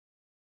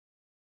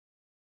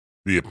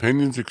The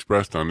opinions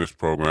expressed on this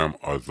program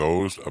are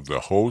those of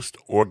the host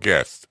or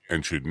guest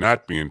and should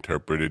not be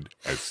interpreted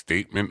as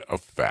statement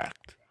of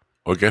fact.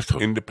 Or guest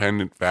host.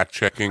 Independent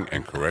fact-checking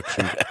and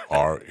corrections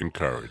are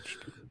encouraged.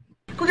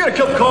 Can we get a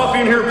cup of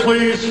coffee in here,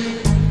 please?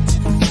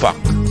 Fuck.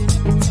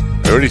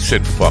 I already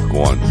said fuck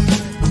once.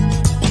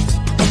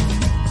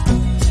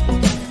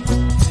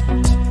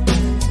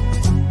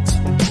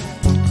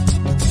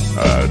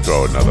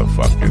 Throw another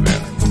fuck in there.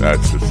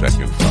 That's the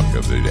second fuck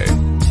of the day.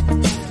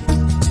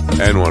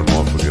 And one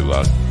more for good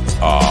luck.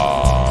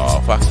 Aw,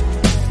 fuck.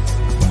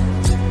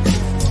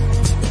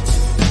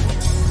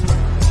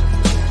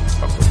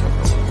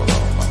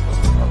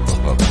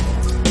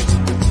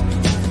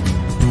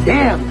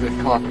 Damn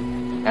good coffee.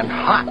 And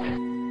hot.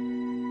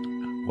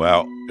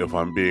 Well, if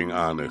I'm being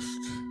honest,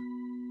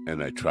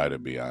 and I try to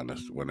be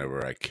honest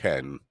whenever I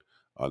can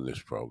on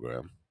this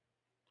program,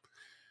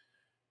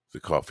 the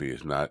coffee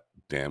is not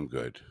damn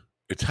good.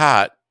 It's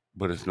hot,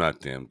 but it's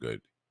not damn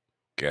good.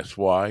 Guess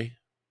why?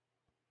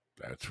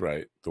 That's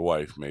right. The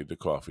wife made the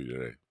coffee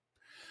today.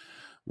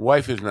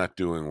 Wife is not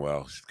doing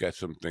well. She's got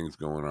some things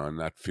going on,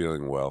 not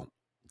feeling well.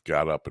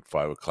 Got up at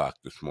 5 o'clock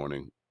this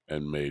morning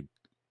and made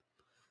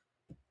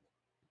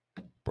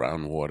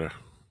brown water.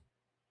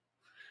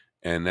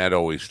 And that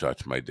always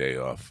starts my day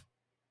off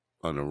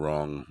on the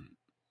wrong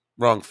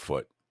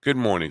foot. Good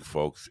morning,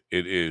 folks.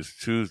 It is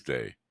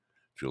Tuesday,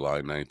 July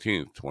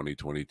 19th,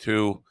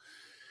 2022.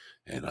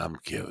 And I'm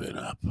giving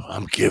up.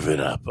 I'm giving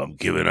up. I'm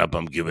giving up.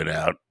 I'm giving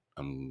out.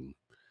 I'm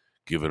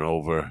giving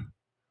over.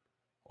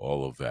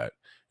 All of that.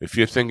 If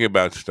you're thinking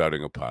about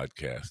starting a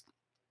podcast,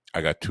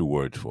 I got 2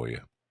 words for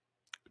you.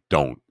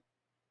 Don't.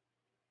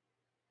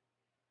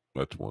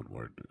 That's one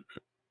word.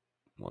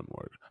 One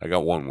word. I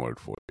got 1 word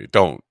for you.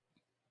 Don't.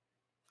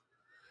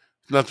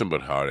 It's nothing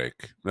but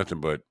heartache.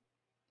 Nothing but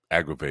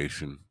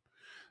aggravation.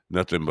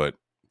 Nothing but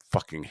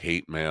fucking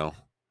hate mail.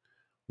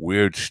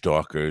 Weird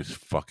stalkers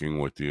fucking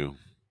with you.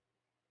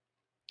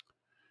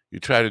 You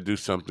try to do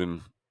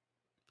something,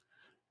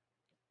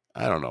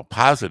 I don't know,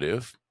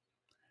 positive,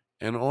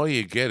 and all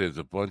you get is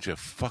a bunch of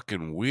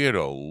fucking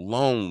weirdo,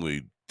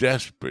 lonely,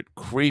 desperate,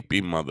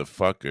 creepy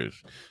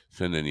motherfuckers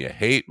sending you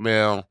hate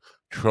mail,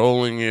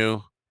 trolling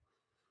you,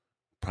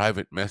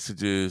 private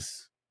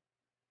messages.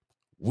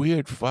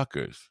 Weird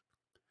fuckers.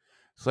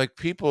 It's like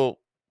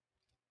people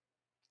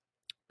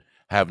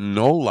have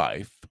no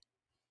life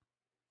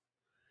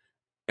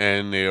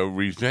and they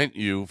resent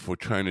you for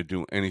trying to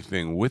do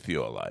anything with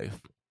your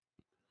life.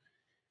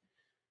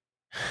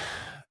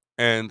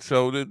 And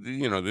so,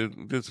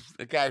 there's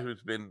a guy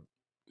who's been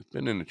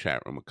in the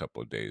chat room a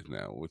couple of days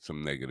now with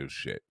some negative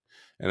shit.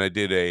 And I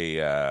did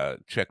a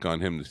check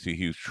on him to see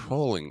he was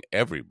trolling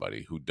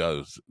everybody who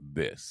does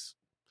this,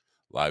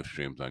 live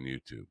streams on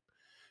YouTube.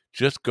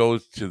 Just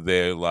goes to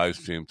their live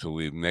stream to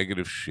leave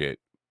negative shit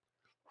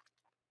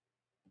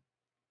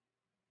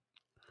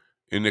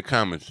in the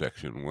comment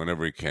section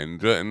whenever he can.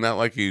 And not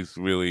like he's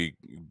really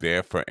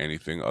there for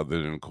anything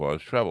other than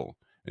cause trouble.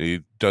 And he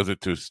does it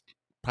to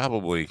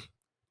probably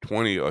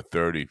 20 or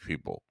 30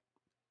 people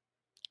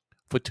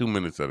for 2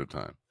 minutes at a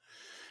time.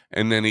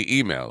 And then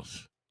he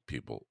emails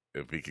people.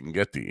 If he can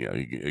get he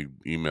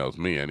emails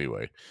me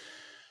anyway,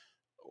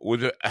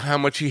 with how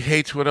much he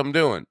hates what I'm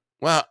doing.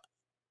 Well,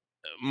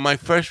 my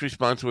first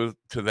response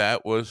to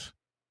that was,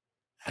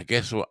 I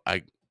guess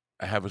I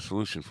have a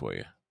solution for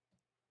you.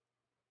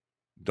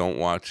 Don't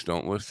watch,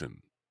 don't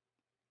listen.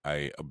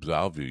 I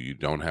absolve you. You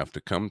don't have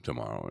to come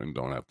tomorrow and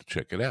don't have to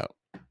check it out.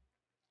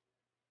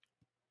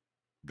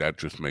 That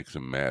just makes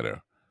him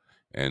madder.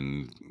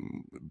 And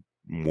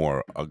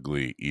more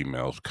ugly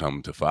emails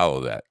come to follow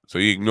that. So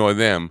you ignore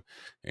them,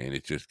 and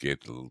it just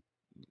gets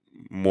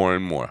more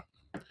and more.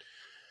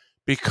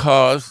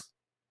 Because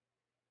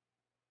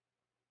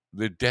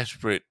the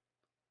desperate,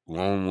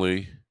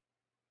 lonely,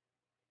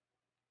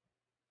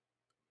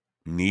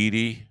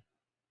 needy,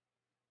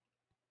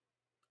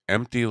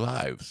 empty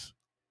lives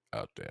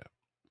out there.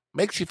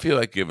 Makes you feel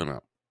like giving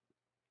up.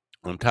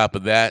 On top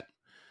of that,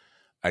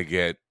 I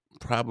get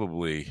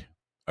probably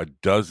a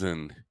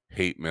dozen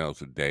hate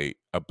mails a day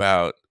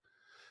about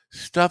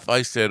stuff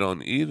I said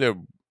on either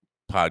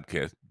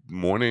podcast,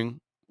 morning,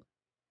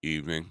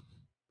 evening.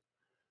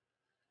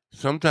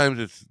 Sometimes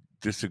it's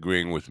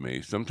disagreeing with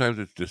me. Sometimes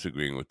it's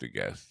disagreeing with the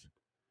guest.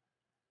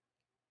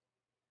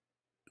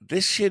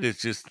 This shit is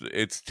just,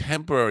 it's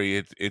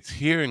temporary. It's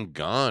here and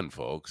gone,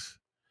 folks.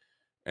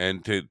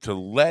 And to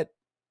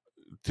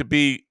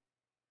be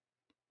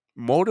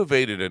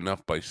motivated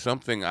enough by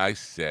something I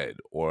said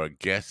or a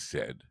guest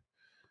said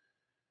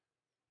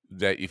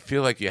that you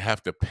feel like you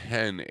have to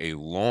pen a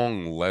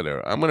long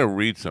letter. I'm going to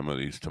read some of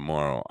these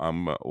tomorrow.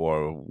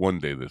 Or one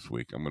day this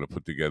week. I'm going to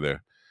put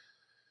together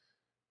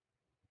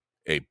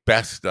a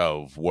best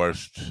of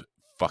worst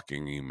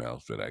fucking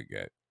emails that I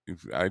get.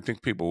 I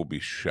think people will be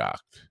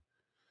shocked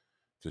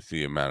to see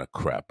the amount of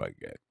crap I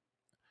get.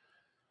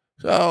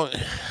 So,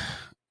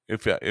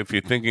 if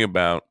you're thinking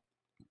about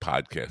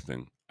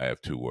podcasting, I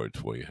have 2 words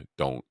for you.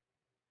 Don't.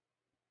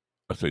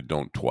 I say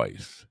don't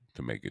twice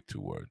to make it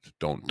 2 words.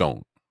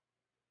 Don't.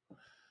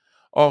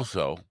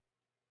 Also,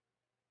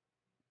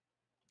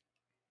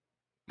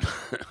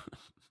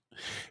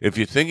 If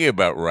you're thinking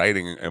about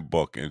writing a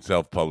book and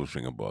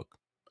self-publishing a book,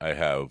 I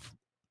have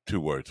 2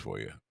 words for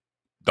you.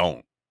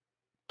 Don't.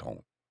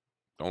 Don't.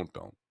 Don't.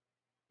 Don't.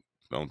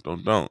 Don't.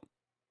 Don't. Don't.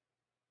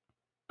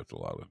 That's a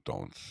lot of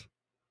don'ts.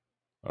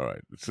 All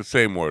right. It's the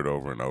same word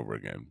over and over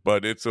again,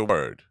 but it's a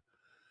word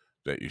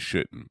that you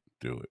shouldn't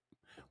do it.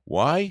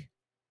 Why?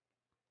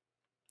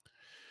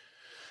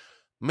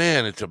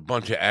 Man, it's a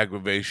bunch of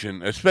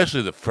aggravation,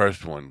 especially the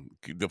first one.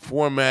 The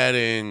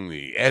formatting,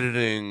 the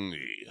editing,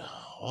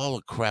 all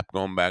the crap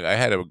going back. I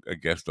had a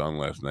guest on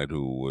last night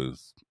who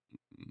was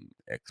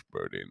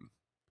expert in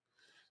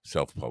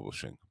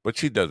self-publishing, but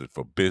she does it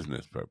for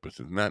business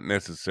purposes, not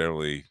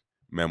necessarily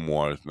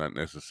memoirs, not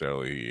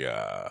necessarily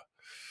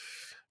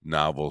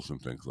novels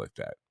and things like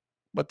that.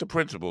 But the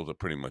principles are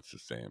pretty much the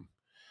same.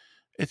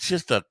 It's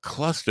just a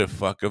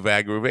clusterfuck of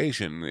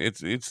aggravation.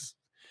 It's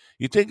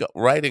you think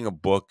writing a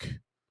book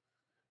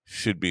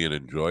should be an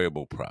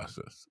enjoyable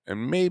process,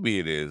 and maybe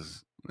it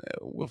is.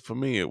 Well, for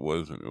me, it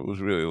wasn't. It was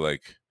really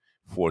like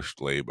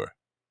forced labor.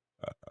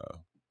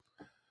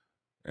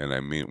 And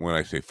I mean, when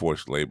I say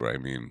forced labor, I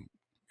mean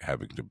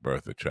having to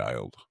birth a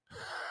child.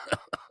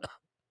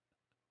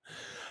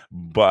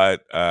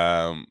 But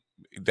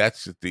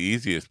that's the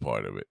easiest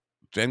part of it.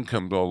 Then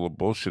comes all the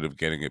bullshit of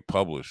getting it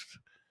published.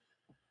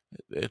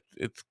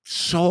 It's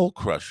soul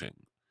crushing.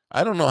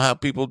 I don't know how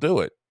people do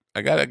it.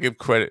 I gotta give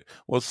credit.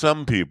 Well,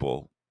 some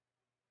people,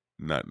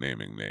 not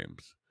naming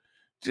names,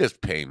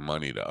 just pay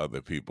money to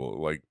other people,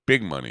 like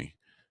big money,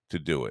 to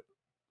do it.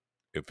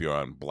 If you're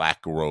on Black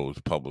Rose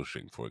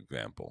Publishing, for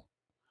example,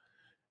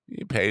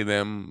 you pay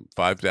them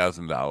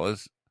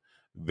 $5,000.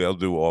 They'll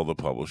do all the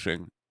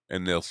publishing,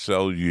 and they'll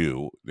sell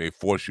you. They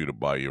force you to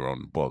buy your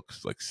own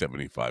books, like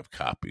 75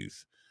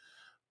 copies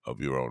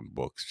of your own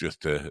books,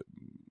 just to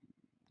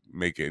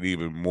make it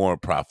even more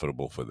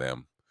profitable for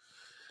them.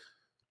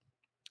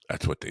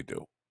 That's what they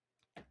do.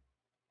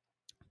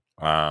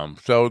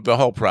 So the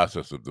whole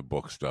process of the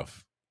book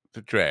stuff, it's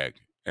a drag.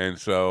 And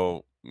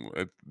so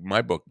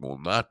my book will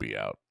not be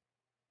out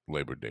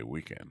Labor Day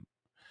weekend.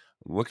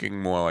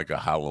 Looking more like a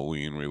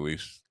Halloween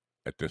release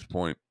at this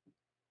point.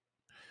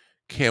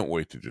 Can't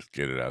wait to just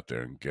get it out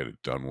there and get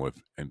it done with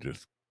and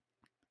just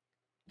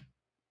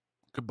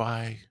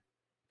goodbye.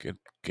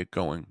 Get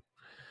going.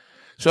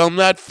 So I'm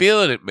not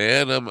feeling it,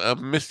 man. I'm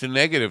Mr.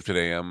 Negative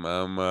today.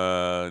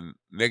 I'm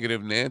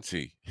Negative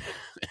Nancy.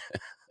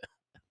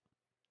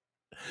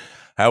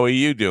 How are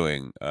you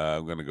doing?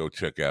 I'm gonna go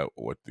check out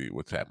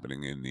what's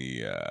happening in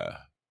the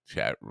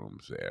chat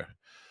rooms there.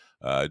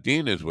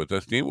 Dean is with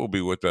us. Dean will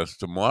be with us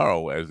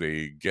tomorrow as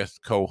a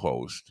guest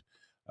co-host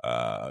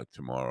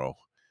tomorrow,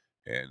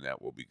 and that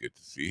will be good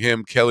to see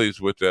him. Kelly's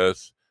with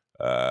us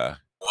tomorrow as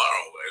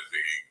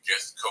a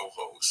guest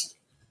co-host.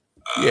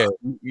 Yeah,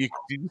 you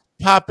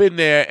pop in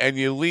there and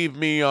you leave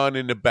me on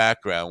in the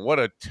background. What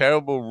a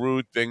terrible,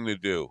 rude thing to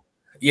do.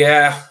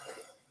 Yeah.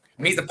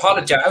 I need to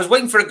apologize. I was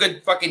waiting for a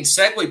good fucking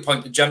segue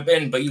point to jump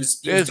in, but he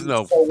was There's doing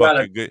no so fucking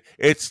well. good.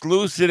 It's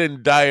lucid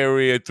and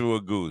diarrhea through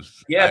a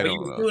goose. Yeah, but he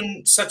was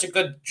doing such a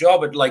good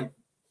job at, like,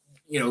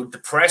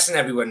 depressing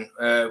everyone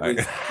with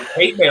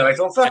hate mail. I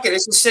thought, fuck it,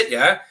 this is it,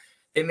 yeah.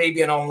 It may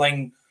be an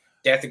online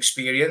death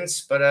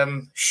experience, but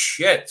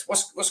shit.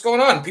 What's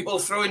going on? People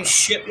throwing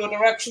shit your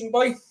direction,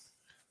 boy?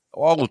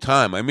 All the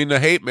time. I mean,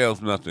 the hate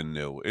mail's nothing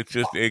new. It's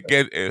just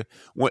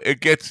it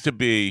gets to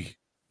be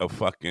a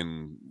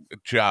fucking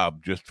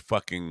job, just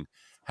fucking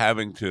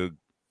having to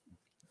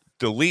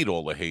delete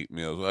all the hate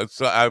mails.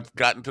 So I've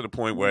gotten to the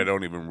point where I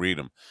don't even read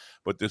them.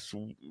 But this,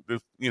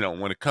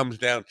 when it comes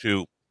down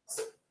to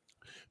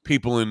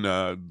people in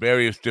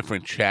various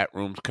different chat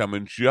rooms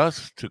coming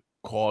just to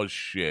cause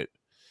shit.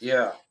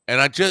 Yeah.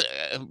 And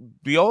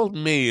the old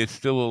me is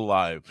still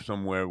alive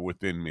somewhere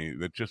within me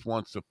that just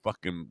wants to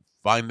fucking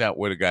find out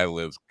where the guy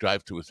lives,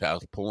 drive to his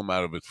house, pull him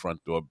out of his front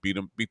door, beat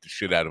the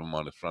shit out of him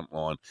on his front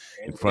lawn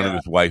in front of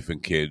his wife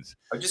and kids.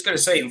 I'm just going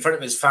to say, in front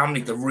of his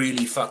family, to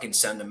really fucking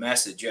send a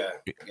message, yeah.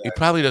 He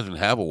probably doesn't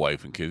have a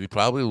wife and kids. He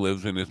probably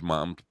lives in his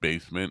mom's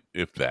basement,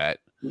 if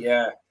that.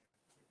 Yeah.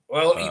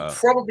 Well, he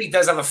probably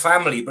does have a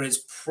family, but it's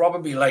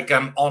probably like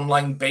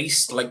online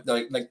based, like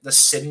the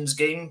Sims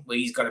game, where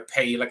he's got to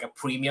pay like a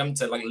premium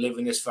to like live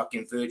in this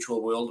fucking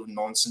virtual world of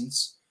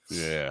nonsense.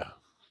 Yeah.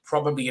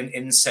 Probably an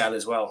incel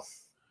as well.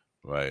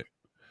 Right.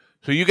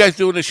 So you guys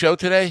doing a show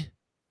today?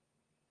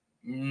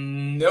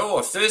 No,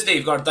 Thursday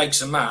you've got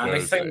Dykes and Man.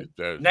 Thursday, I think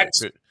Thursday.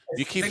 next.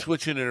 You keep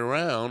switching it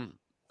around.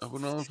 Who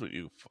knows what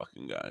you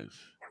fucking guys?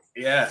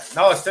 Yeah,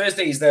 no,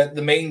 Thursday is the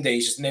main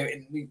day.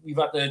 We've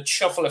had to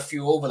shuffle a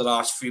few over the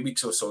last 3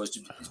 weeks or so. It's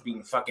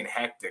been fucking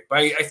hectic. But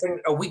I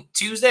think a week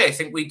Tuesday, I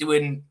think we're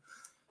doing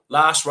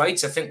Last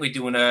Rites. I think we're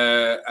doing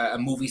a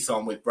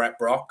movie-thon with Brett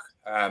Brock.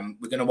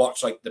 We're gonna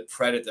watch like The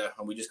Predator,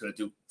 and we're just gonna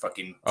do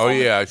fucking. Oh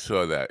yeah, I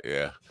saw that.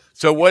 Yeah.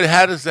 So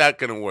how does that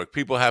gonna work?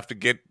 People have to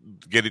get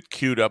it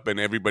queued up, and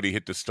everybody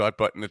hit the start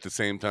button at the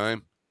same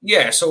time.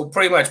 Yeah, so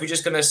pretty much we're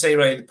just going to say,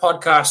 right, the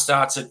podcast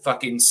starts at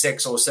fucking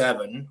 6 or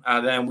 7,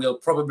 and then we'll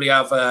probably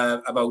have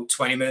about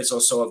 20 minutes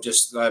or so of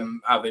just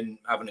having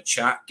a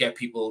chat, get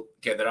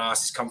their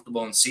asses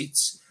comfortable in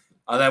seats,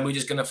 and then we're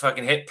just going to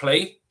fucking hit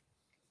play.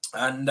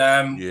 And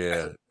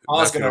Yeah, I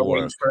was not going gonna to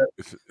arrange work. for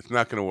it. It's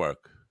not gonna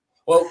work.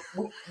 Well,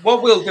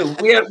 what we'll do,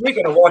 we're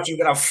going to watch, we're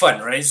going to have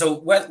fun, right? So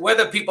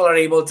whether people are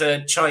able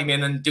to chime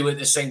in and do it at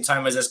the same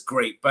time as us,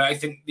 great. But I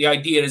think the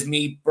idea is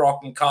me,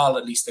 Brock, and Carl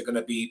at least are going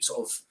to be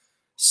sort of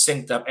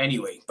synced up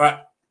anyway.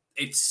 But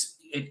it's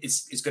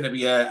going to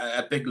be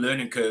a big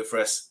learning curve for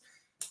us.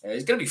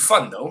 It's going to be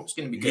fun, though. It's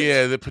going to be good.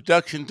 Yeah, the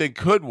production thing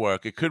could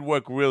work. It could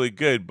work really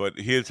good, but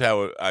here's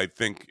how I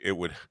think it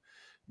would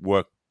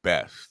work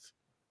best.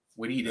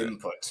 We need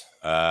input.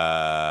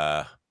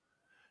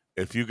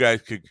 If you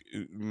guys could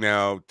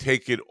now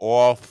take it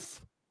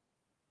off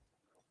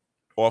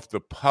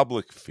the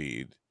public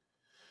feed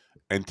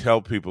and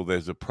tell people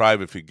there's a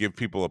private feed, give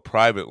people a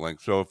private link.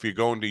 So if you're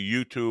going to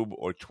YouTube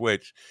or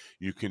Twitch,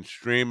 you can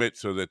stream it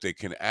so that they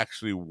can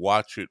actually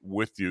watch it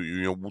with you.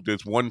 You know,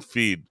 there's one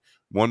feed,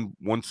 one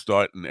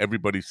start, and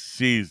everybody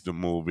sees the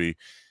movie,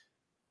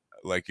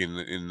 like in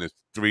the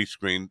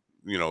 3-screen.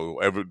 You know,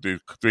 the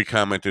 3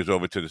 commenters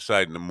over to the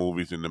side, and the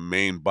movie's in the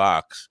main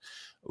box,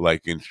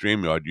 like in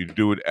StreamYard. You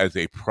do it as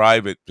a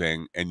private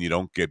thing, and you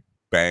don't get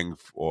banged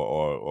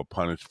or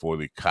punished for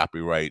the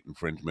copyright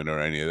infringement or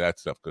any of that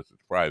stuff because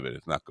it's private.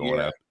 It's not going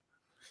out.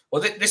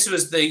 Well, this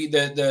was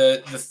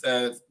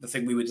the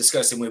thing we were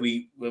discussing where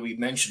we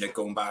mentioned it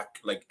going back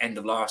like end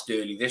of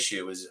early this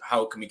year, was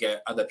how can we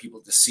get other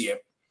people to see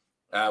it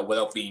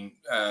without being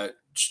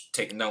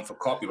taken down for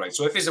copyright.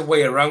 So if there's a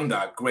way around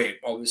that, great.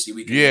 Obviously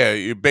we can. Yeah,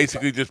 you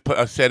basically just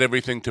set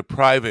everything to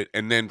private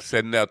and then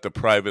send out the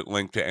private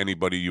link to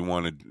anybody you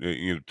want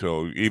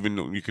to.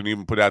 Even you can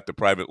even put out the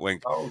private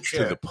link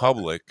to the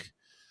public.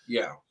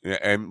 Yeah,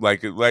 and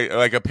like a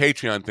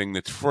Patreon thing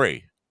that's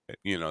free.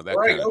 You know that.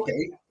 Right. Kind of Okay.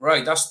 Thing.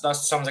 Right. That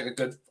sounds like a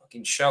good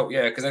fucking shout.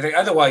 Yeah, because I think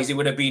otherwise it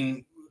would have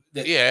been.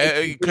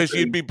 Because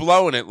you'd be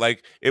blowing it.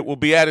 Like it will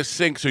be out of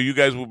sync, so you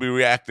guys will be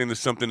reacting to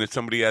something that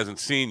somebody hasn't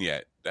seen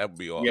yet. That would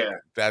be all. Yeah.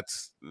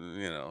 That's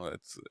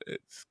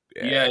it's.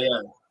 Yeah.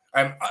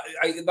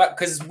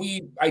 Because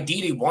we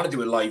ideally want to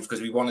do it live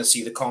because we want to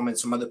see the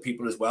comments from other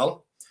people as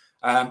well.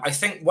 I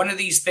think one of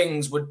these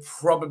things would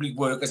probably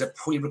work as a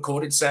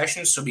pre-recorded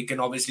session, so we can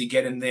obviously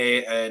get in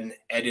there and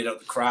edit out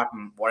the crap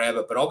and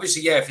whatever. But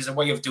obviously, if there's a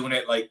way of doing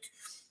it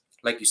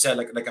like you said,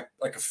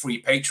 like a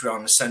free Patreon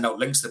and send out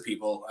links to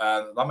people,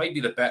 that might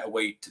be the better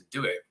way to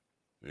do it.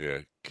 Yeah,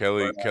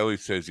 Kelly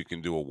says you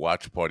can do a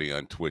watch party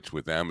on Twitch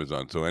with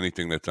Amazon. So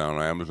anything that's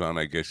on Amazon,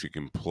 I guess you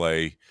can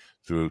play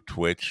through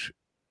Twitch.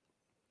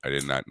 I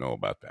did not know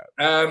about that.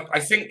 I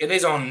think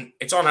it's on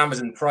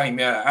Amazon Prime.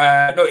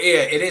 Yeah,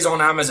 it is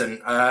on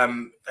Amazon.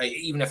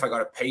 Even if I got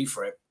to pay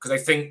for it, because I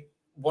think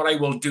what I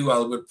will do, I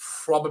would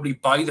probably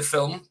buy the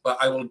film, but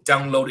I will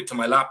download it to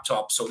my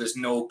laptop so there's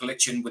no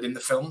glitching within the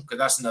film. Because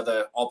that's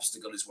another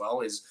obstacle as well.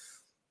 Is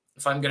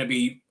if I'm going to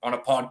be on a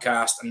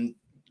podcast and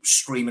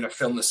streaming a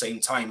film at the same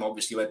time,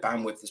 obviously my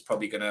bandwidth is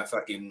probably going to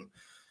fucking.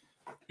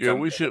 Yeah,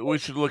 we should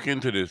look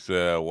into this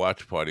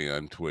watch party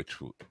on Twitch.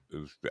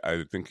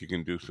 I think you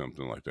can do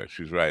something like that.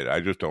 She's right.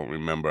 I just don't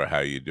remember how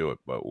you do it,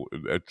 but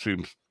it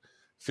seems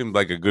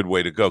like a good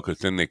way to go because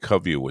then they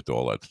cover you with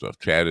all that stuff.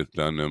 Chad has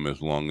done them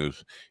as long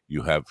as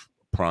you have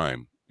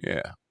Prime.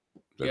 Yeah.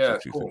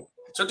 Cool.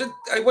 So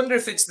I wonder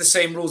if it's the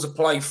same rules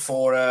apply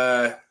for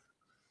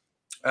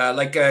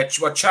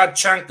what Chad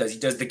Chank does. He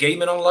does the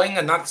gaming online,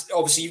 and that's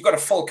obviously you've got a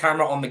full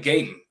camera on the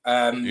game.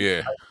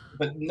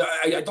 But no,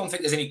 I don't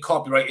think there's any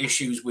copyright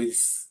issues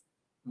with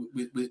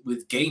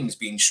games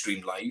being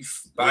streamed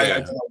live. But I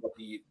don't know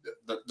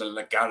what the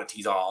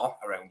legalities are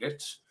around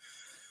it.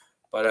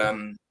 But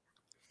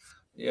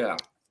yeah,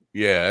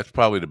 that's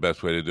probably the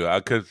best way to do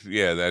it. Because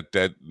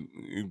that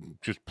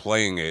just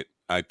playing it,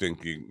 I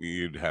think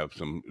you'd have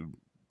some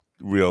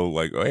real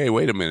like, oh, hey,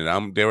 wait a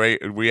minute, they're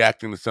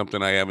reacting to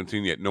something I haven't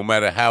seen yet. No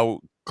matter how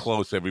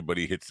close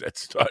everybody hits that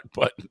start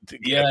button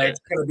together. Yeah,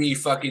 it's gonna be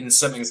fucking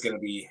something's gonna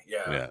be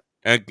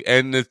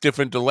And there's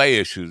different delay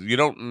issues. You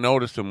don't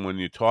notice them when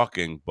you're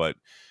talking, but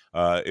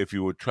if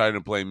you were trying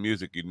to play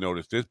music, you'd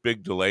notice there's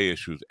big delay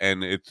issues,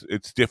 and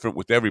it's different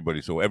with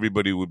everybody. So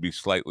everybody would be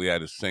slightly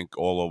out of sync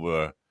all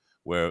over,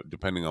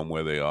 depending on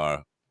where they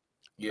are.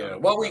 Yeah,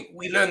 well,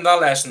 we learned that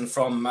lesson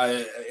from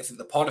I think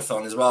the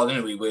Podathon as well,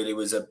 didn't we? Where there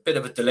was a bit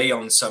of a delay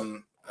on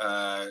some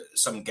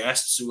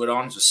guests who were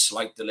on, just a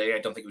slight delay. I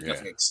don't think it was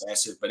nothing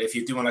excessive, but if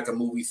you're doing like a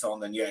movie-thon,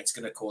 then it's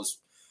going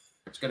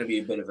to be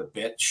a bit of a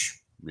bitch.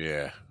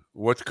 Yeah.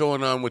 What's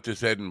going on with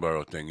this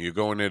Edinburgh thing? You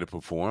going there to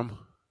perform?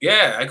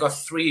 Yeah, I got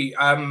 3.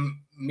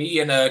 Me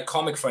and a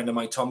comic friend of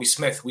mine, Tommy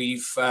Smith, we're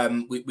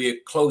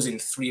closing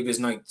 3 of his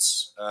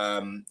nights.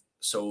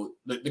 So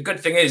the good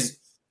thing is,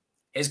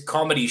 his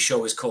comedy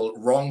show is called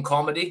Wrong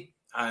Comedy.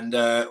 And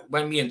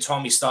when me and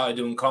Tommy started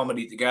doing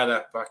comedy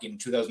together back in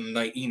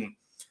 2019,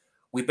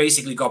 we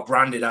basically got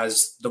branded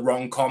as the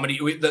wrong comedy,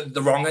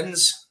 the wrong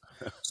uns.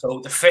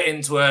 So to fit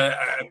into a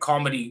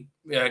comedy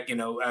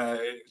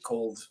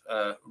called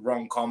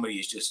Wrong Comedy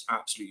is just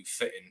absolutely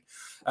fitting.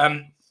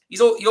 He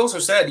also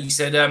said,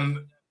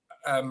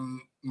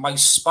 my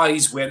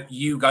spies where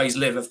you guys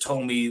live have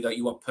told me that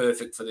you are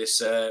perfect for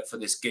this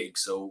gig,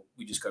 so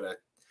we just gotta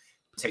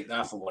take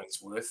that for what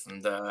it's worth.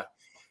 And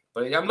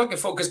but I'm looking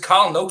forward because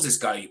Carl knows this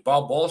guy,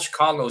 Bob Walsh.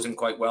 Carl knows him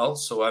quite well,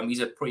 so he's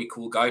a pretty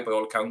cool guy by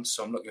all accounts.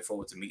 So I'm looking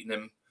forward to meeting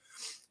him,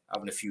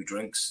 having a few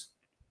drinks.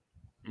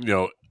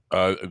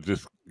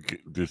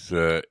 This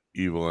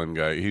evil one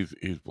guy,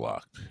 he's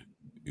blocked.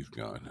 He's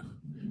gone.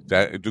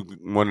 That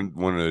one of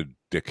the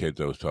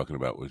dickheads I was talking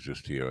about was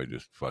just here. I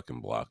just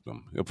fucking blocked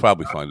him. He'll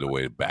probably find a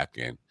way back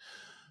in.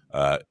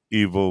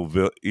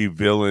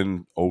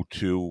 Evillain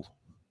 02.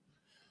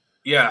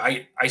 Yeah,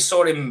 I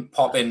saw him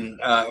pop in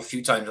a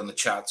few times on the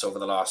chats over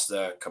the last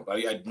couple. I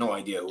had no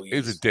idea who he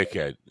is. He's a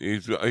dickhead.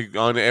 He's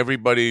on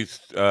everybody's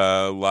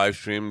live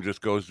stream.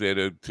 Just goes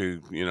there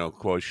to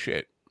cause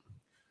shit.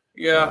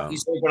 Yeah,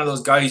 he's like one of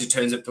those guys who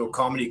turns up to a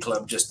comedy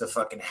club just to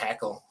fucking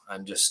heckle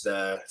and just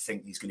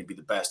think he's going to be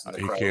the best in the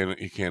crowd.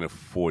 He can't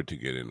afford to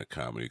get in a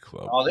comedy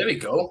club. Oh, there we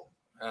go.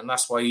 And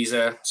that's why he's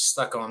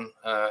stuck on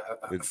a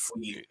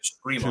free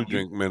stream. 2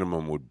 drink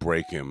minimum would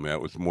break him.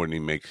 That was more than he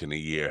makes in a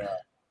year.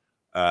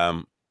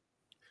 Yeah.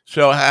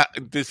 So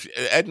this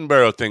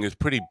Edinburgh thing is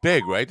pretty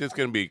big, right? There's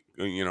going to be,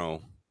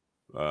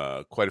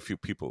 quite a few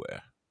people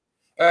there.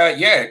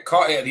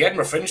 The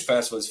Edinburgh Fringe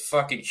Festival is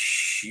fucking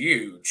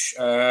huge.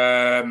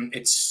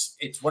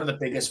 It's one of the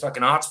biggest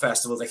fucking arts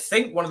festivals. I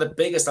think one of the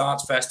biggest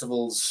arts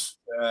festivals.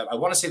 I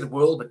want to say the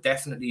world, but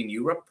definitely in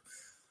Europe.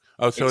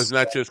 Oh, so it's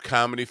not just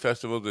comedy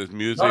festivals. There's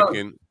music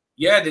and.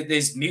 Yeah,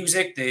 there's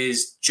music,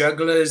 there's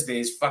jugglers,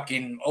 there's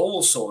fucking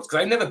all sorts. Because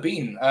I've never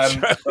been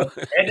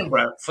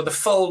Edinburgh for the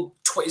full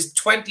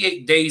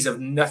 28 days of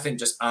nothing,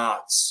 just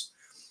arts.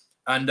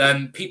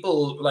 And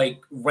people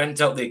like rent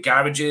out their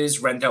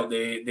garages, rent out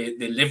their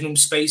living room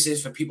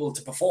spaces for people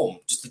to perform,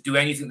 just to do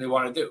anything they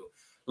want to do.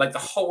 Like the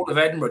whole of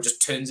Edinburgh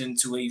just turns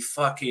into a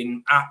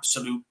fucking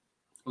absolute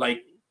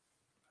like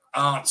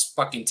arts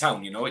fucking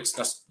town.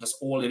 That's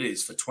all it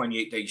is for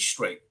 28 days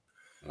straight.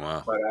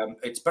 Wow.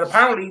 But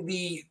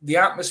apparently the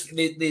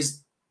atmosphere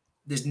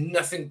there's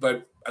nothing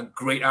but a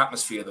great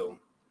atmosphere though.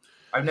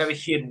 I've never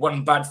heard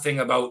one bad thing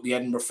about the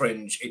Edinburgh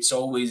Fringe. It's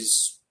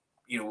always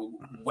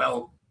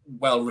well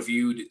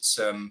reviewed. It's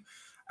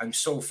I'm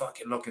so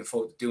fucking looking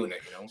forward to doing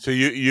it. So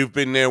you've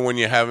been there when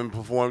you haven't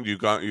performed. You've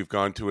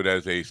gone to it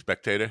as a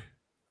spectator.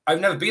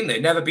 I've never been there.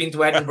 Never been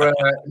to Edinburgh.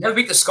 Never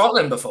been to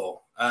Scotland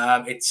before.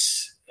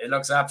 It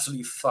looks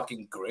absolutely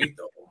fucking great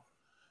though.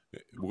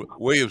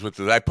 Williams with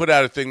this. I put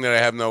out a thing that I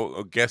have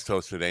no guest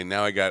host today.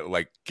 Now I got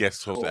like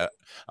guest host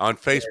on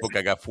Facebook.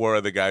 I got 4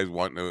 other guys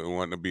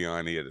wanting to be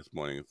on here this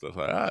morning. So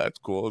that's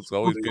cool. It's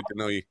always good to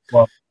know you.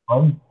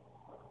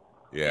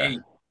 Yeah. Hey,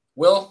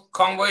 Will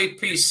Conway,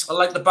 peace. I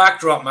like the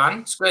backdrop,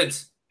 man. It's good.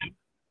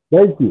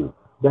 Thank you.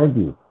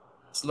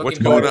 What's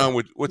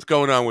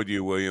going on with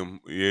you, William?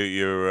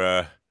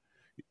 You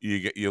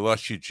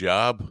lost your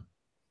job.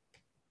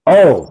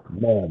 Oh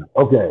man.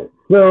 Okay.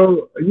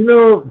 So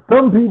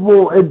some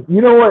people.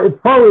 You know what? It's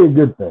probably a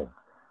good thing.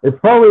 It's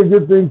probably a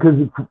good thing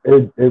because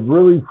it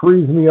really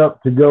frees me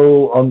up to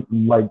go on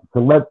to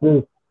let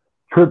this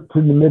trip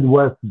to the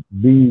Midwest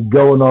be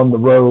going on the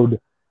road,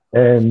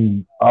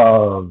 and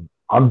I'm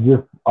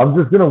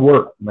just gonna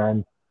work,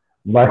 man.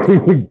 Like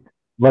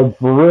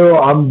for real.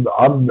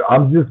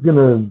 I'm just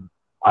gonna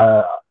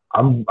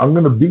I'm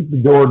gonna beat the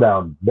door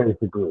down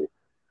basically.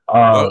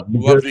 Love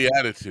the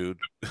attitude.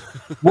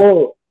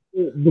 Well,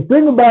 the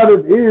thing about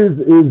it is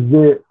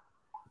that,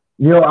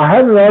 I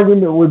had an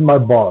argument with my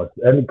boss,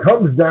 and it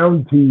comes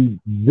down to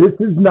this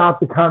is not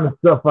the kind of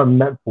stuff I'm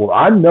meant for.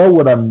 I know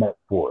what I'm meant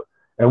for.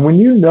 And when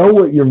you know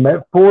what you're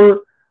meant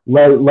for,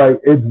 like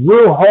it's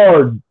real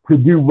hard to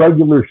do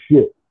regular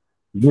shit.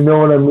 You know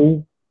what I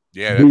mean?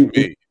 Yeah, that's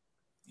me.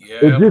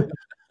 Yeah.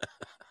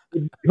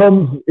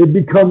 It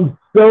becomes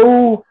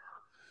so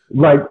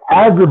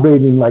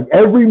aggravating. Like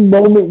every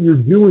moment you're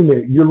doing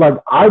it, you're like,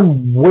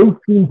 I'm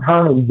wasting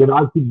time that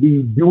I could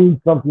be doing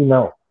something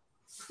else.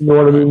 You know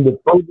what I mean? To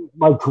focus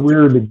my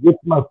career, to get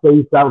my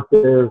face out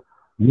there.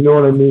 You know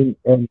what I mean?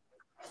 And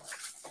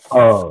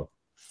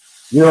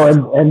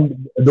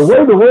and the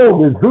way the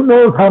world is, who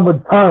knows how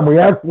much time we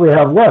actually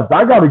have left?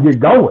 I got to get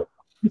going.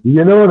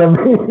 You know what I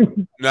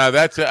mean? No,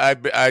 that's I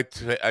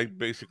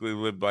basically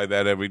live by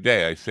that every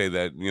day. I say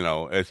that,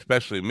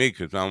 especially me,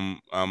 because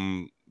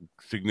I'm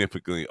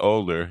significantly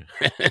older,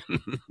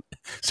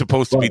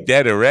 supposed to be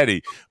dead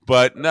already.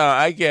 But no,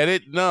 I get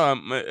it. No,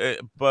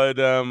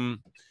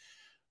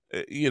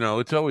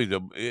 it's always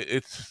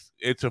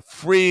it's a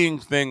freeing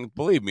thing.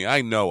 Believe me,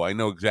 I know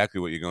exactly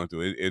what you're going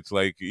through. It's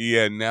like,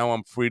 now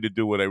I'm free to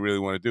do what I really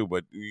want to do.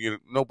 But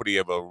nobody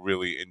ever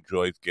really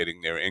enjoys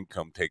getting their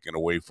income taken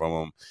away from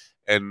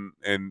them,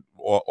 and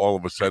all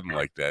of a sudden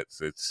like that.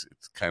 So it's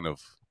kind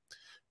of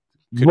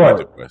could be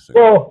depressing.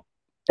 Well,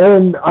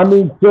 and I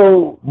mean,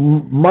 so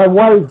my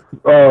wife,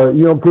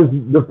 because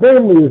the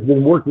family has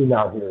been working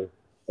out here,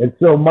 and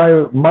so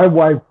my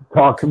wife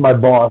talked to my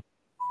boss,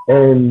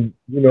 and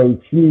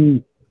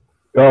she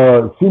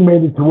she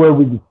made it to where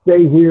we could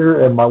stay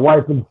here, and my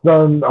wife and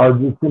son are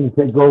just going to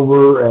take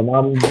over, and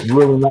I'm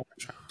really not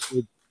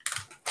with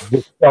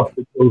the stuff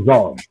that goes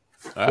on.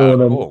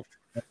 Cool.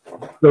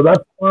 So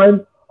that's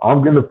fine.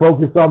 I'm going to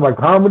focus on my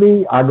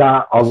comedy. I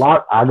got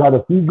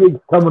a few gigs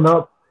coming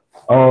up,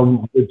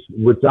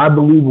 which I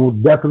believe will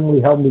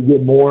definitely help me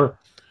get more.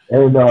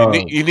 And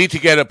you need to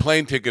get a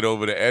plane ticket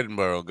over to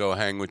Edinburgh. Go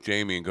hang with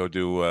Jamie and go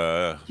do.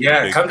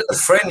 Come to the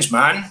Fringe,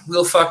 man.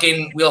 We'll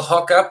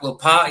hook up. We'll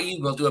party.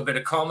 We'll do a bit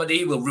of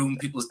comedy. We'll ruin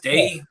people's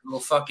day.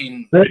 We'll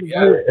fucking.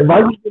 If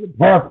I could get a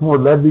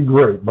passport, that'd be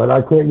great. But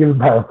I can't get a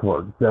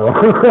passport, so.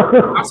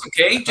 That's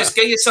okay. Just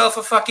get yourself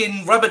a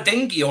fucking rubber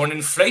dinghy or an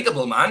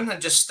inflatable, man, and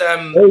just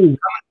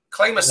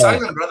claim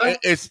asylum, brother.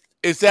 Is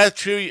that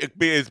true?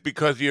 It's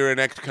because you're an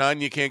ex-con,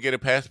 you can't get a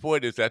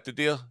passport? Is that the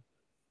deal?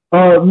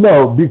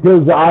 No,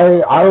 because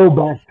I owe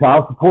back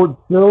child support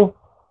still,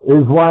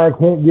 is why I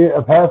can't get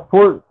a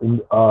passport. And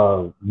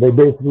they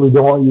basically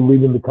don't want you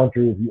leaving the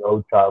country if you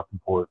owe child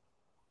support.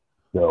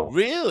 So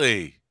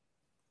really,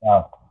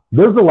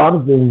 there's a lot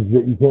of things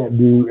that you can't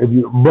do if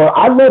you. But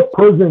I left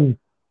prison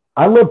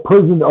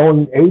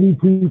owing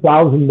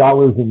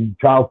 $82,000 in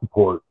child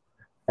support,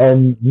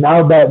 and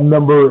now that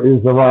number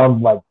is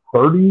around like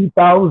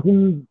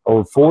 30,000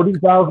 or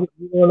 40,000.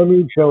 You know what I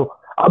mean? So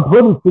I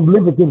put a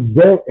significant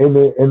debt in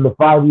the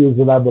 5 years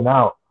that I've been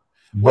out.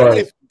 But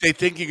if they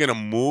think you're gonna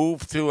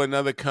move to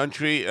another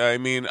country, I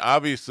mean,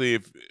 obviously,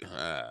 if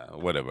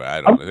whatever,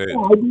 I don't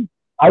know.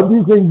 I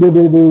do think that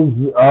it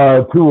is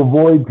to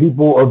avoid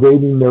people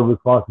evading their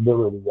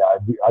responsibility.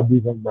 Yeah, I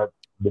do think that's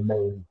the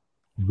main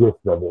gist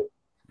of it.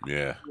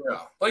 Yeah.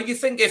 But you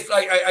think if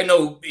I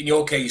know in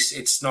your case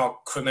it's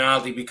not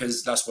criminality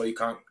because that's why you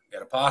can't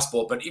get a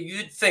passport, but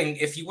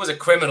if he was a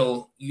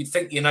criminal, you'd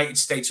think the United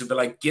States would be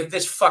like, give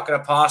this fucker a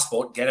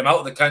passport, get him out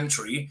of the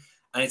country,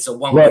 and it's a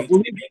one-way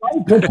ticket.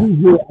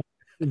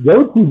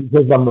 Go to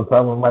because I'm a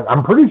felon. Like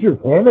I'm pretty sure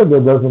Canada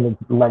doesn't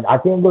like I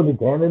can't go to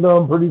Canada.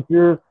 I'm pretty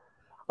sure.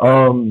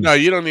 No,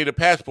 you don't need a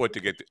passport to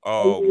get.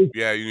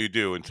 Yeah, you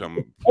do in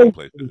some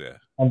places there.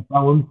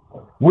 Felons,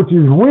 which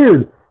is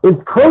weird.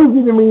 It's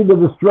crazy to me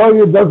that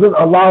Australia doesn't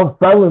allow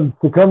felons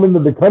to come into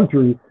the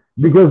country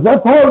because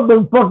that's how all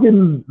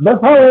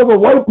the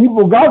white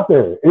people got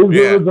there. It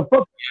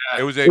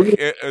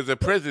was a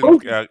prison.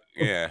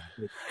 Yeah.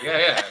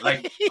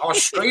 Like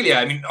Australia.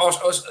 I mean,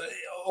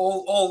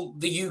 all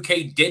the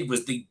UK did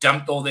was they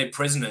dumped all their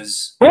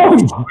prisoners in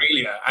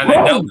Australia, and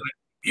then now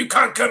you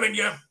can't come in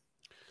here.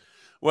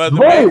 Well,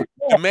 the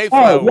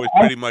Mayflower was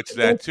pretty much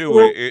that too.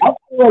 I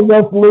feel like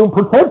that's a little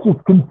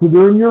pretentious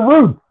considering your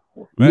roots.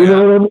 You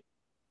know what I mean?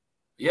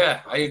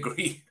 Yeah, I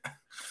agree.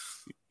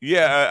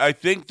 Yeah, I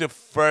think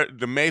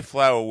the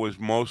Mayflower was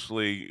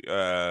mostly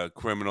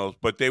criminals,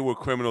 but they were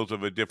criminals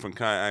of a different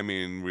kind. I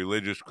mean,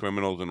 religious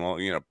criminals and all,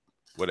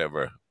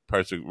 whatever,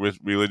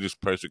 religious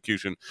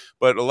persecution.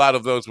 But a lot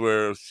of those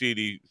were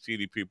seedy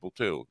people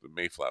too, the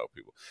Mayflower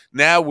people.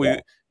 Now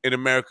in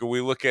America, we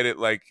look at it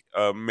like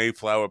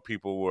Mayflower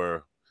people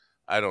were,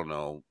 I don't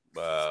know,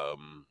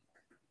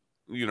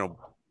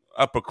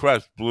 upper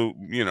crust, blue,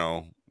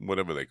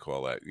 whatever they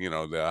call that,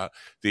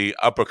 the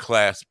upper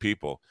class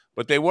people.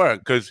 But they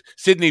weren't, because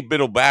Sydney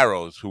Biddle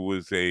Barrows, who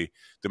was the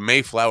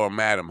Mayflower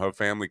madam, her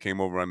family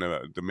came over on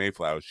the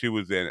Mayflower. She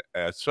was a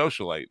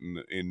socialite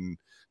in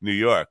New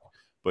York,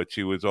 but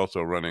she was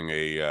also running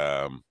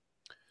an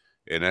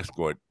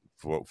escort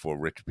for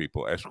rich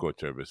people, escort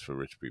service for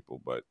rich people.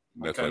 But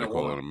that's why they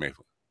call it a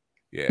Mayflower.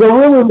 Yeah. So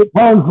really, the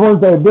times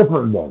weren't that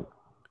different then.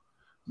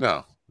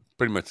 No,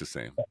 pretty much the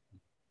same.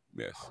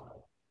 Yes.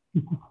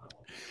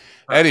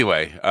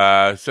 Anyway,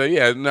 I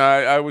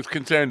was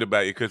concerned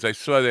about you because I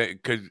saw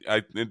that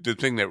the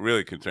thing that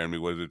really concerned me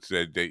was it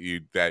said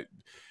that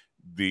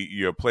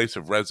your place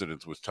of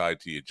residence was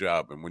tied to your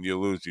job, and when you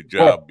lose your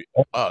job,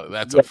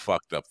 that's a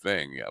fucked up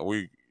thing. Yeah,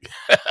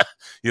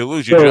 you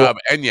lose your job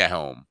and your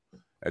home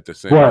at the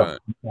same time.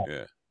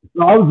 Yeah.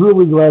 So I was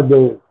really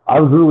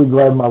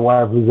glad my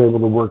wife was able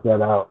to work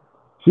that out.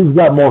 She's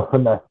got more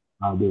finesse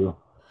than I do.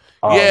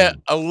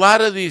 A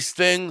lot of these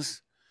things.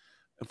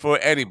 For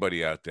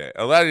anybody out there,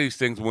 a lot of these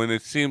things, when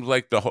it seems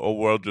like the whole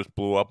world just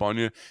blew up on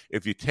you,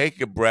 if you take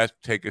a breath,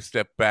 take a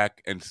step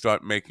back, and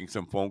start making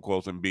some phone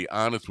calls and be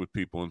honest with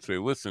people and say,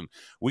 listen,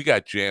 we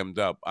got jammed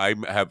up. I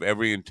have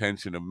every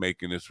intention of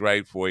making this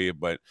right for you,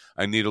 but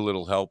I need a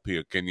little help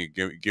here. Can you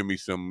give me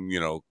some,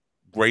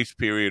 grace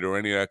period or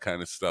any of that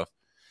kind of stuff?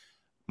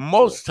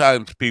 Most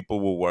times people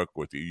will work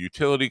with you,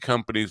 utility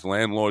companies,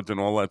 landlords,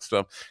 and all that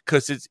stuff,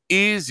 because it's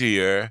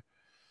easier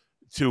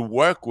to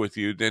work with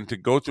you than to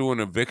go through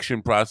an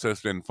eviction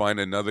process and find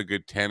another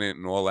good tenant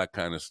and all that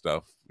kind of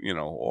stuff,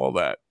 all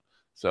that.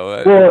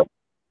 So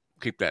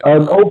keep that.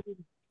 An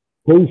open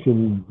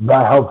communication,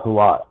 that helps a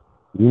lot.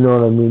 You know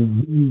what I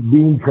mean?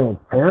 Being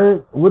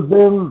transparent with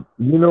them,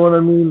 you know what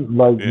I mean?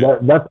 Like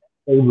that's a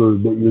favor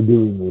that you're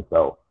doing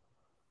yourself,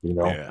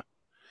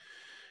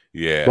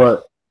 Yeah.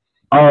 But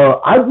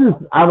I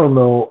don't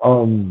know.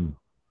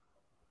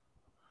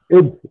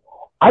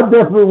 I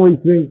definitely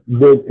think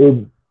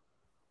that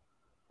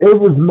it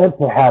was meant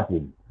to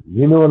happen.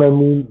 You know what I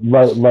mean?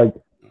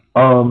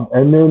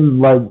 And then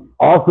like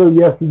also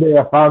yesterday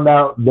I found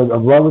out that a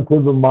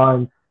relative of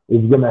mine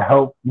is going to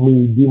help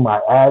me do my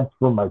ads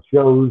for my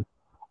shows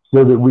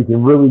so that we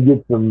can really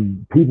get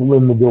some people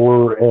in the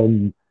door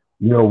and,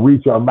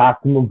 reach our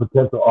maximum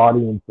potential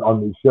audience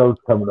on these shows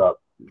coming up.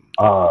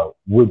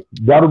 Which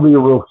that'll be a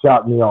real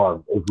shot in the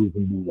arm if we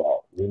can do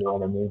that. You know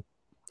what I mean?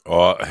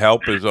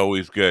 Help is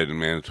always good,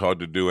 man. It's hard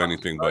to do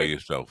anything by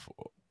yourself.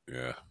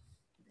 Yeah.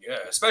 Yeah,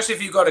 especially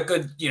if you've got a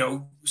good,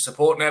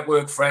 support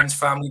network, friends,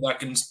 family that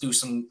can do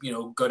some,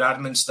 good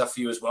admin stuff for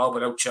you as well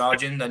without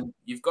charging, then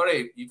you've got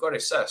to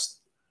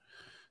assist.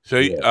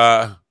 So,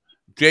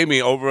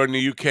 Jamie, over in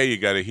the UK, you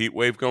got a heat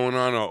wave going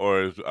on,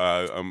 or is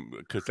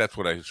because that's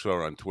what I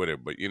saw on Twitter,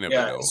 but you never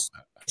know.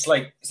 It's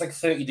like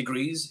 30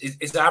 degrees.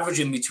 It's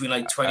averaging between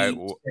like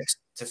 26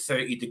 to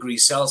 30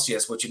 degrees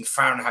Celsius, which in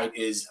Fahrenheit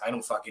is, I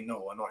don't fucking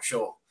know. I'm not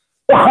sure.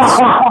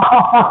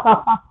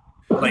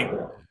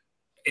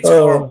 It's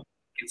horrible.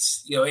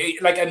 It's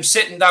like I'm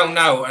sitting down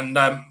now, and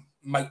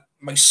my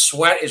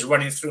sweat is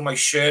running through my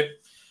shirt,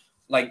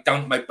 like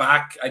down to my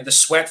back. The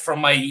sweat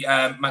from my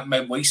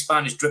my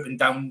waistband is dripping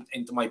down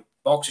into my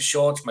boxer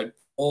shorts. My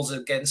balls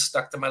are getting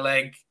stuck to my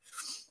leg.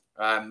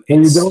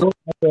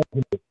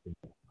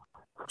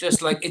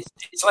 Just like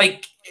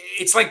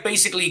it's like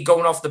basically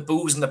going off the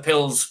booze and the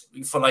pills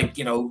for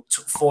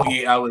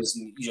 48 hours,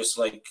 and you just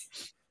like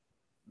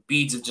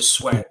beads of just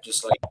sweat,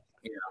 just like.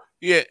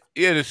 Yeah,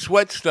 the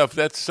sweat stuff,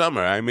 that's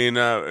summer. I mean,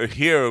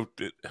 here,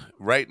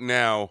 right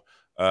now,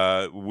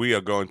 we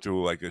are going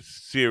through like a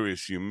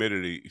serious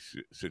humidity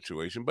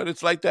situation, but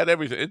it's like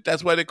that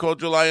that's why they call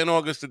July and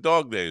August the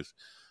dog days.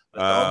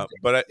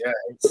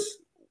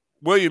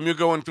 William, you're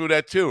going through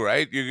that too,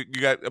 right? You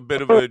got a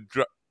bit of a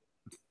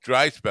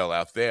dry spell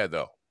out there,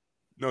 though.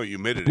 No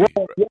humidity.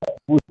 Well,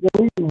 we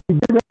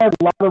did have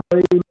a lot of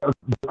rain a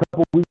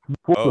couple weeks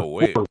before. Oh,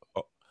 wait.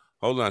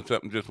 Hold on,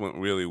 something just went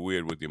really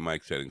weird with your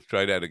mic settings.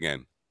 Try that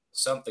again.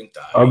 Something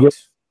died. Okay.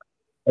 Is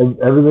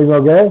everything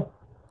okay?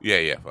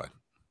 Yeah, fine.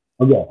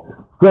 Okay.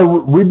 So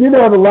we did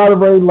have a lot of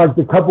rain like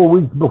the couple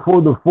weeks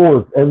before the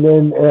 4th, and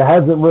then it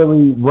hasn't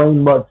really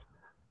rained much.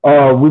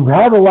 We've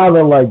had a lot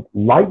of like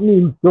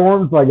lightning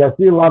storms. Like I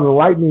see a lot of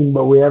lightning,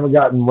 but we haven't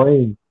gotten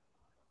rain.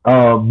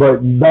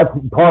 But that's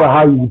part of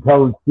how you can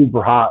tell it's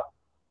super hot.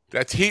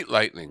 That's heat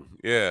lightning.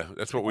 Yeah,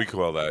 that's what we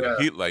call that. Yeah.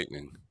 Heat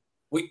lightning.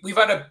 We've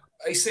had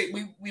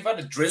we've had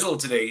a drizzle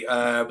today.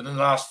 Within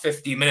the last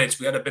 15 minutes,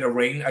 we had a bit of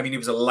rain. I mean, it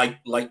was a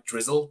light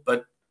drizzle,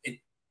 but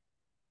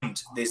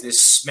there's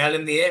this smell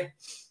in the air.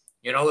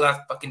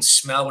 That fucking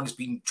smell when it's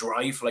been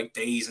dry for like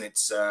days, and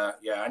it's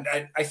And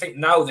I think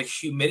now the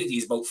humidity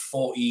is about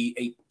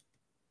 48%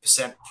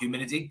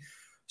 humidity,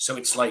 so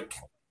it's like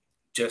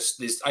just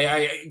this.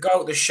 I got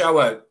out the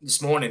shower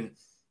this morning,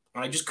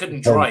 and I just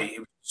couldn't dry. It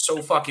was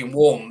so fucking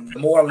warm. The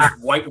more I was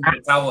wiping the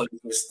towel, it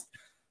was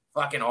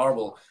fucking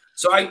horrible.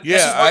 So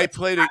I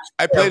played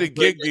a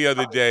gig the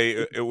other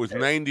day. It was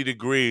 90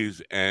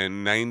 degrees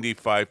and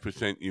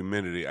 95%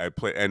 humidity.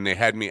 And they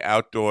had me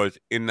outdoors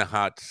in the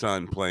hot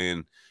sun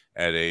playing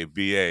at a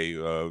VA,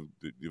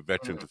 the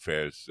Veterans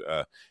Affairs,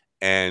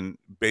 and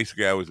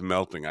basically I was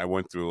melting. I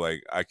went through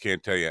I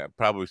can't tell you,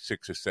 probably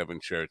 6 or 7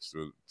 shirts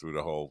through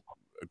the whole,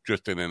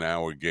 just in an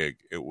hour gig.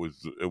 It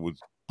was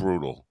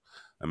brutal.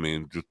 I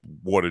mean, just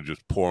water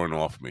just pouring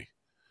off me.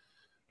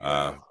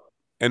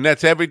 And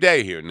that's every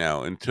day here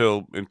now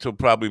until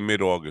probably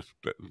mid-August.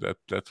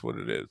 That's what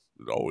it is.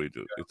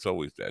 It's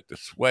always that. The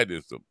sweat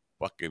is the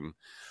fucking.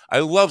 I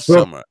love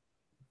summer.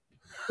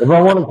 If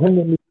I want to come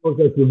to New York,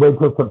 I should wait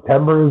till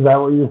September. Is that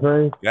what you're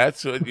saying?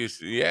 That's what you.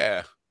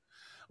 Yeah.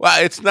 Well,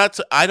 it's not.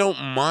 I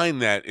don't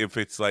mind that if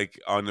it's like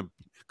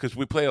because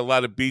we play a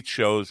lot of beach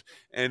shows,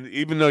 and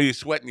even though you're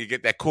sweating, you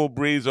get that cool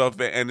breeze off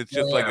it, and it's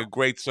just like a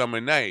great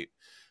summer night.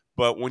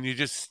 But when you're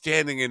just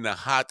standing in the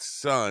hot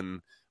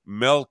sun,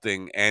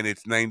 melting, and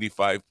it's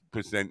 95%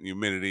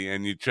 humidity,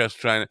 and you're just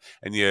trying to,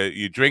 and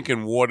you're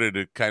drinking water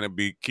to kind of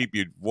keep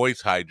your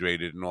voice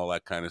hydrated and all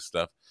that kind of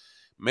stuff,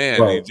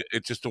 man,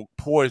 it just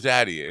pours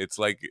out of you. It's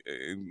like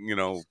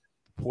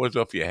pours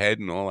off your head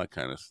and all that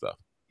kind of stuff.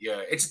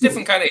 Yeah, it's a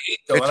different kind of heat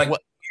though.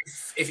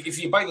 If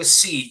you're by the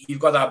sea, you've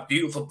got that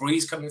beautiful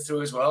breeze coming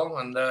through as well,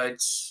 and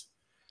it's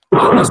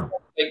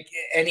like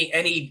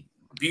any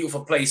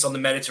beautiful place on the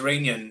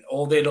Mediterranean.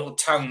 All their little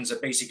towns are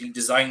basically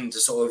designed to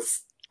sort of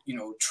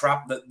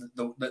trap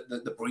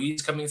the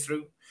breeze coming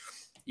through.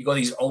 You got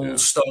these old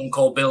stone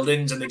cold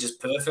buildings, and they're just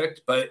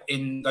perfect. But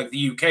in like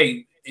the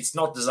UK, it's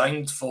not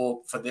designed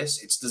for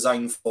this. It's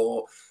designed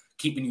for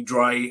keeping you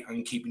dry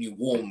and keeping you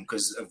warm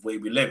because of where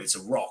we live. It's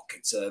a rock.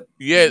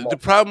 The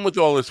problem with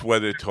all this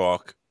weather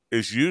talk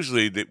is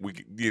usually that we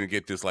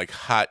get this like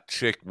hot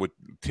chick with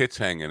tits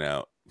hanging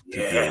out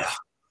to do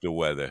the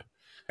weather.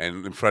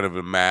 And in front of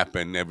a map,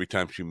 and every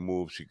time she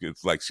moves,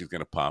 it's like she's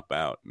gonna pop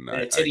out. And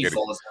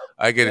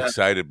I get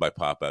excited by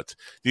pop outs.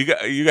 Do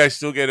you guys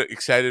still get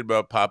excited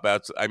about pop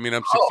outs? I mean,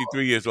 I'm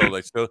 63 years old.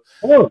 I still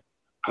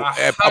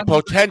a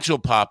potential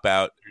pop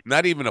out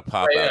Not even a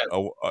pop Yeah,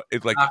 out.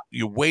 It's like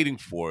you're waiting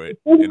for it.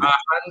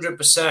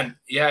 100%.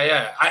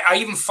 Yeah. I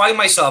even find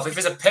myself, if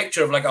it's a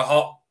picture of like a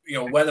hot,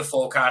 weather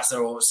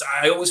forecaster,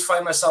 I always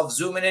find myself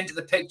zooming into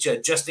the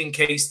picture just in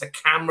case the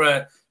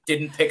camera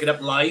didn't pick it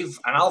up live,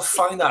 and I'll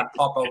find that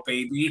pop out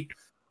baby.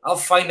 I'll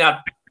find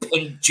that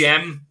pink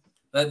gem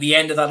at the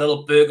end of that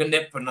little burger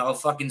nip, and I'll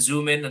fucking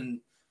zoom in, and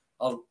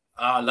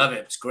I love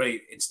it. It's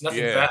great. It's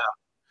nothing better.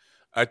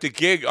 At the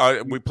gig,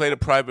 we played a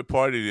private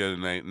party the other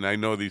night, and I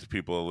know these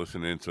people are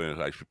listening, so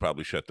I should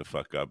probably shut the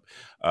fuck up.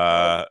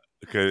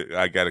 Cause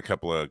I got a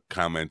couple of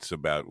comments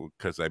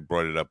because I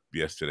brought it up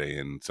yesterday,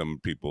 and some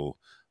people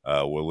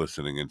were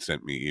listening and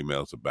sent me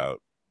emails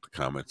about the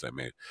comments I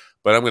made.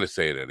 But I'm going to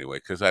say it anyway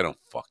because I don't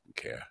fucking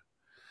care.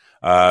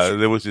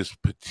 There was this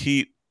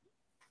petite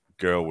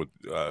girl with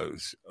a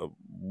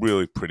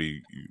really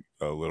pretty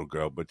little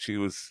girl, but she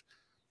was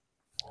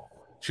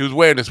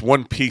wearing this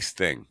one-piece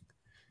thing.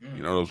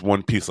 Those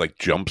one-piece like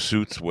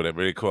jumpsuits,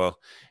 whatever they call,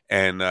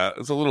 and it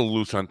was a little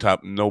loose on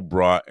top, no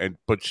bra,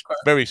 but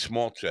very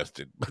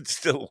small-chested, but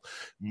still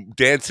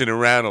dancing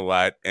around a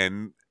lot,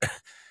 and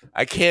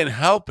I can't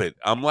help it.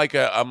 I'm like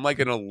an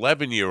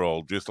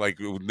 11-year-old, just like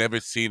who've never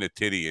seen a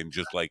titty, and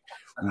just like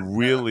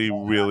really,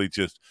 really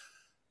just.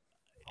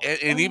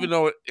 And even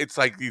though it's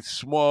like these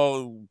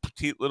small,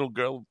 petite little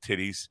girl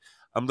titties,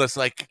 I'm just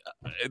like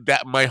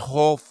that. My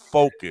whole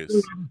focus.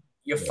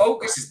 Your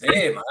focus is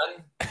there,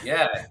 man.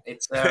 Yeah,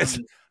 it's.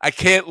 I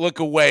can't look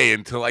away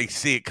until I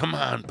see it. Come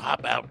on,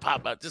 pop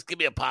out. Just give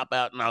me a pop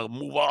out, and I'll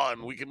move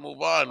on. We can move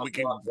on.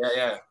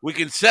 We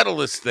can settle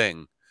this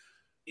thing.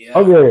 Yeah.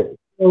 Okay,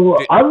 so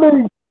I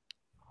think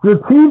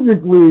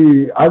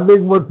strategically, I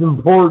think what's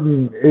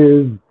important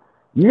is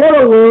you got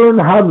to learn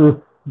how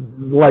to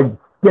like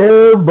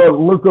stare but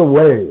look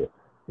away.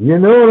 You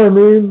know what I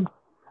mean?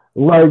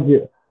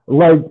 Learn.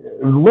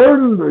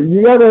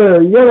 You gotta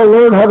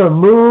learn how to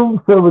move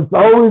so it's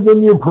always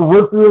in your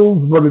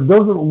peripherals, but it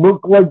doesn't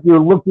look like you're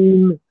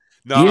looking.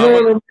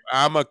 No,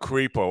 I'm a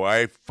creepo.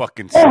 I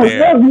fucking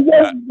stare. You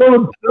guys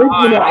go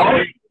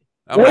I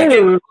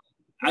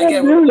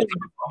get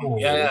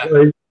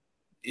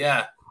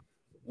yeah.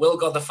 Will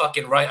got the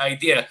fucking right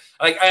idea.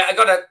 Like I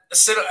got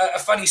a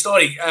funny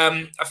story.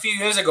 A few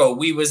years ago,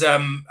 we was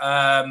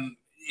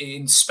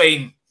in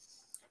Spain,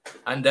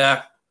 and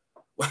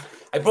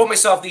I brought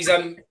myself these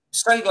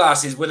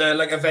sunglasses with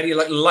a very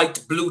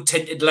light blue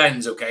tinted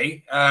lens.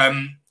 Okay,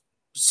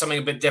 something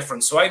a bit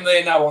different. So I'm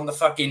there now on the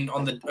fucking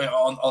on the bed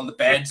on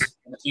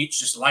the beach,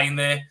 just lying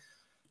there,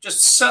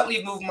 just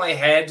subtly moving my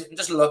head and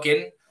just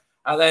looking.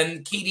 And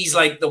then Keely's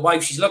like, the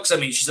wife, she looks at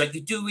me. She's like, you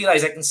do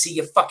realize I can see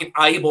your fucking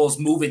eyeballs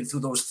moving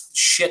through those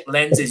shit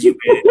lenses you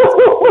wear.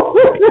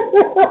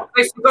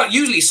 I forgot.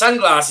 Usually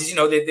sunglasses,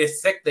 they're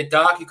thick, they're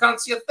dark. You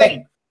can't see a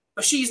thing.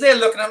 But she's there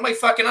looking at my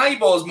fucking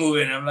eyeballs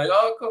moving. I'm like,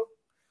 oh, cool.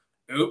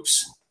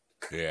 Oops.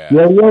 Yeah.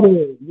 Yeah,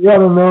 you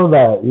gotta know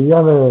that. You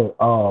gotta.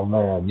 Oh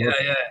man. Yeah.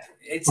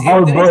 It's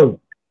hard break.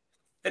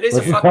 It is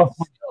a fucking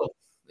skill.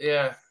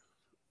 Yeah.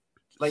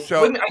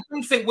 Women, I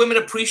don't think women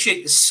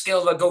appreciate the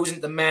skill that goes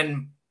into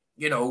men.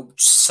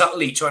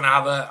 Subtly trying to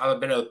have a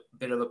bit of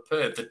a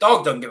perv. The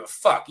dog doesn't give a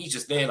fuck. He's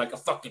just there like a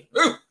fucking.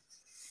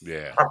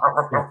 Yeah.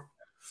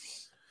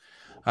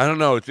 I don't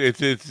know.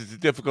 It's a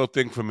difficult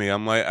thing for me.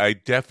 I'm like, I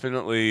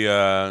definitely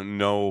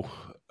know.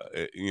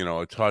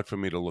 It's hard for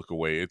me to look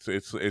away.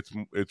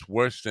 It's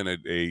worse than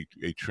a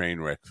train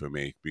wreck for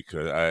me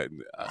because I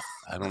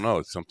don't know.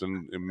 It's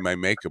something in my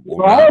makeup.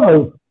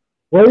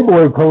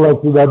 Playboy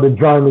collection I've been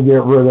trying to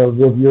get rid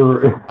of. If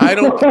you're, I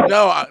don't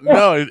know.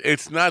 No,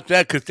 it's not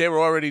that because they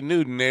were already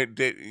nude, and they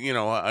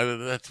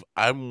that's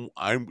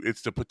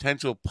It's the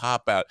potential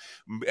pop out,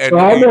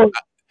 and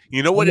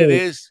you know what it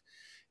is.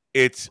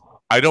 It's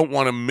I don't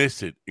want to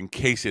miss it in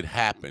case it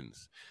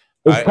happens.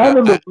 It's kind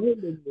of the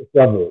randomness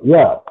of it,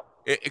 yeah.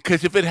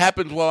 Because if it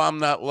happens while I'm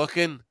not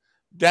looking,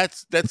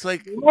 that's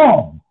like you're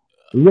gonna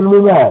be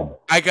mad.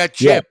 I got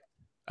chip.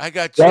 Yeah. I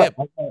got chip.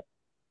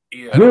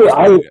 Dude,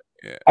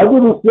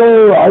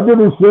 I did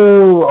a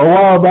show a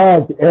while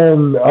back,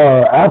 and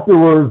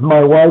afterwards,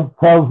 my wife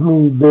tells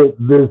me that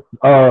this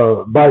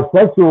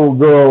bisexual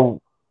girl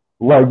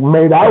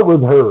made out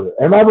with her,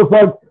 and I was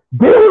like,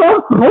 "Dude,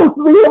 I'm supposed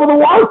to be able to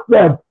watch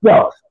that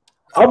stuff."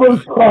 I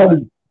was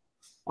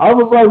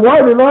like,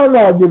 "Why did I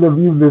not get a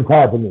view of this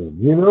happening?"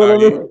 You know what I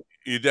mean?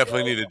 You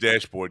definitely need a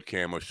dashboard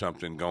cam or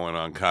something going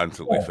on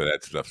constantly for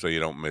that stuff, so you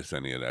don't miss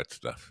any of that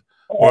stuff.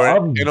 Or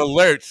an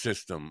alert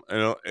system,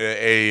 your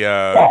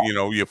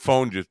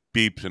phone just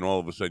beeps and all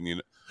of a sudden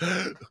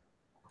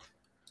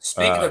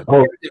Speaking of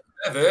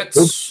perverts,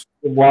 it's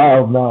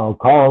wild now.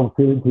 Carl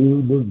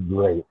T2 is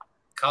great.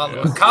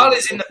 Carl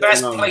is in the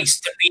best place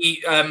to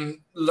be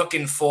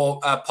looking for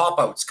pop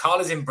outs.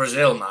 Carl is in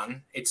Brazil,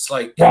 man. It's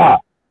like yeah,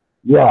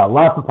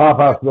 lots of pop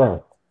outs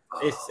there.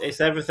 It's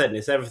everything.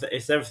 It's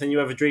everything you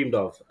ever dreamed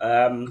of.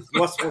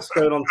 What's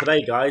going on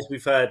today, guys?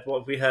 What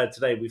have we heard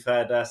today? We've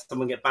heard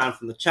someone get banned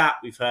from the chat.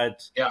 We've heard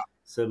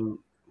some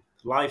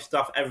live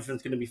stuff.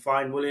 Everything's going to be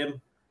fine,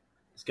 William.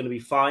 It's going to be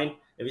fine.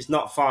 If it's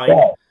not fine,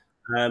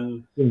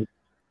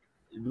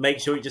 make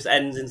sure it just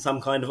ends in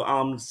some kind of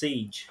armed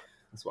siege.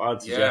 That's what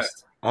I'd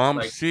suggest.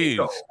 Armed siege.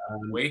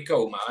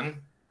 Waco,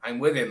 man. I'm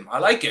with him. I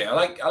like it. I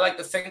like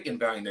the thinking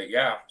behind it.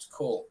 Yeah, it's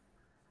cool.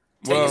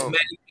 Take as many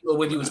people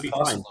with you as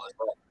possible as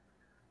well.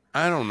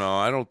 I don't know.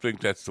 I don't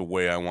think that's the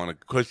way I want to,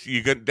 because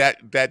you get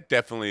that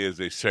definitely is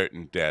a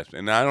certain death,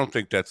 and I don't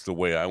think that's the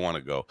way I want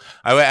to go.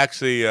 I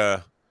actually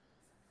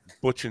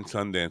Butch and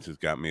Sundance has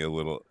got me a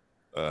little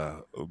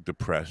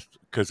depressed,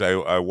 because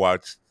I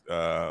watched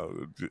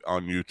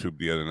on YouTube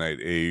the other night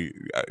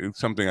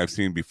something I've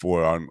seen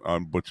before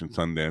on Butch and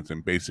Sundance,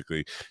 and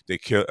basically they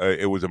kill.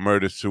 It was a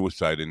murder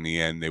suicide in the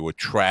end. They were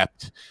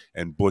trapped,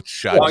 and Butch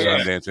shot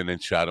Sundance and then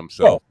shot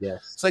himself.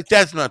 Yes. It's like,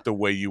 that's not the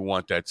way you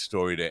want that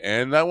story to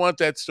end. I want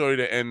that story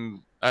to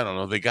end. I don't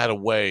know. They got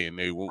away, and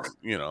they will.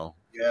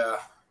 Yeah.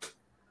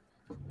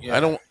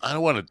 I don't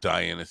want to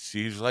die in a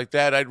siege like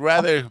that. I'd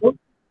rather.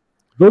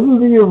 Doesn't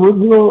the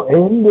original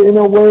end in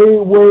a way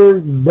where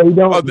they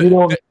don't?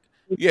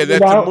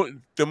 That's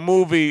the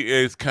movie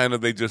is kind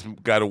of, they just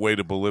got away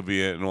to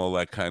Bolivia and all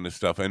that kind of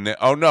stuff. And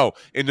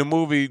in the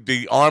movie,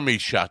 the army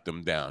shot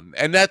them down,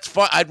 and that's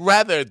fine. I'd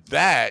rather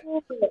that.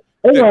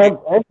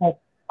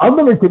 I'm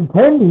going to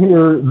contend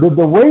here that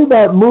the way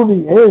that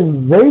movie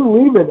ends, they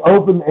leave it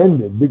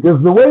open-ended,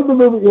 because the way the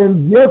movie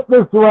ends, yes,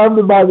 they're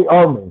surrounded by the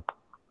army,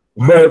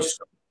 but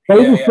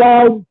they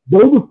decide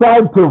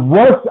to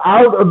rush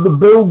out of the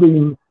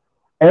building,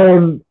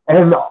 and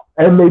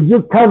they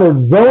just kind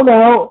of zone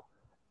out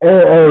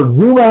or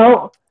zoom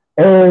out,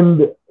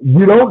 and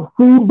you don't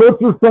see Butch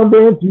or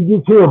Sundance. You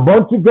just hear a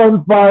bunch of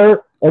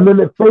gunfire, and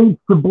then it fades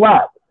to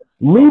black,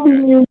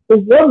 leaving you to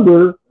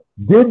wonder,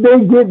 did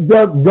they get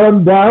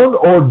gunned down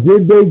or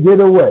did they get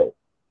away?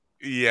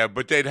 Yeah,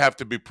 but they'd have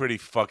to be pretty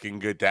fucking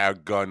good to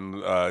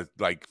outgun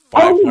like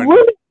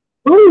 500.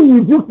 Really,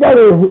 you just got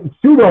to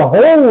shoot a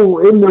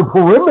hole in the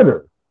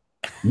perimeter.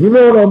 You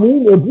know what I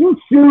mean? If you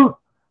shoot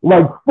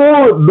like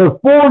the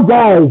four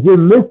guys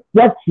in this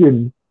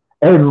section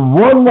and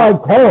run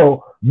like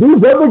hell,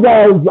 these other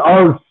guys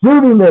are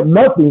shooting at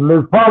nothing.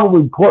 There's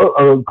probably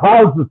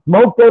clouds of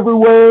smoke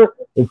everywhere.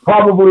 It's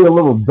probably a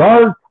little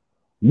dark.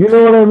 You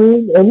know what I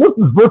mean? And this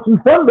is Butch and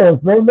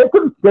Sundance, man. They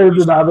could have scared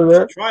it out of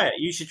there. Try it.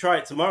 You should try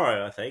it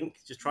tomorrow, I think.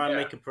 Just try and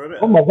make a perimeter.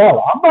 Oh my God.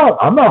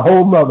 I'm not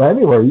holding up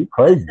anywhere. You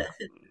crazy.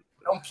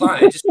 Don't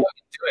plan it. Just do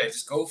it.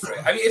 Just go for it.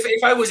 I mean,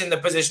 if I was in the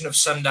position of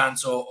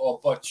Sundance or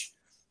Butch,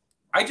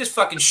 I just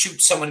fucking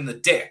shoot someone in the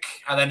dick,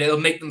 and then it'll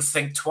make them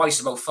think twice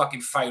about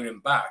fucking firing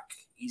back.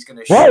 He's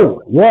gonna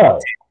shoot.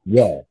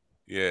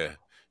 Yeah.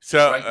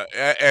 So,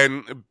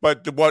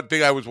 but the one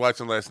thing I was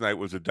watching last night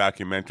was a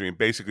documentary, and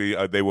basically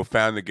they were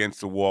found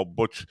against the wall.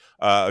 Butch,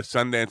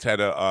 Sundance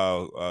had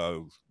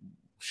a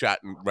shot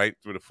right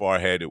through the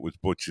forehead. It was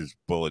Butch's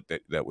bullet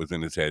that was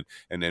in his head,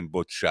 and then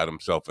Butch shot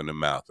himself in the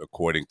mouth,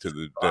 according to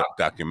the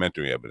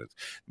documentary evidence.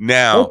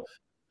 Now,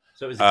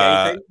 so it was a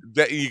gay thing?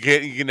 That you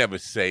can never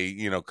say,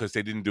 because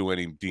they didn't do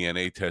any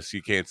DNA tests.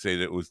 You can't say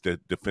that it was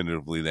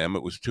definitively them.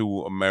 It was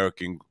two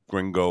American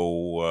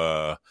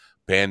gringo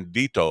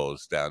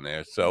banditos down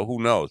there, so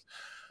who knows?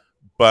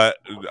 But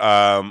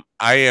I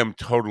am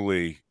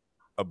totally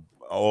a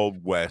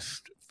Old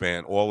West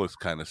fan, all this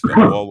kind of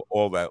stuff,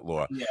 all that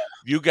lore. Yeah.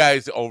 You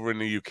guys over in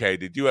the UK,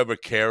 did you ever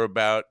care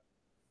about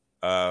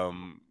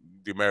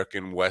the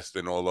American West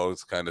and all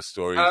those kind of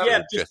stories?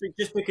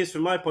 Just because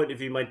from my point of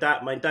view, my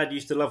dad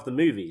used to love the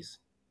movies,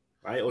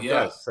 right? Or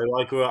does. So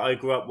I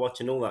grew up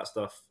watching all that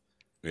stuff.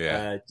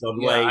 Yeah. John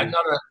Wayne.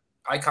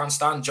 I can't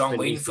stand John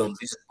Wayne films.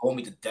 They just bore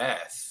me to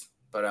death.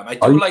 But I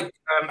do like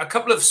a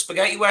couple of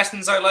spaghetti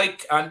westerns I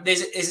like, and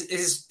there's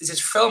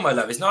this film I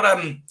love. It's not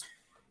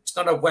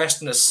a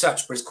western as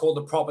such, but it's called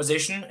The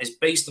Proposition. It's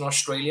based in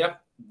Australia.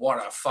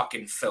 What a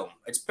fucking film!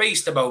 It's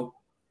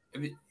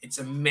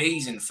an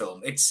amazing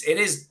film. It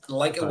is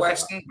like a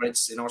western, but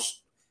it's an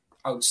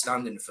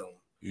outstanding film.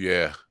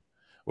 Yeah,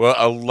 well,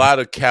 a lot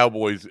of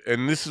cowboys,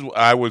 and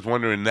I was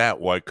wondering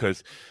why,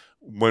 because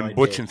when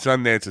Butch and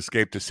Sundance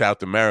escaped to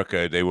South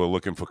America, they were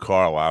looking for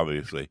Carl,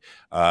 obviously.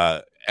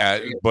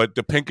 But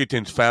the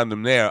Pinkertons found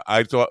them there.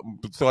 I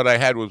thought I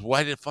had was,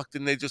 why the fuck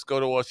didn't they just go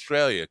to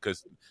Australia?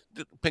 Because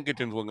the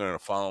Pinkertons were going to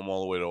follow them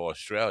all the way to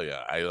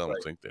Australia. I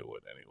don't think they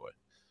would anyway.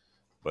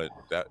 But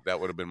that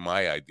would have been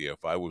my idea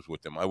if I was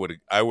with them. I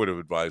would have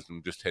advised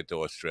them just head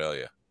to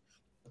Australia.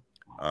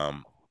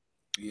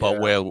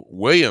 But where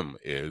William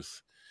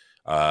is,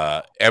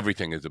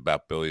 everything is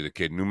about Billy the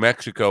Kid. New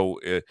Mexico,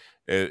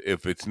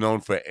 if it's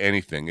known for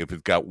anything, if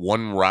it's got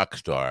one rock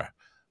star,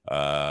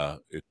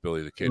 it's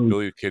Billy the Kid.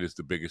 Billy the Kid is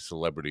the biggest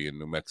celebrity in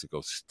New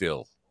Mexico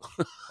still.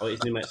 Oh,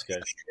 it's New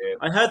Mexico.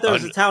 I heard there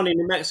was a town in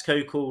New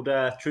Mexico called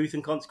Truth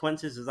and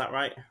Consequences. Is that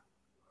right?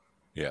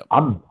 Yeah.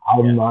 I'm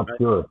not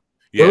sure.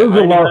 Yeah, I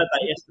heard that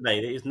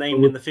yesterday. It was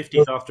named in the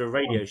 50s after a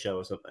radio show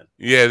or something.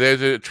 Yeah,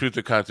 there's a Truth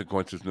and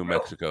Consequences, New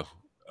Mexico.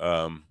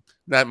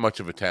 Not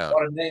much of a town.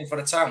 What a name for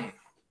the town.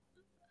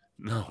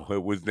 No,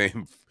 it was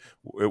named.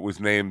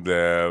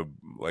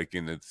 Like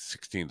in the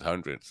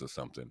 1600s or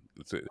something.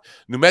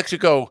 New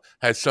Mexico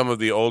has some of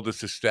the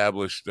oldest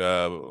established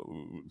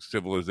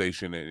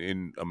civilization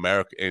in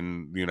America,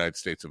 in the United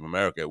States of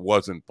America. It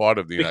wasn't part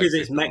of the United Because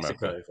States it's of America.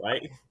 Mexico,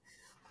 right?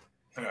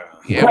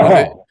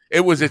 Yeah,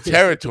 it was a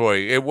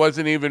territory. It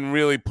wasn't even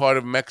really part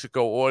of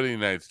Mexico or the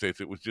United States.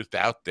 It was just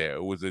out there.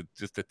 It was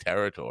just a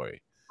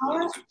territory.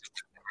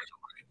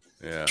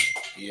 Yeah.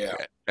 Yeah.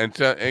 And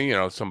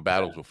some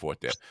battles were fought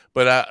there.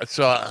 But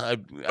so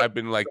I've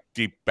been like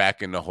deep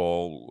back in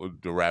the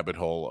rabbit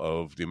hole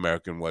of the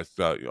American West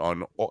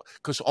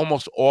because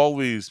almost all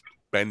these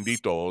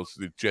banditos,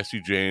 the Jesse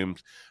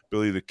James,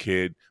 Billy the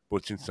Kid,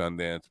 Butch and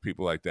Sundance,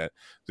 people like that,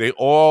 they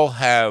all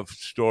have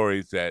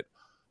stories that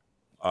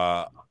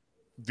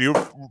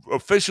the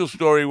official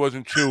story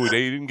wasn't true.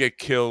 They didn't get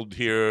killed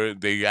here.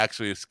 They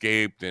actually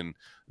escaped, and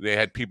they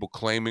had people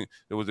claiming.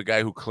 There was a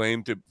guy who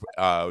claimed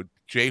to.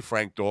 J.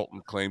 Frank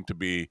Dalton claimed to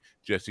be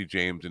Jesse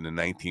James in the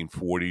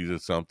 1940s or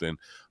something.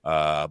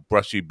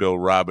 Brushy Bill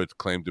Roberts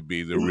claimed to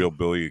be the real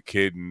Billy the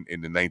Kid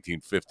in the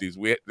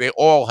 1950s. They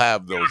all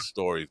have those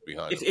stories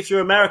behind them. If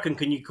you're American,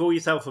 can you call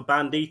yourself a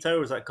bandito,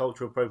 or is that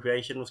cultural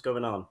appropriation? What's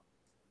going on?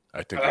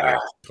 I think it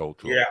is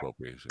cultural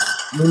appropriation.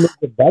 I mean,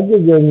 the Badger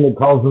gang that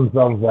calls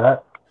themselves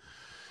that.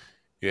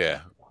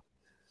 Yeah.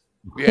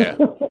 Yeah.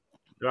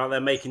 They're out there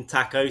making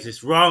tacos.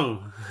 It's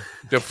wrong.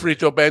 The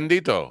Frito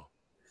Bandito.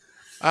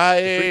 I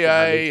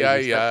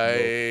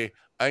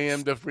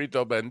am the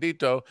Frito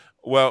Bandito.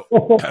 Well,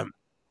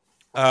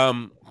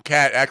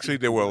 Kat, actually,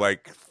 there were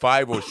like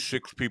 5 or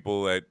 6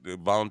 people that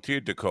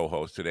volunteered to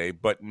co-host today,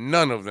 but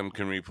none of them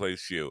can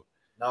replace you.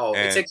 No,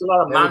 it takes a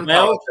lot of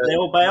manpower. They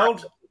all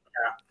bailed?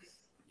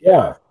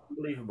 Yeah.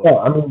 Unbelievable. Yeah,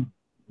 I mean,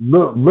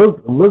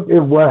 look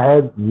at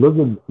what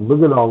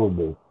look at all of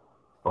this.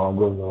 Oh, I'm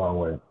going the wrong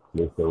way.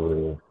 This over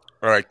here.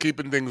 All right,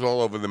 keeping things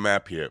all over the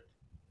map here.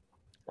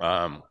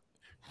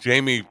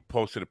 Jamie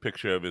posted a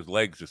picture of his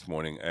legs this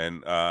morning,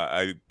 and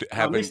I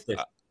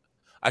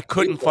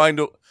couldn't find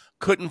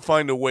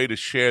a way to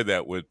share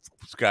that with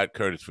Scott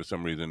Curtis for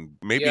some reason.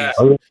 Maybe Yeah.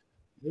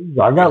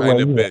 I got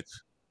one. bits.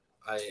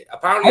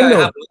 Apparently I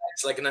have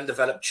legs like an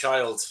undeveloped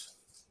child,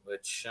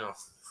 which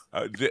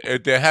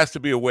there has to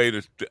be a way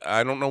to.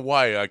 I don't know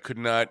why I could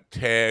not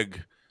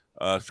tag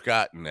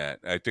Scott in that.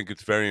 I think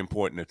it's very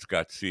important that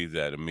Scott sees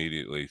that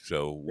immediately,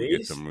 so we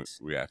get some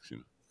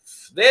reaction.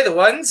 They're the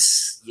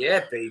ones.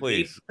 Yeah, baby.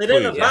 Please, they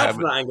don't look bad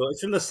from that angle.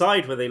 It's from the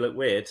side where they look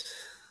weird.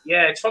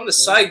 Yeah, it's from the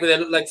side where they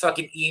look like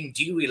fucking Ian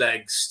Dewey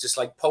legs, just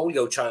like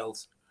polio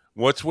child.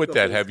 What's with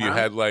that? Have you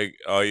had like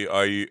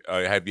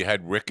have you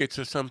had rickets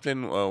or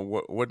something?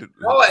 What did...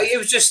 Oh, it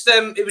was just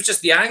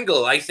the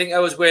angle. I think I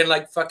was wearing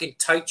like fucking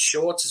tight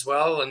shorts as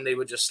well, and they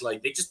were just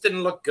like they just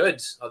didn't look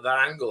good at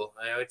that angle.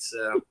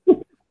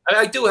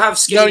 I do have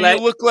skinny legs.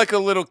 You look like a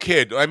little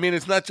kid. I mean,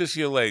 it's not just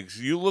your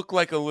legs. You look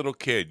like a little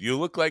kid. You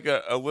look like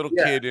a little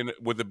kid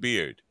with a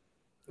beard.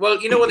 Well,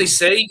 you know what they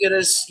say: get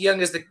as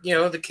young as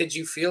the kids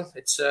you feel.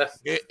 It's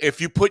if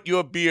you put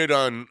your beard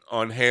on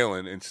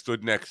Halen and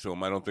stood next to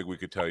him, I don't think we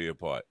could tell you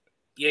apart.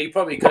 Yeah, you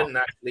probably couldn't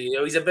actually.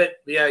 He's a bit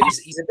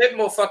he's a bit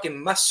more fucking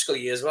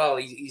muscly as well.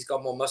 He's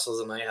got more muscles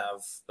than I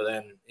have. But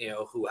then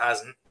who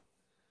hasn't?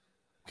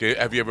 Okay,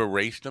 have you ever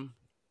raced him?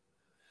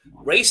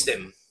 Raced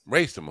him?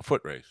 Raced him, a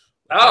foot race.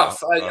 Oh,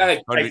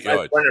 I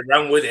run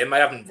around with him. I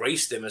haven't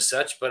raced him as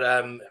such, but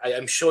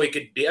I'm sure he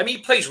could be. I mean,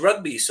 he plays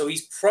rugby, so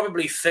he's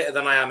probably fitter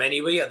than I am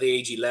anyway at the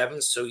age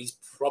 11. So he's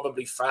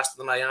probably faster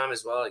than I am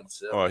as well.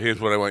 Oh,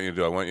 here's what I want you to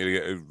do. I want you to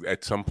get,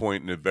 at some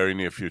point in the very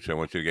near future, I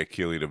want you to get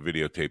Keely to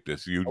videotape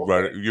this. You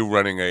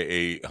running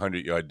a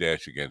 100-yard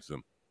dash against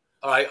him.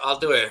 All right, I'll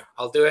do it,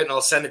 and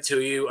I'll send it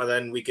to you, and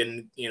then we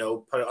can,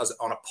 put it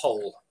on a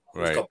poll.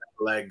 Who's got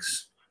better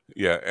legs?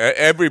 Yeah,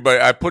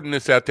 everybody. I'm putting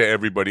this out to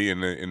everybody in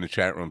the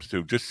chat rooms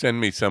too. Just send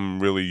me some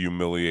really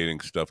humiliating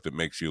stuff that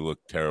makes you look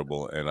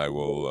terrible, and I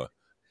will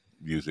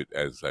use it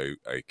as I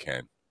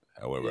can,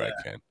 however I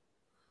can.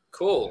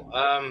 Cool,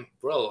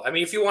 bro. I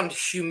mean, if you want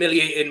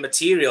humiliating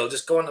material,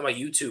 just go onto my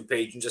YouTube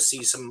page and just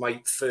see some of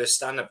my first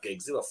stand-up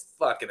gigs. They were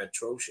fucking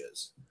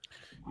atrocious.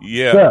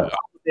 Yeah.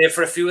 There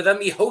for a few of them.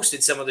 He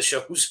hosted some of the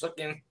shows.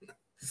 Fucking.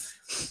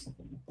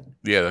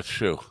 Yeah, that's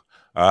true.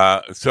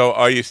 So,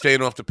 are you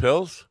staying off the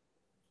pills?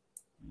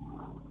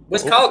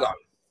 Where's Carl gone?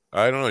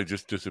 I don't know. He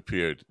just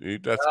disappeared.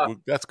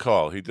 That's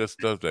Carl. He just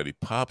does that. He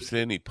pops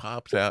in. He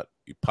pops out.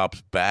 He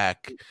pops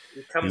back.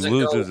 He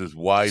loses his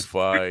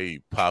Wi-Fi.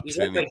 He pops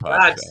in. He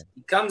pops out.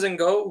 He comes and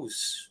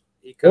goes.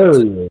 There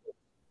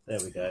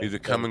we go. He's a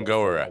come and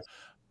goer.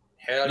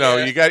 Hell no,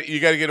 yeah. you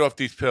got to get off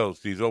these pills,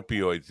 these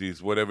opioids,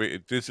 these whatever.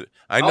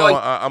 I know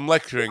I'm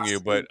lecturing you,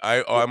 but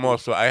I'm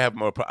also I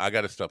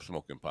got to stop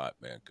smoking pot,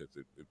 man, because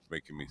it's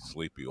making me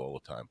sleepy all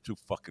the time. Too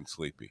fucking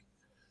sleepy.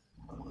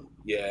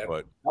 Yeah,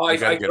 but I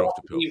get off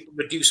the pills.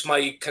 Reduce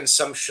my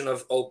consumption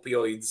of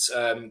opioids.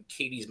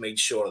 Keely's made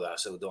sure of that,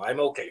 so I'm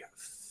okay.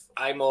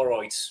 I'm all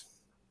right.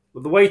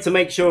 Well, the way to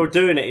make sure of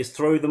doing it is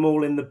throw them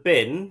all in the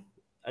bin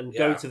and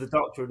go to the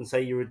doctor and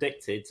say you're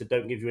addicted, so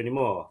don't give you any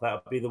more.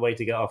 That would be the way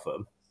to get off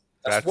them.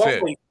 That's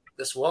one way.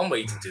 That's one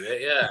way to do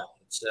it. Yeah,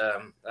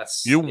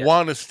 that's You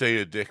want to stay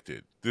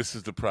addicted. This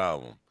is the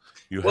problem.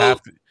 You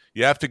have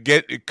to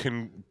get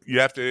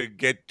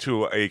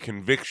to a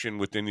conviction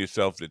within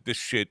yourself that this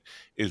shit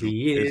is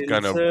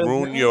gonna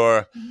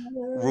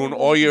ruin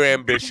all your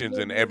ambitions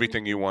and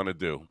everything you want to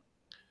do.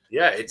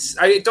 Yeah,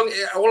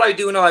 all I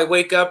do now, I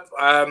wake up,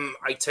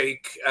 I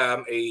take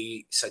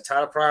a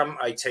citalopram,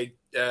 I take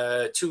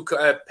 2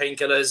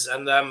 painkillers,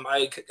 and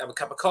I have a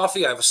cup of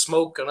coffee, I have a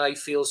smoke, and I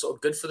feel sort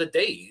of good for the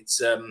day.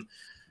 It's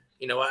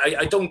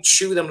I don't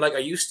chew them like I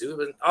used to.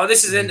 But,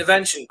 this is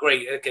intervention.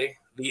 Great, okay,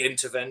 the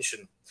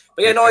intervention.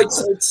 But yeah, no,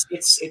 it's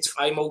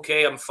I'm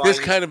okay. I'm fine. This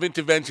kind of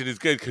intervention is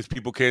good because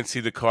people can't see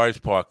the cars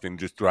parked and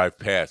just drive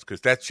past. Because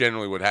that's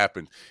generally what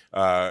happens.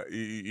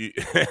 You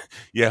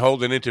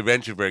hold an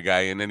intervention for a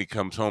guy, and then he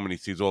comes home and he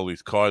sees all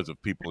these cars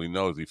of people he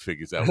knows. He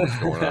figures out what's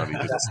going on.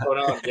 What's going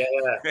on?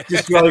 Yeah.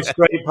 Just go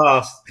straight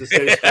past. Just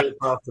go straight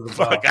past to the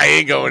bar. Fuck, I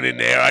ain't going in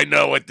there. I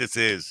know what this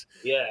is.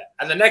 Yeah,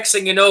 and the next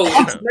thing you know,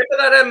 remember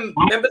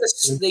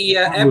the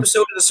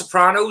episode of The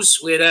Sopranos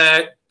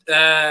where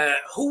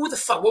who the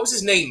fuck? What was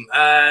his name?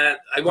 I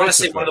want to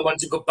say one of the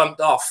ones who got bumped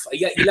off.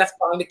 He left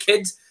behind a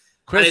kid.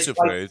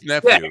 Christopher, his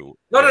nephew.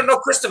 Yeah. No,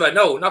 Christopher.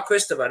 No, not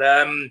Christopher.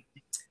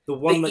 The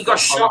one he got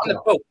shot on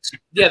the boat.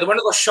 Yeah, the one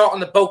that got shot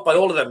on the boat by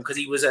all of them because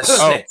he was a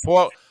snitch.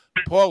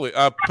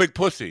 Paulie, Big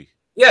Pussy.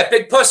 Yeah,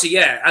 Big Pussy.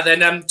 Yeah,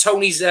 and then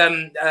Tony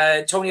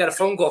had a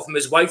phone call from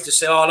his wife to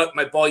say, "Oh, look,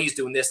 my boy's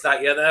doing this,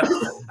 that, the other.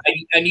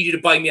 I need you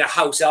to buy me a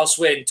house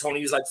elsewhere." And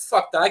Tony was like,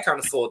 "Fuck that, I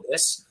can't afford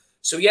this."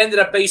 So he ended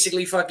up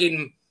basically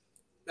fucking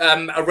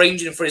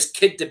arranging for his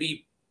kid to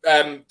be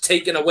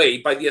taken away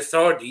by the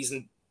authorities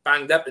and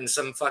banged up in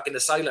some fucking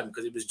asylum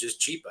because it was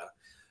just cheaper.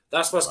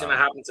 That's what's going to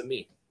happen to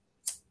me.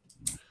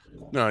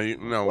 No,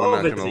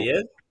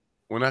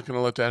 we're not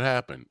gonna let that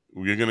happen.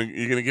 You're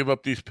gonna give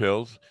up these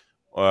pills,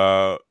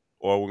 or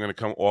we're gonna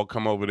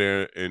come over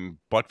there and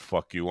butt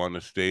fuck you on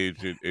the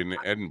stage in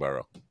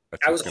Edinburgh.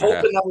 I was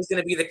hoping that was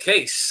going to be the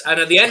case, and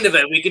at the end of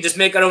it, we could just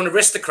make our own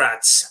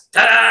aristocrats.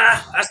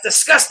 Ta-da! That's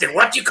disgusting.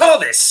 What do you call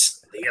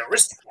this? The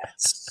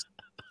aristocrats.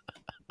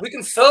 We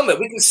can film it.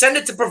 We can send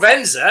it to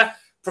Provenza.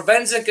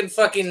 Provenza can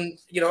fucking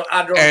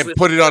add and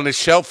put it on the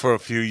shelf for a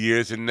few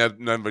years and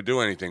never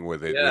do anything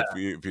with it. Yeah.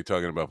 If you're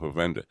talking about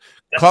Provenza,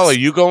 Carl, are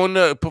you going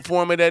to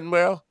perform at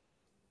Edinburgh?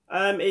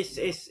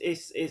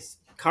 It's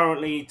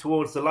currently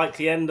towards the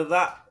likely end of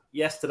that.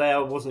 Yesterday, I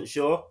wasn't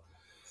sure.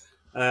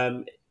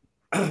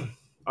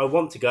 I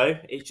want to go.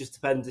 It just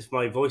depends if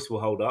my voice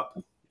will hold up.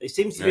 It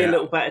seems to be a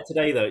little better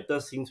today, though. It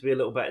does seem to be a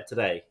little better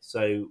today.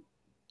 So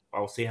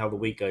I'll see how the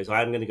week goes.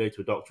 I am going to go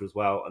to a doctor as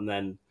well, and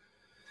then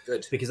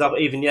because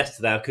even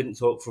yesterday I couldn't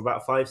talk for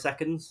about 5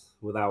 seconds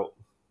without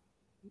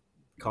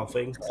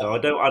coughing. So I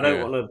don't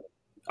want to.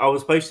 I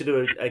was supposed to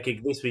do a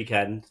gig this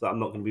weekend that I'm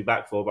not going to be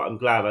back for, but I'm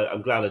glad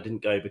I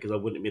didn't go because I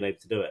wouldn't have been able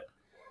to do it.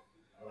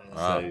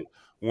 So.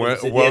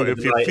 Well,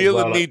 if you feel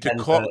the need to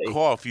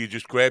cough, you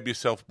just grab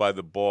yourself by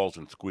the balls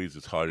and squeeze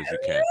as hard as you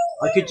can.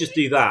 I could just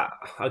do that.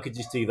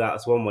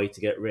 That's one way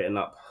to get written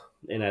up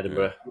in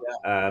Edinburgh.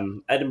 Yeah.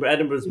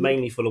 Edinburgh's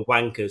mainly full of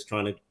wankers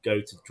trying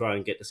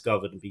and get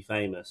discovered and be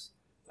famous,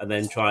 and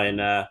then try and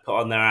put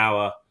on their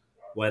hour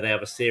where they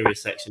have a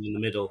serious section in the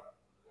middle,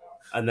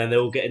 and then they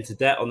all get into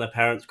debt on their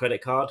parents'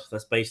 credit card.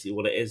 That's basically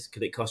what it is.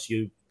 Could it cost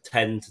you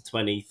 10 to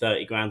 20,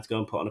 30 grand to go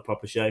and put on a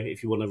proper show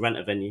if you want to rent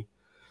a venue?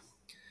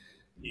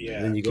 Yeah,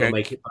 and then you got to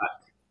make it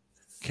back.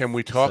 Can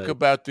we talk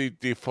about the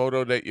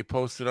photo that you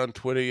posted on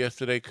Twitter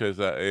yesterday? Because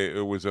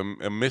it was a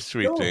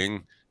mystery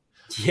thing.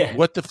 Yeah.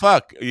 What the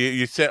fuck?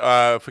 You said,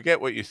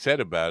 forget what you said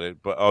about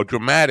it, but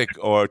traumatic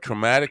or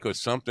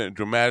something.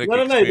 Dramatic.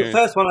 No. The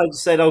first one I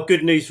just said,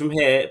 good news from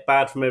here,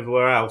 bad from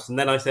everywhere else. And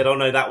then I said,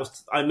 no,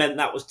 I meant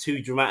that was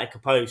too dramatic a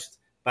post,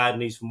 bad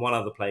news from one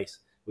other place,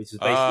 which is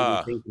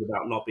basically thinking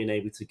about not being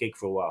able to gig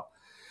for a while.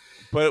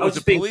 But it was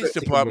the police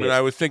department.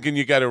 I was thinking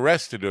you got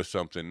arrested or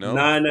something, no?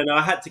 No.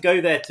 I had to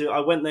go there I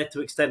went there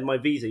to extend my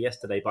visa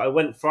yesterday, but I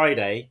went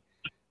Friday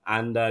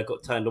and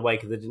got turned away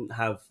because I didn't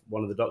have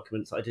one of the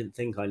documents I didn't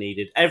think I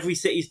needed. Every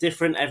city's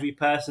different. Every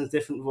person's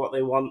different with what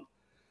they want.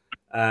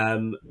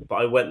 But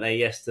I went there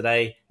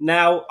yesterday.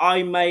 Now,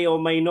 I may or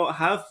may not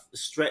have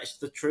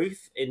stretched the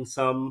truth in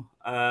some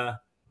of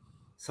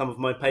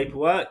my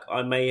paperwork.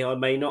 I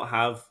may not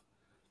have.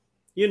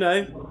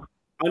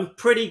 I'm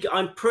pretty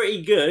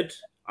good.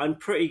 I'm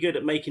pretty good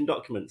at making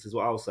documents, is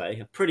what I'll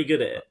say. I'm pretty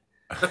good at it.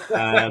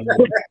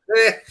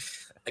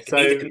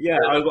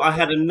 I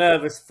had a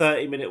nervous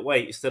 30-minute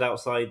wait, stood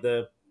outside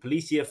the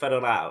Policia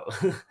Federal.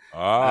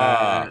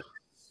 And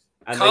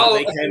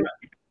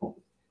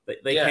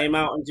they came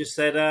out and just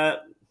said,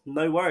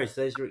 no worries,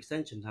 there's your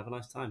extension. Have a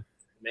nice time.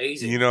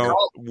 Amazing.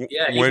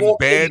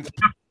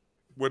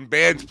 When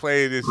bands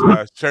play this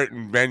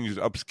certain venues,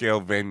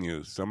 upscale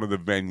venues, some of the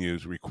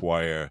venues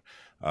require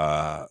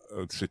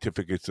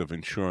certificates of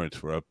insurance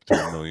for up to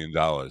 $1 million,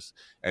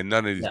 and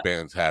none of these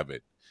bands have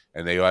it.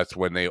 And that's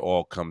when they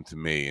all come to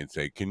me and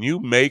say, "Can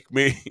you make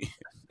me?"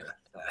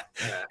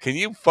 Can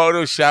you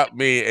Photoshop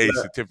me a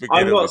certificate?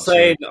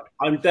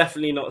 I'm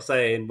definitely not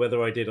saying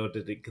whether I did or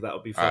didn't, because that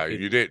would be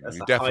fucking. You didn't. That's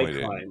you a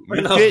definitely high didn't. crime.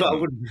 You No, didn't. I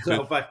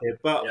wouldn't back it,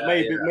 but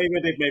maybe I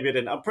did, maybe I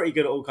didn't. I'm pretty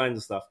good at all kinds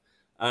of stuff.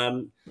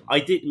 I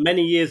did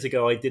many years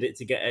ago. I did it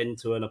to get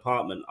into an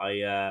apartment.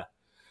 I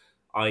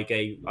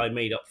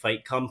made up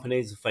fake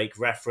companies, fake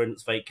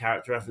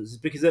character references,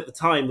 because at the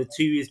time, the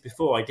 2 years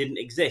before, I didn't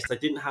exist. I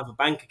didn't have a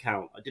bank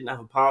account. I didn't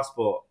have a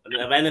passport. I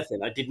didn't have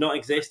anything. I did not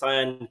exist. I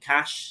earned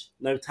cash,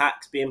 no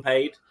tax being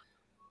paid.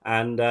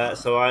 And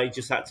so I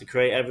just had to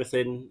create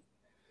everything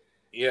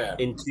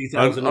in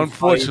 2005.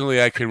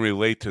 Unfortunately, I can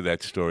relate to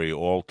that story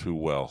all too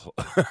well.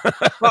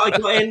 But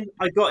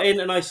I got in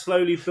and I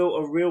slowly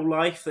built a real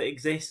life that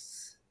exists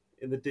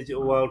in the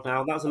digital world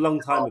now. That was a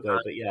long time ago,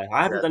 but yeah,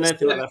 I haven't done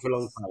anything like that for a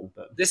long time.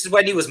 But this is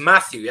when he was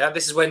Matthew, yeah?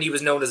 This is when he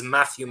was known as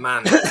Matthew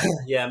Mann.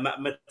 Yeah,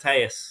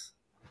 Mateus,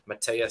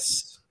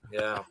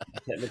 yeah.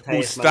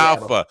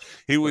 Mustafa.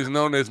 He was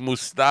known as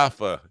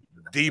Mustafa,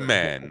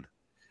 D-Man.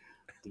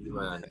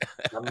 D-Man.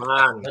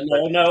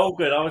 No, all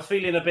good. I was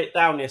feeling a bit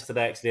down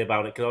yesterday, actually,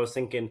 about it, because I was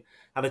thinking,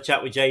 had a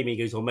chat with Jamie,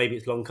 he goes, well, maybe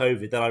it's long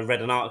COVID. Then I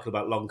read an article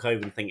about long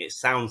COVID and think it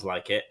sounds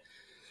like it.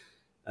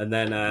 And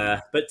then,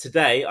 but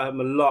today I'm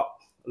a lot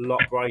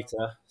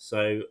brighter,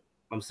 so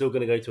I'm still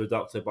going to go to a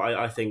doctor, but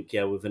I think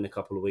within a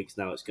couple of weeks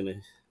now it's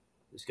going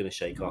to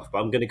shake off. But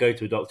I'm going to go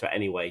to a doctor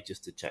anyway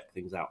just to check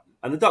things out,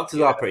 and the doctors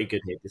are pretty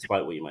good here,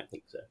 despite what you might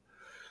think. So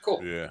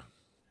cool. Yeah,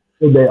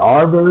 they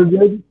are very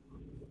good.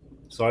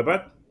 Sorry,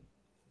 Brad.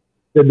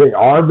 They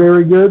are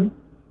very good.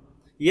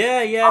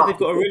 Yeah, they've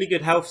got a really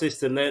good health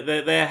system. They've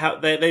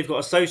got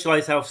a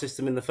socialised health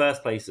system in the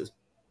first place that's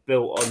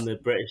built on the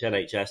British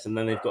NHS, and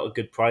then they've got a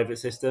good private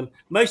system.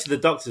 Most of the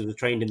doctors are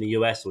trained in the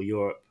US or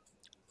Europe.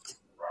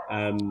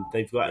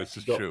 They've got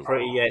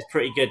it's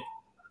pretty good.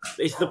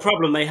 It's the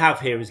problem they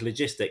have here is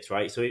logistics,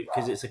 right? So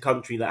because it's a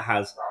country that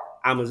has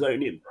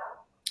Amazonian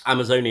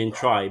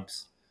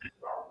tribes,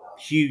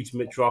 huge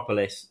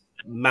metropolis,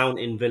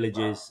 mountain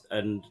villages,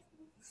 and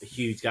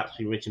huge gaps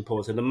between rich and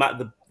poor. So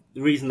the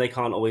reason they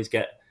can't always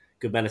get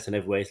good medicine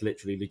everywhere is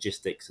literally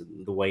logistics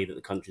and the way that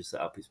the country's set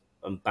up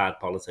and bad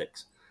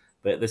politics.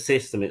 But the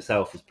system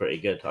itself is pretty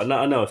good. I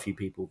know a few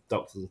people,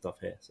 doctors and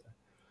stuff here. So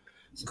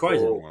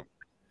surprising. Cool.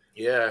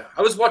 Yeah,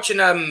 I was watching.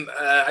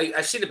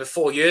 I've seen it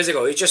before years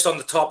ago. It's just on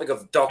the topic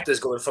of doctors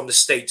going from the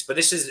States, but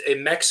this is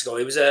in Mexico.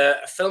 It was a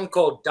film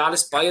called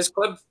Dallas Buyers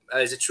Club.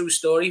 It's a true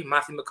story.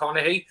 Matthew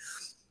McConaughey.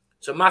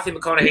 So Matthew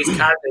McConaughey's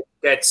character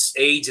gets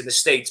AIDS in the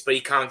States, but he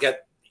can't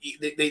get.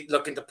 They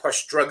looking to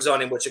push drugs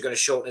on him, which are going to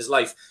shorten his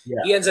life. Yeah.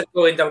 He ends up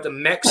going down to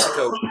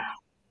Mexico.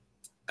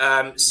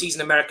 Sees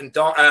an American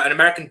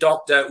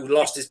doctor who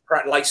lost his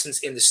license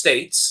in the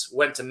States,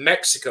 went to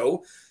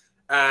Mexico,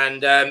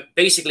 and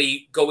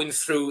basically going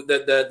through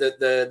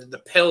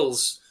the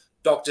pills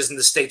doctors in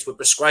the States would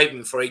prescribe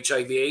him for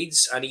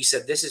HIV/AIDS, and he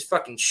said, "This is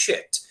fucking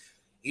shit.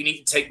 You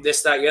need to take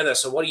this, that, the other."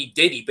 So what he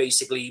did, he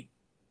basically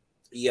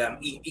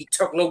he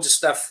took loads of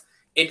stuff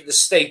into the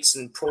States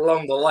and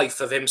prolonged the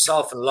life of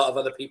himself and a lot of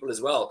other people as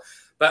well.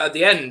 But at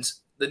the end,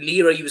 the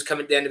nearer he was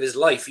coming to the end of his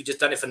life, he just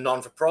done it for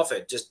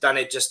non-for-profit, just done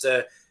it just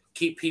to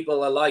keep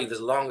people alive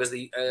as long as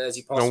he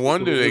possibly. No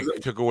wonder they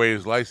took away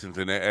his license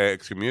and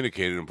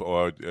excommunicated him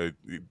or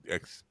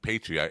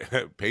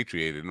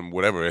expatriated him,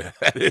 whatever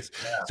that is.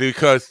 Yeah. So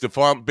because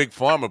Big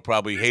Pharma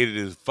probably hated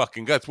his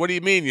fucking guts. What do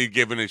you mean you're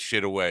giving his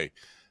shit away?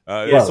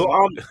 So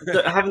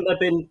haven't there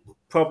been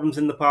problems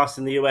in the past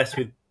in the US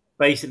with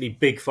basically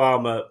Big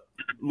Pharma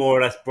more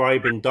or less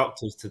bribing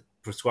doctors to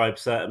prescribe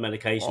certain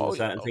medications or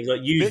certain things,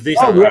 like use this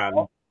brand,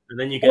 and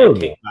then you get a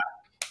kickback?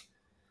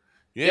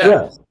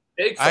 Yeah.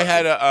 I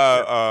had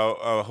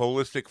a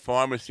holistic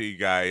pharmacy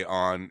guy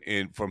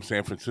from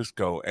San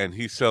Francisco, and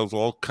he sells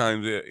all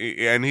kinds of,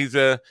 and he's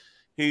a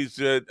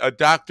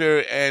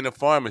doctor and a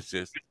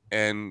pharmacist,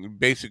 and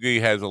basically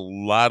has a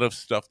lot of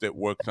stuff that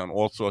works on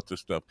all sorts of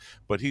stuff.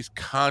 But he's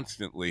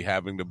constantly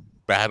having to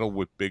battle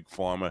with Big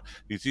Pharma.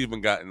 He's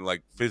even gotten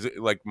like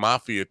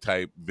mafia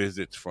type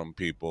visits from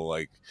people,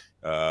 like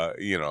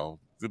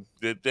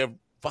they're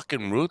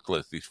fucking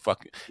ruthless. These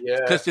fucking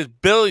because there's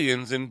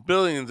billions and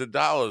billions of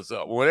dollars.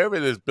 Whenever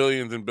there's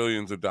billions and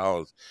billions of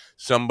dollars,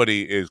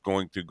 somebody is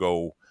going to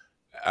go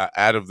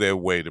out of their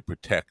way to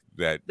protect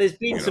that. There's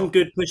been some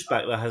good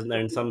pushback that hasn't there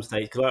in some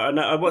states, because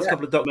I watched a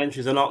couple of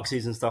documentaries on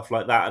oxys and stuff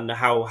like that, and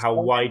how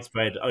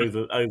widespread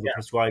over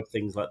prescribed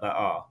things like that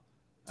are.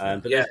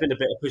 But there's been a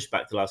bit of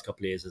pushback the last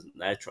couple of years, isn't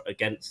there,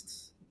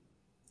 against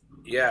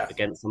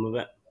some of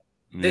it.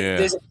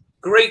 There's a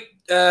great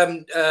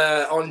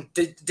on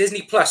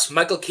Disney Plus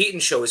Michael Keaton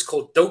show is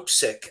called Dope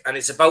Sick, and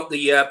it's about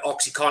the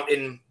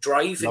OxyContin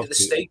drive into the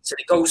States, and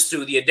it goes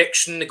through the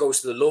addiction, it goes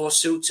through the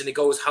lawsuits, and it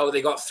goes how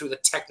they got through the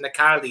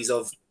technicalities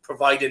of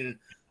providing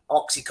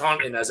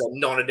OxyContin as a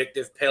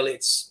non-addictive pill.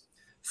 It's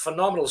a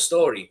phenomenal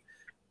story.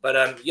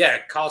 But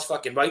Carl's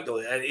fucking right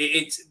though.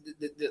 It's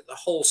the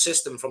whole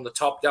system from the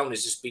top down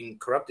has just been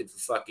corrupted for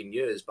fucking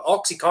years. But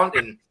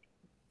OxyContin,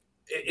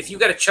 if you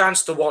get a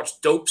chance to watch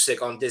Dope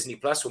Sick on Disney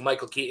Plus with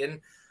Michael Keaton,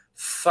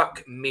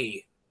 fuck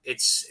me,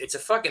 it's a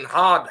fucking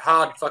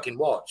hard fucking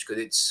watch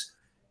because it's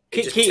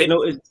Keaton,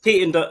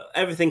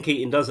 everything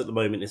Keaton does at the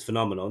moment is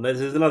phenomenal. And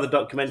there's another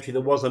documentary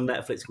that was on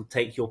Netflix called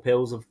 "Take Your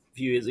Pills" a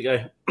few years ago.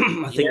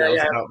 I think that was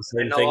about the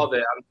same thing. Of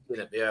it. I'm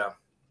seeing it, yeah.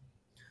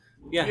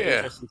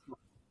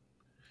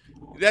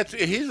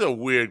 He's a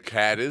weird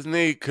cat, isn't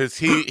he? Because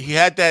he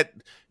had that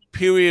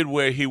period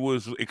where he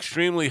was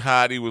extremely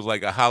hot. He was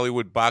like a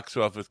Hollywood box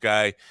office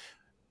guy,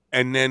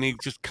 and then he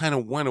just kind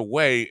of went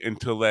away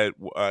until that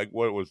what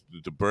was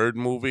the Bird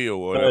movie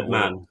or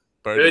whatever?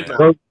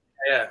 Birdman.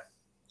 Yeah.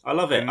 I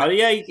love it.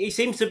 He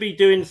seems to be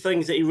doing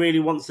things that he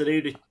really wants to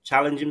do to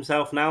challenge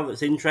himself now.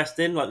 That's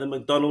interesting. Like the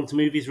McDonald's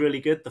movie is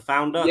really good. The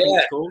Founder, I think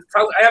it's called.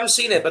 I haven't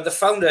seen it, but The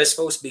Founder is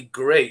supposed to be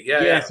great.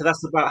 Yeah. So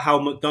that's about how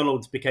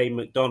McDonald's became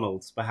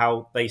McDonald's, but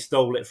how they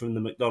stole it from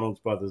the McDonald's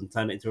brothers and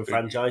turned it into a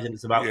franchise. And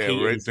it's about Keaton.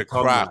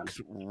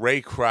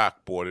 Ray Kroc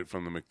bought it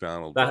from the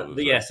McDonald's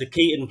brothers. So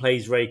Keaton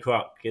plays Ray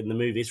Kroc in the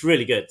movie. It's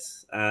really good.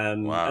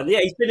 Wow. And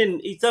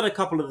he's done a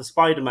couple of the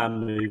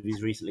Spider-Man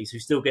movies recently, so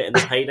he's still getting the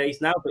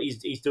paydays now, but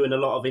he's doing a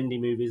lot of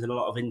indie movies and a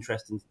lot of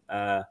interesting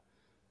stuff.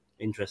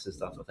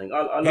 I think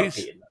I love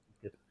Keaton.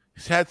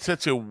 He's had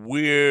such a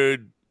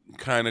weird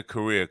kind of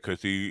career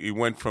because he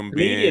went from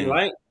comedian, being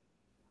right?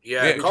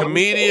 Yeah,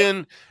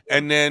 comedian,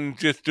 and then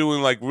just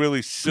doing like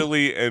really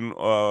silly and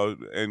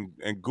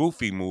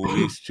goofy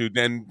movies to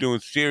then doing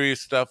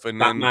serious stuff and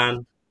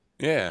Batman.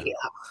 then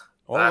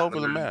all Batman. over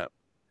the map.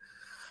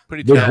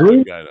 Pretty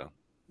talented guy though.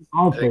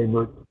 Our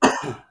favorite.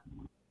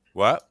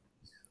 What?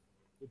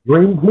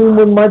 Dream Team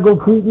with Michael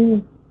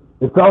Keaton.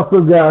 It's also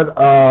got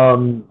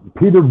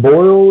Peter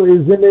Boyle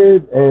is in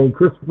it and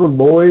Christopher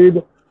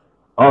Lloyd.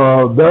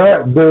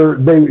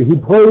 He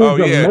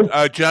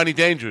plays. Johnny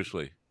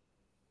Dangerously.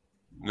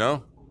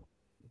 No,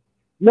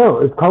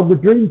 it's called The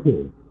Dream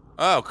Team.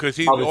 Oh, because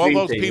all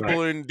those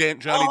people are in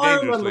Johnny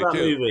Dangerously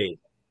too. Movie.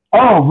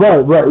 Oh,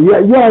 right,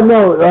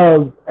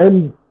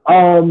 and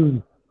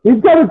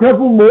he's got a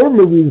couple more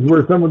movies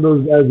where some of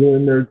those guys are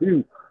in there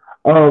too.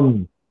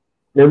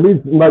 At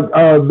least like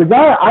the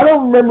guy, I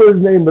don't remember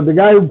his name, but the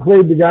guy who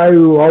played the guy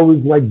who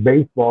always liked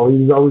baseball.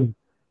 He was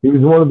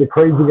one of the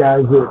crazy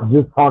guys that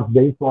just talked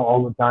baseball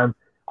all the time.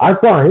 I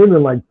saw him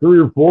in like 3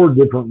 or 4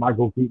 different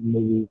Michael Keaton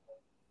movies.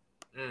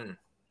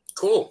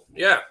 Cool.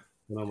 Yeah.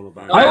 I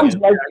always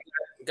like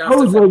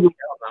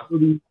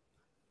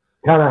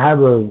kind of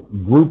have a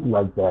group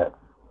like that,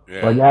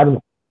 like Adam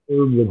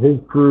with his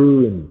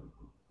crew and.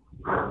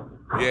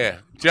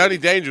 Johnny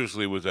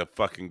Dangerously was a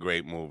fucking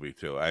great movie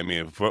too. I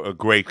mean, a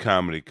great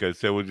comedy because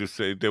there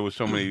were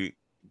so many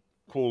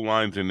cool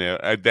lines in there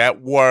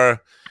that were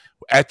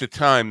at the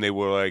time they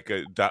were like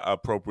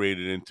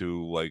appropriated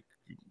into like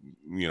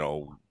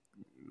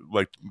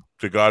like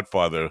The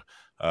Godfather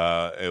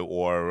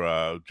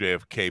or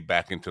JFK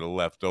Back into the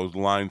Left. Those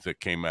lines that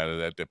came out of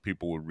that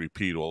people would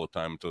repeat all the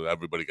time until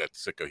everybody got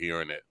sick of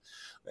hearing it.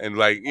 And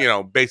like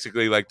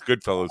basically like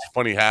Goodfellas,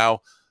 funny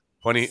how,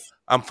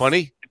 I'm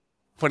funny.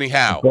 Funny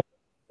how?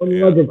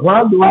 Like a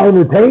clown, do I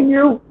entertain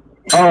you?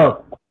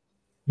 What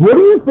do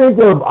you think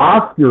of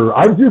Oscar?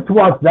 I just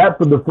watched that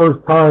for the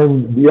first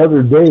time the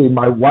other day.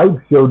 My wife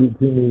showed it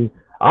to me.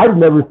 I've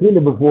never seen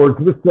it before.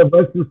 It's with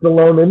Sylvester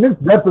Stallone, and it's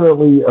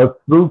definitely a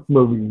spoof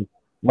movie.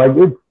 Like,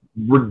 it's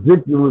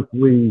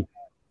ridiculously,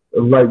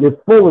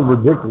 it's full of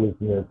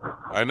ridiculousness.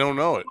 I don't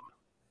know it.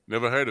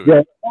 Never heard of it.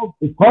 Yeah,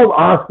 it's called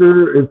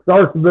Oscar. It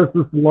stars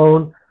Sylvester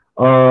Stallone.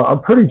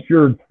 I'm pretty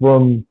sure it's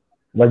from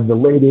like the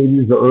late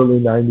 80s or early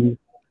 90s.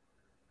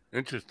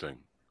 Interesting.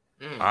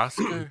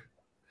 Oscar?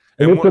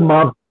 And it's a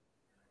mob.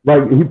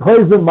 Like, he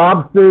plays a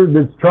mobster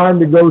that's trying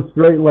to go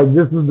straight. Like,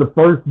 this is the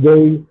first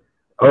day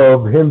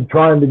of him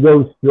trying to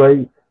go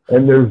straight.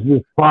 And there's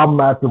this problem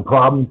after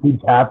problem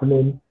keeps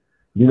happening,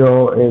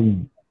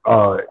 and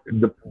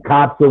the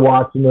cops are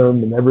watching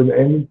him and everything.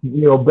 And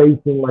it's,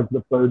 based in like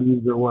the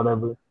 30s or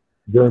whatever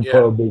during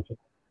Prohibition.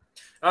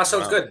 That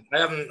sounds good. I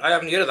haven't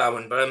heard of that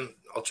one, but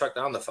I'll track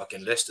down the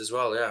fucking list as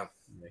well. Yeah.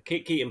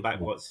 Keaton back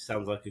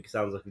sounds like a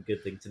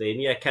good thing today.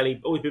 And Kelly,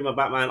 always been my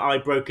Batman. I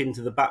broke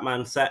into the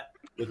Batman set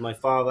with my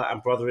father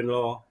and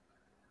brother-in-law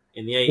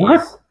in the 80s.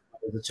 What?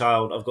 As a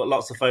child, I've got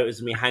lots of photos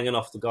of me hanging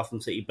off the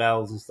Gotham City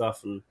bells and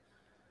stuff. And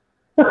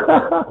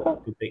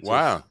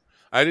wow,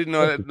 I didn't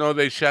know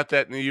they shot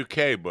that in the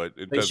UK, but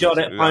they shot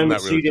it at Pinewood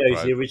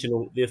Studios. The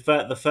original, the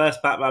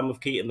first Batman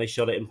with Keaton, they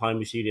shot it in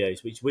Pinewood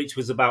Studios, which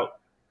was about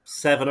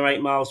 7 or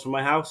 8 miles from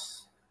my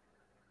house.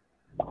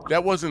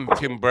 That wasn't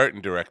Tim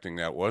Burton directing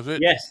that, was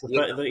it? Yes, he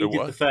did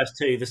the first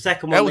 2. The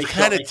second one that was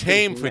kind of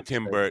tame for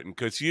Tim Burton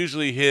because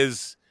usually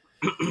his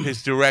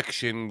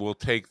direction will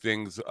take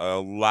things a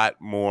lot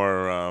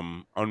more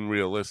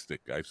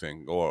unrealistic, I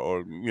think,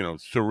 or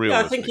surreal. Yeah,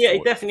 I think he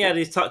definitely had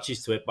his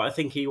touches to it, but I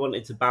think he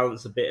wanted to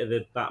balance a bit of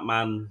the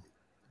Batman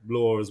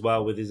lore as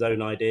well with his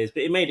own ideas.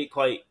 But it made it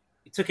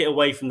it took it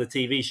away from the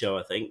TV show,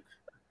 I think.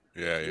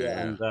 Yeah.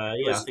 And, I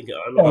think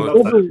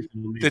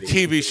the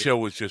TV show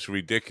was just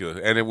ridiculous,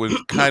 and it was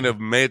kind of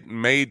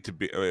made to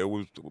be. It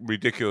was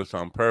ridiculous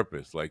on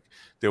purpose. Like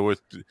there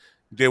was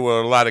there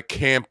were a lot of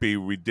campy,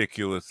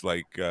 ridiculous,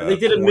 like they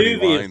did a corny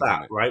movie of lines that,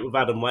 in it. right, with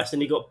Adam West,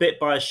 and he got bit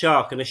by a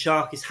shark, and the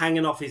shark is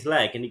hanging off his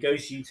leg, and he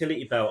goes to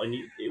utility belt, and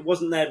it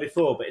wasn't there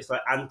before, but it's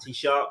like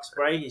anti-shark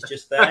spray. It's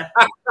just there.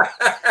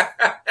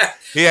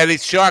 He had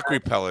his shark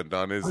repellent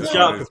on his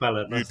shark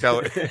repellent.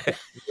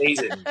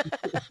 Amazing.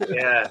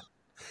 Yeah.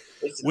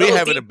 We're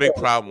having a big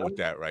problem with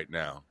that right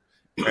now,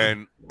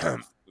 and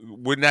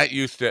we're not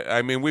used to.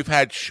 I mean, we've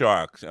had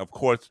sharks. Of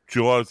course,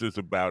 Jaws is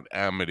about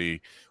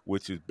Amity,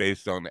 which is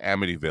based on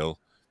Amityville.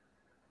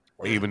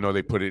 Even though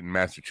they put it in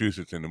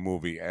Massachusetts in the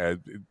movie,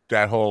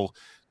 that whole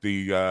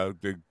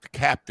the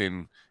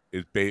captain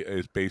is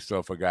based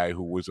off a guy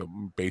who was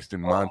based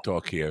in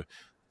Montauk here.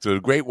 So the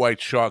great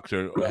white sharks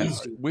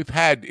we've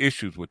had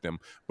issues with them,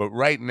 but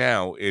right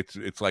now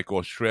it's like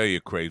Australia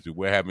crazy.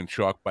 We're having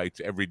shark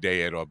bites every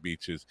day at our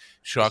beaches.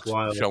 Sharks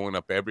showing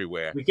up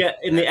everywhere. We get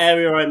in the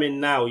area I'm in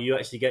now. You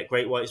actually get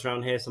great whites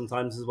around here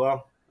sometimes as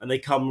well, and they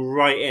come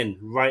right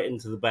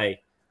into the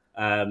bay.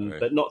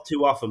 But not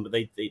too often, but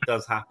it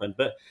does happen.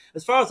 But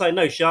as far as I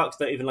know, sharks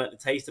don't even like the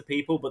taste of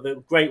people, but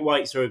the great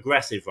whites are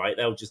aggressive, right?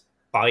 They'll just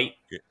bite.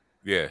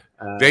 Yeah.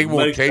 They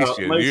won't taste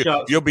you.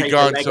 You'll be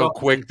gone so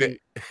quick that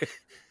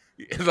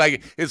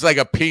it's like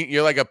a peanut.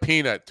 You're like a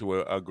peanut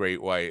to a great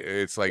white.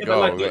 It's like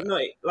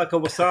like a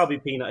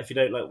wasabi peanut if you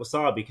don't like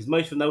wasabi, because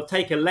most of them they'll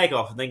take a leg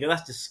off and then go,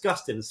 "That's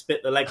disgusting," and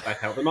spit the leg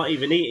back out. They're not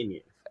even eating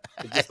you.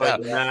 Just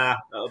like, nah,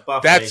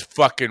 that's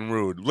fucking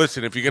rude.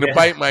 Listen, if you're gonna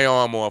bite my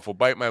arm off or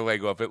bite my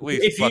leg off, at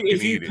least if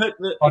you pick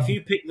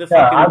the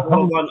fucking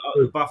one at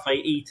the buffet,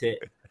 eat it.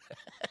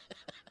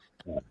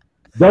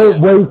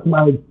 Don't waste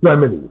my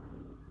extremities.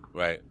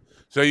 Right.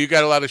 So you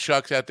got a lot of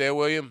sharks out there,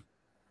 William?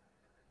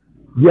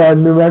 Yeah,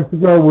 in New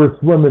Mexico, we're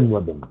swimming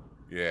with them.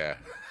 Yeah.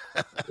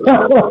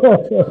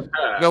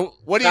 No,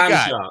 what do you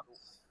got? Sharks.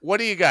 What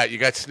do you got? You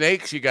got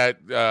snakes? You got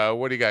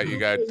what do you got? You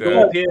got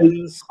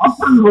scorpions. I'll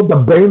tell you what the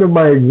bane of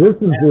my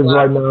existence is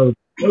right now is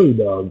prairie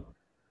dogs.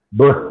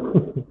 But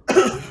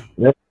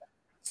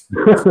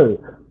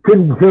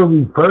couldn't kill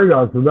these prairie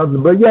dogs for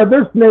nothing. But yeah,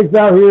 there's snakes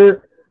out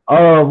here,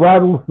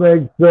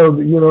 rattlesnakes. So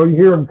you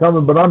hear them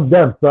coming, but I'm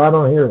deaf, so I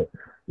don't hear it.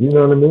 You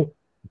know what I mean?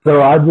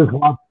 So I just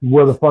watch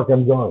where the fuck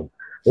I'm going.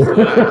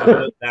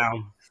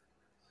 Down.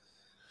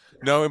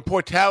 No, in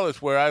Portales,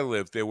 where I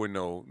lived, there were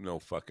no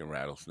fucking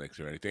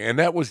rattlesnakes or anything, and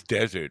that was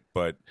desert.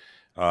 But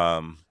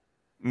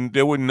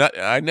there were not.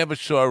 I never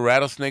saw a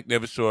rattlesnake.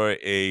 Never saw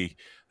a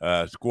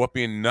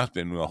scorpion.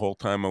 Nothing the whole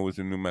time I was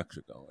in New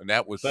Mexico, and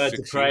that was birds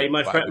of prey.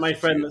 My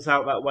friend that's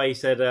out that way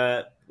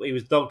said he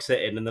was dog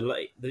sitting, and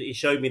he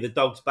showed me the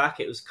dog's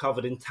back. It was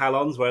covered in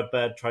talons, where a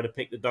bird tried to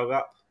pick the dog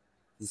up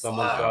in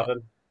someone's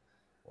garden.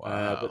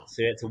 Wow. But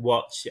so you had to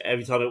watch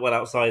every time it went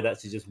outside.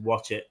 That's to just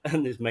watch it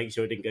and just make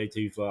sure it didn't go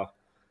too far.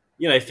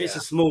 If it's a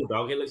small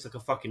dog, it looks like a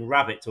fucking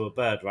rabbit to a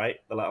bird, right?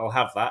 They're like, I'll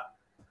have that.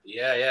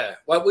 Yeah.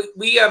 Well,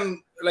 we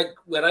like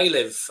where I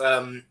live,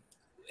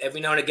 every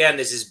now and again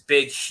there's this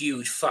big,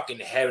 huge fucking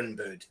heron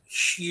bird,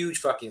 huge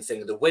fucking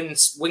thing. The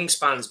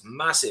wingspan's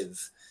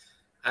massive,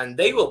 and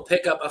they will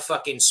pick up a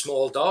fucking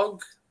small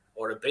dog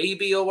or a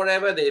baby or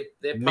whatever.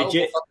 They're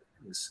midget. Powerful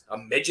things. A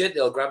midget,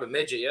 they'll grab a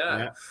midget,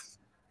 yeah.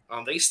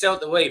 They stay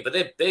out the way, but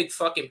they're big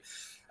fucking.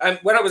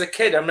 When I was a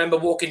kid, I remember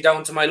walking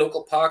down to my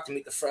local park to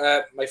meet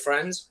my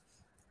friends.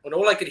 And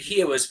all I could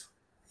hear was,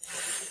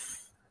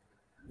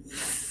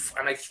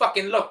 and I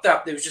fucking looked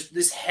up. There was just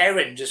this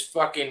heron just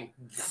fucking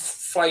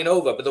flying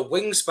over, but the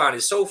wingspan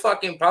is so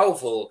fucking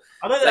powerful.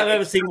 I don't think I've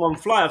ever seen one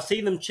fly. I've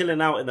seen them chilling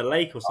out in the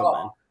lake or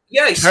something.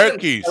 Yeah,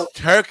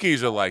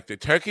 turkeys are like the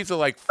turkeys are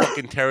like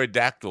fucking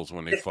pterodactyls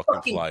when they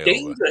fucking fly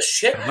dangerous over.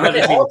 Shit, I've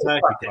never seen a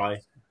turkey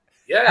fly.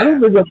 Yeah, I don't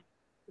think I've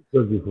seen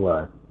a turkey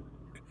fly.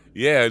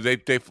 Yeah,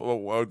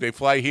 they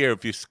fly here.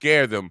 If you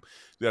scare them.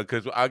 Yeah,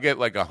 because I'll get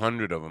like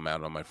 100 of them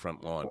out on my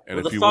front lawn. And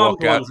if the you farm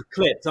walk out, ones are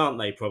clipped, aren't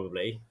they?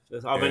 Probably.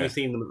 I've only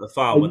seen them at the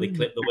farm where they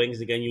clip the wings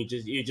again.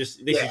 This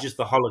is just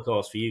the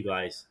Holocaust for you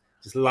guys.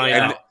 Just line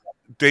up.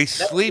 They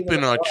sleep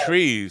in our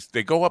trees.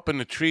 They go up in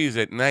the trees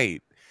at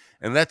night,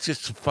 and that's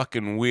just a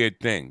fucking weird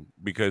thing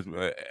because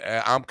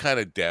I'm kind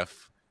of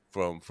deaf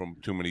from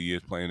too many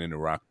years playing in the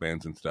rock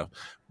bands and stuff.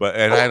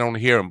 And I don't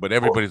hear them. But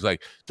everybody's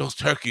like, those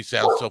turkeys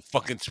sound so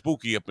fucking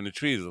spooky up in the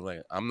trees. I'm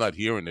like, I'm not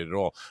hearing it at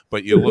all.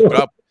 But you look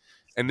up.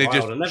 And they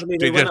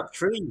went up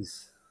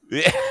trees.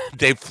 Yeah,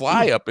 they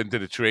fly up into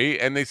the tree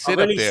and they sit I've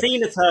up only there.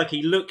 seen a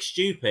turkey look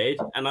stupid,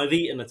 and I've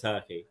eaten a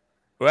turkey.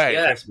 Right.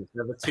 Yeah. Christmas,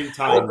 never 2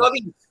 times.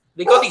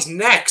 They got these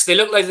necks. They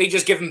look like they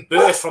just given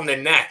birth from their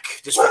neck.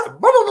 Just fucking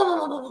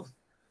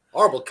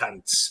horrible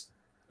cunts.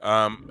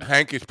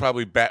 Hank is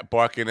probably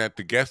barking at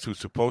the guest who's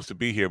supposed to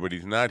be here, but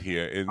he's not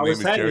here. His name is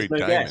Jerry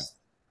Dymond.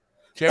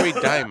 Jerry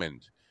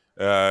Dymond.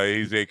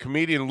 He's a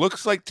comedian.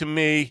 Looks like to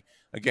me.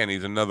 Again,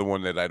 he's another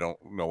one that I don't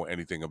know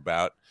anything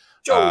about.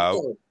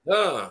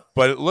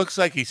 But it looks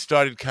like he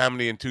started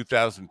comedy in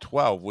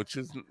 2012, which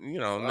is,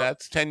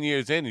 that's 10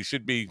 years in. He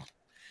should be,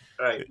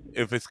 right.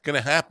 If it's going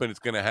to happen, it's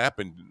going to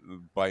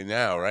happen by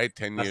now, right?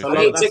 10 years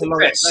in.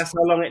 That's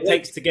how long it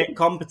takes to get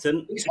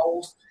competent. He's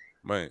old.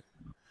 Right.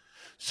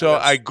 So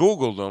I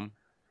Googled him,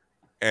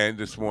 and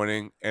this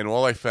morning, and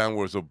all I found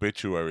was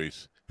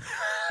obituaries.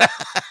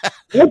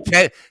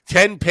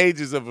 10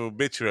 pages of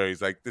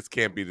obituaries. Like, this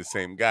can't be the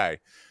same guy.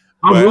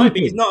 But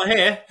he's not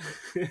here.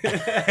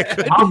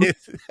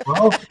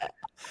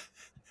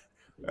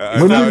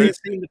 Have you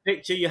seen the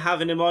picture you're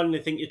having him on and they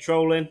think you're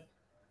trolling?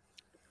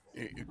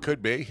 It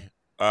could be.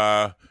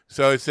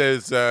 So it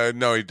says,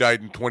 no, he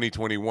died in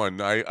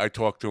 2021. I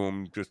talked to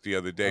him just the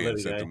other day and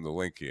sent him the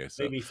link here.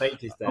 So. Maybe he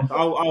faked his death.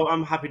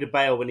 I'm happy to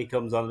bail when he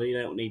comes on.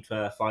 You don't need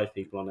 5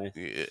 people on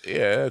here.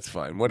 Yeah, that's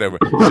fine. Whatever.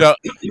 So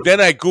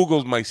then I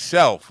Googled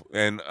myself,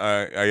 and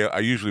I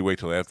usually wait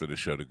till after the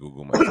show to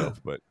Google myself.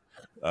 But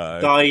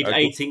died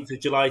 18th of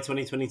July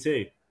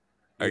 2022.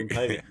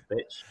 COVID,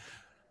 bitch.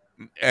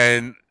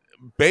 And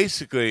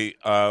basically,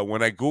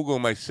 when I Google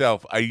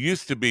myself, I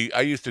used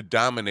to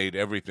dominate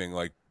everything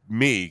like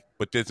me,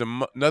 but there's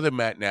another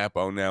Matt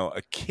Napo now,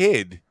 a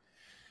kid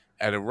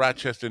out of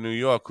Rochester, New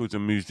York, who's a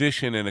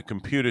musician and a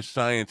computer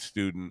science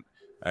student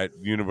at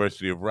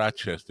University of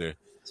Rochester.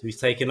 So he's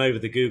taken over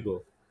the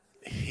Google.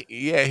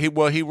 He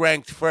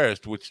ranked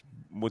first, which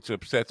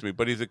upsets me,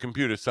 but he's a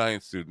computer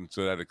science student,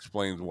 so that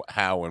explains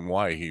how and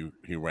why he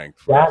ranked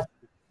first.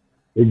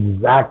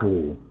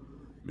 Exactly.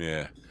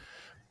 Yeah.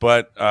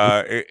 But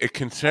it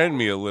concerned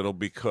me a little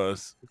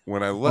because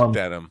when I looked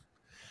at him,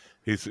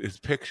 his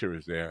picture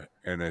is there,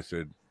 and I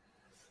said,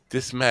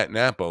 "This Matt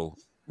Napo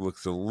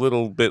looks a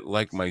little bit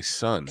like my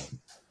son."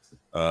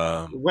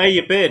 Where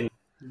you been?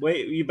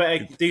 Wait, you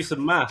better do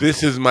some math.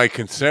 This is my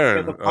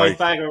concern. Get the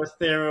Pythagoras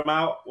theorem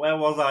out. Where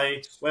was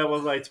I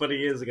 20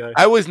 years ago?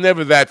 I was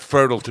never that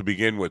fertile to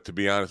begin with, to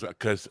be honest,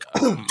 because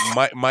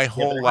my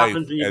whole life.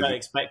 Happens when you don't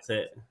expect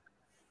it.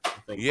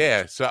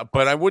 Yeah,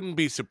 but I wouldn't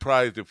be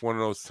surprised if one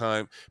of those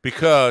times,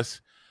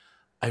 because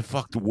I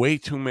fucked way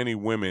too many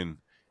women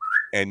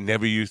and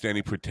never used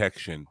any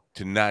protection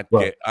to not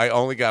get. I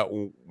only got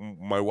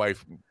my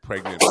wife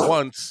pregnant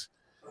once.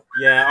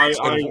 Yeah,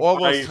 all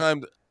those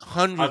times,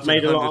 hundreds. I've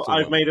made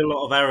a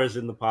lot of errors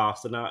in the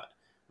past, and I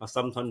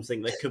sometimes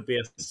think there could be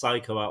a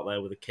psycho out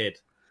there with a kid.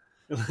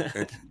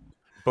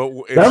 But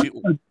that's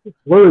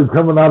word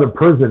coming out of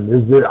prison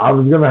is that I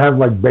was gonna have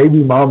like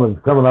baby mamas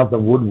coming out the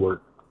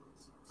woodwork.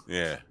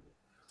 Yeah.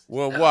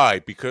 Well, why?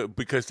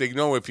 Because they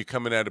know if you're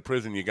coming out of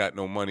prison, you got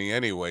no money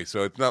anyway.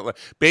 So it's not like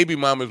baby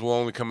mamas will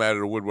only come out of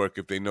the woodwork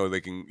if they know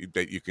that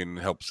you can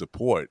help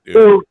support.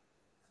 So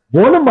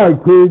one of my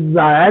kids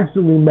I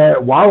actually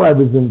met while I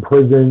was in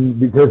prison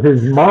because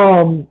his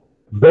mom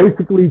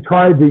basically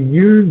tried to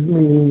use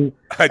me.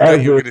 I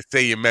thought you were going to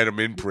say you met him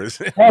in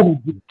prison.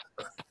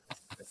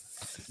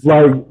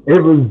 Like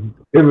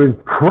it was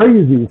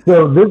crazy.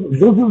 So this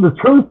is the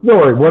true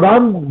story. What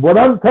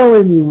I'm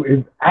telling you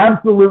is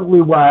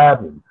absolutely what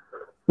happened.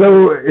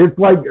 So it's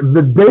like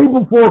the day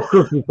before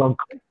Christmas,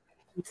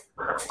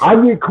 I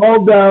get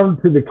called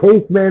down to the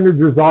case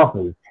manager's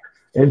office,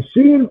 and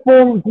she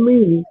informs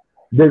me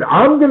that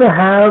I'm going to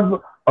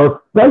have a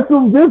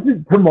special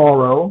visit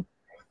tomorrow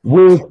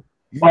with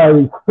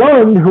my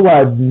son, who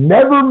I've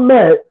never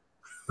met,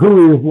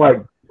 who is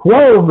like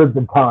 12 at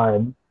the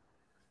time,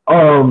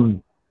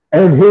 and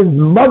his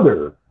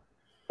mother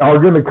are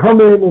going to come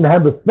in and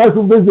have a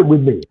special visit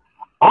with me.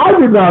 I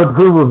did not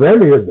approve of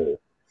any of this.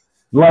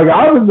 Like,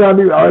 I was not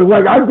even,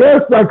 like, I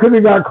guess I could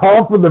have got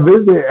called for the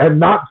visit and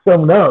not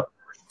shown up,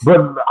 but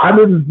I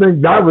didn't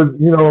think that was,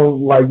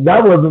 like,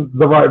 that wasn't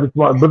the right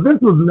response. But this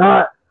was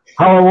not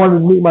how I wanted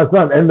to meet my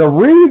son. And the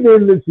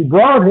reason that she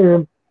brought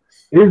him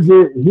is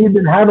that he'd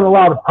been having a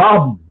lot of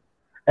problems.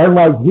 And,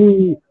 like,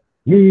 he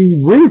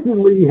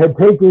recently had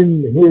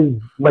taken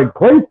his, like,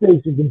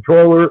 PlayStation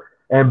controller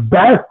and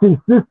bashed his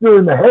sister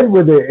in the head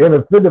with it in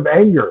a fit of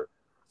anger.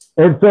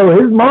 And so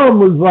his mom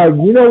was like,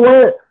 you know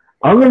what?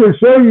 I'm going to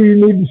show you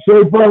need to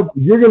shape up.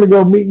 You're going to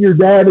go meet your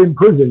dad in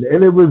prison.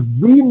 And it was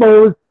the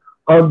most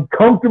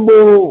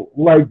uncomfortable,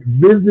 like,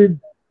 visit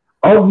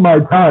of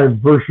my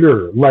time, for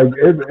sure. Like,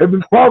 it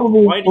was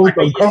probably Why did you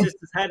beat your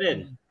sister's head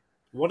in?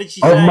 What did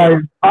she say? Of my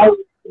entire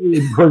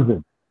in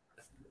prison.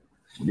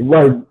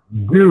 Like,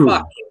 dude.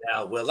 Fucking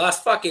hell, Will.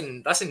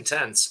 That's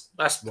intense.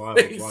 That's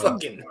really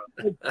fucking.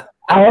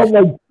 I had,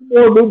 like, 2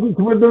 more visits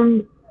with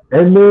him.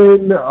 And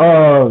then,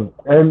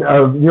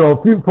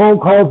 a few phone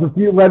calls, a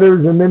few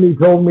letters, and then he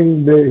told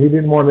me that he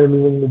didn't want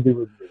anything to do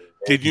with me.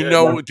 Did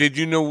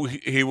you know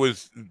he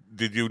was?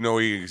 Did you know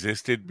he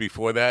existed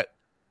before that?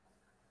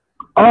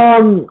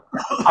 So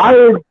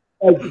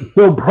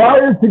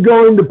prior to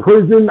going to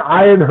prison,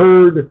 I had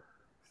heard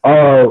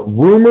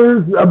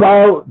rumors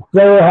about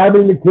Sarah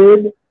having a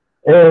kid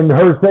and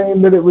her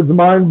saying that it was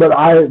mine, but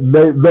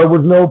there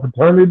was no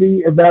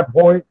paternity at that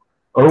point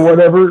or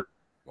whatever.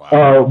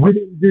 Wow. We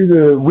didn't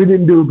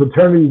do a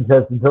paternity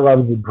test until I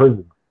was in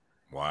prison.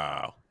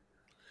 Wow.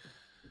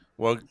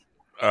 Well,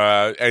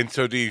 and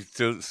so do you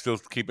still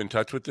keep in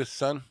touch with this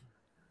son?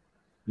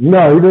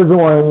 No, he doesn't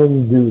want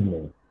anything to do with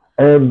me.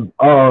 And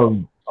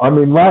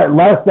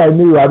last I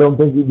knew, I don't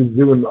think he was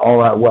doing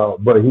all that well,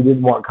 but he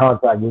didn't want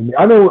contact with me.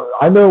 I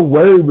know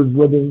where he was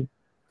living,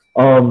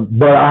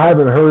 but I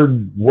haven't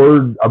heard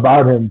word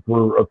about him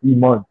for a few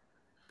months.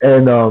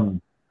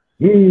 And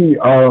he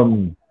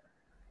was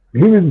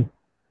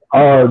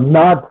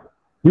not,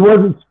 he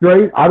wasn't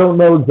straight. I don't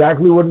know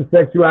exactly what his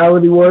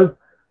sexuality was,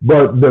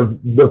 but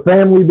the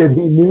family that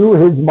he knew,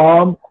 his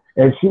mom,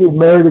 and she had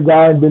married a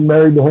guy and been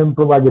married to him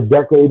for like a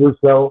decade or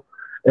so.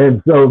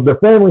 And so the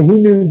family he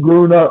knew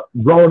growing up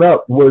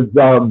was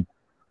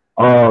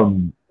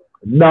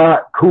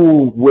not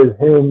cool with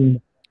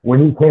him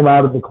when he came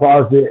out of the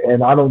closet,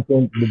 and I don't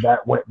think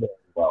that went very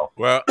well.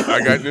 Well,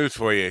 I got news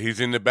for you. He's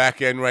in the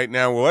back end right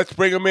now. Well, let's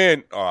bring him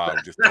in. Oh,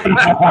 I'm just kidding.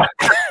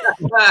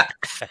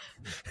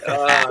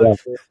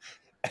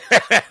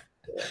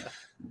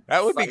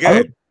 That would be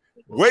good.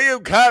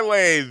 William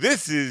Conway,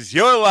 this is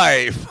your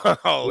life.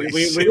 Holy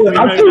shit. We know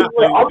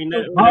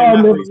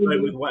Napoli's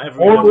going with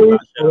whatever he wants on that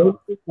show.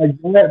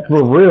 Like that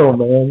for real,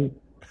 man.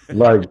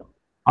 Like,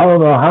 I don't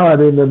know how I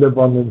didn't end up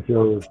on them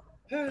shows.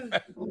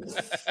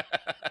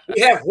 We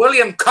have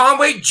William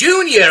Conway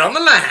Jr. on the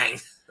line.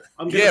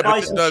 I'm gonna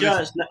buy some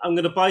shirts. I'm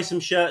gonna buy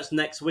some shirts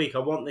next week. I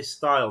want this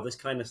style, this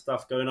kind of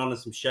stuff going on, and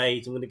some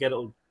shades. I'm gonna get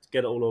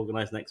it all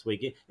organized next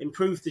week.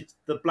 Improve the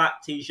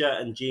black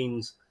t-shirt and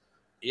jeans.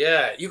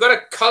 Yeah, you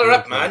gotta color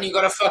up, man. You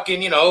gotta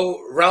fucking,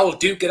 Raul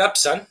Duke it up,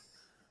 son.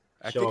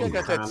 I think I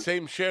got that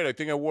same shirt. I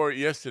think I wore it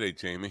yesterday,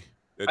 Jamie.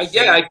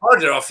 Yeah, I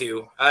bought it off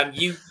you.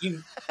 You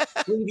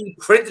 3D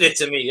printed it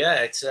to me.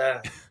 Yeah, it's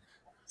a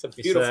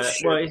beautiful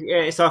shirt. Well,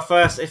 it's our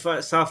first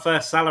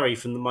salary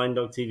from the Mind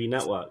Dog TV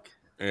network.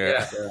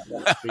 Yeah.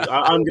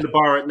 I'm going to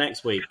borrow it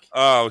next week.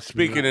 Oh,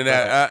 speaking of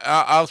that,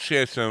 I'll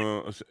share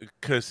some,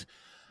 because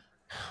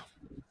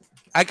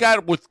I got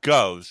it with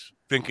Govs,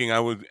 thinking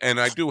I would, and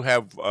I do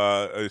have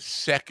a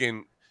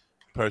second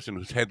person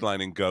who's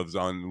headlining Govs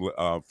on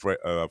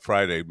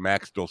Friday.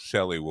 Max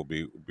Dolcelli will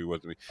be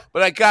with me.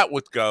 But I got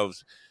with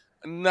Govs,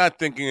 not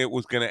thinking it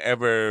was going to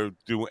ever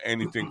do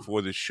anything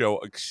for the show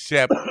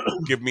except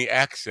give me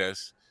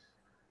access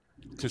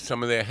to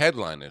some of their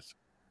headliners.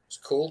 It's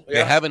cool. Yeah.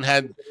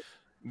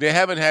 They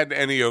haven't had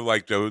any of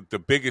like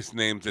the biggest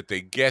names that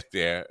they get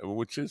there,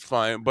 which is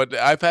fine. But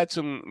I've had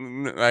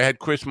I had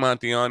Chris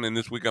Monty on, and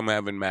this week I'm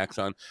having Max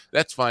on.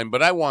 That's fine.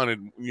 But I wanted,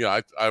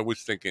 I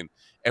was thinking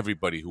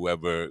anybody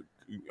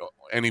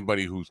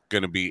who's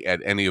going to be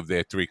at any of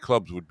their three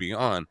clubs would be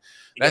on.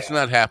 That's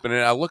not happening.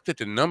 I looked at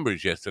the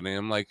numbers yesterday.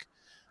 I'm like,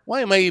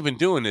 why am I even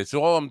doing this?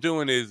 All I'm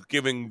doing is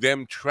giving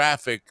them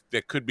traffic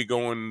that could be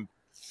going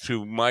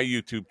to my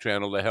YouTube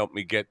channel to help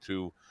me get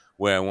to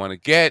where I want to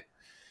get.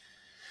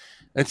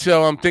 And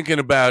so I'm thinking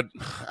about,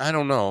 I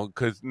don't know,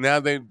 because now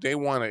they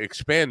want to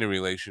expand the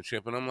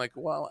relationship. And I'm like,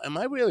 well, am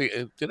I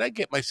really, did I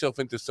get myself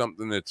into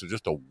something that's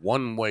just a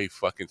one-way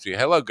fucking see?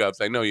 Hello,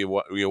 Govs. I know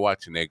you're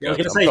watching there, Govs. I was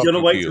going to say, do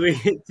you want to wait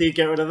till you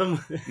get rid of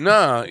them?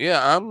 No,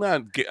 yeah, I'm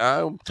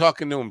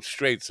talking to them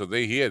straight so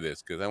they hear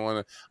this,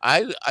 because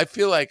I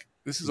feel like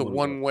this is a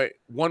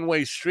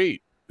one-way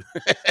street.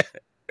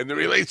 And the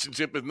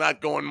relationship is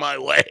not going my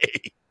way.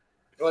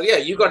 Well, yeah,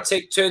 you got to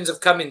take turns of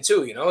coming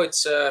too.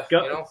 It's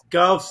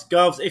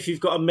Govs. If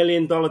you've got $1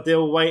 million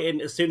deal waiting,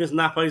 as soon as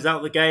Napo's out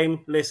of the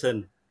game,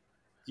 listen,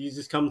 you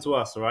just come to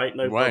us, all right?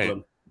 No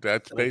problem.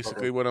 That's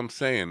basically what I'm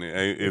saying.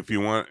 If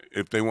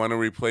they want to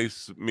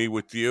replace me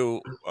with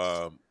you,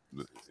 I'll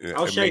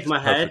shave my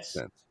head.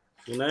 Sense.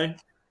 You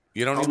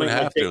don't even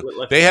have to.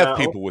 Like they have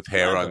people with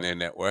hair on their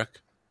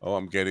network. Oh,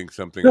 I'm getting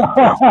something.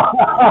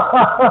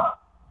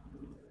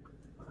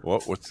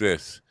 What's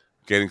this?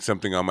 Getting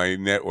something on my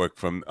network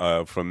from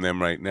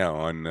them right now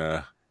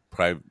on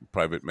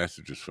private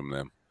messages from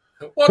them.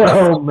 What the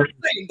fuck,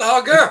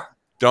 dogger?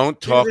 Don't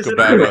talk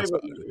about us.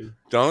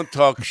 Don't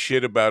talk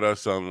shit about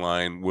us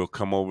online. We'll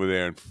come over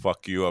there and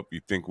fuck you up.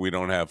 You think we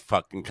don't have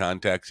fucking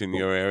contacts in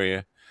your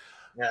area?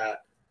 Yeah.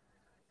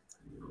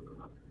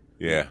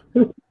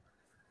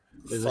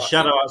 There's a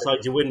shadow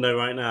outside your window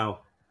right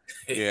now.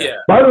 Yeah.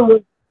 By the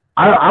way,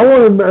 I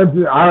want to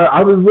mention,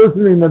 I was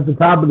listening at the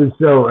top of the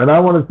show, and I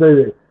want to say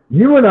that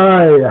you and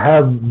I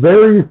have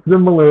very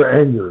similar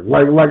anger.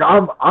 Like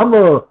I'm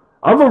a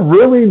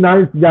really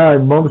nice guy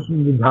most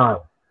of the time.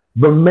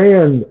 But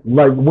man,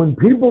 like when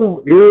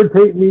people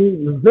irritate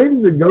me, the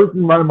things that go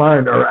through my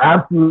mind are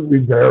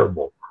absolutely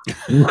terrible.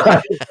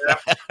 I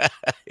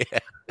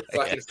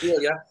can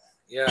feel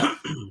yeah.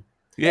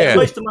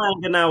 Most of my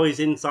anger now is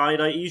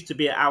inside. I used to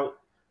be out.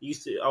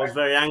 I was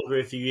very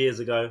angry a few years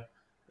ago.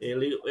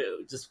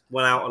 It just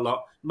went out a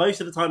lot. Most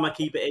of the time, I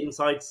keep it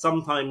inside.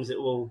 Sometimes it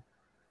will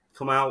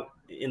come out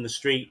in the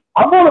street.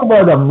 I want to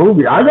write a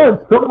movie. I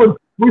got so much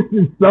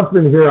twisted stuff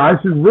in here. I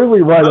should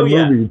really write a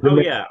movie.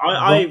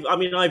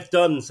 I've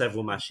done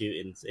several mass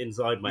shootings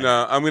inside my.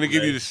 No, I'm going to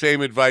give you the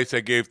same advice I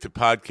gave to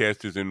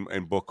podcasters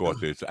and book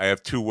authors. I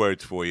have 2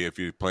 words for you if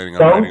you're planning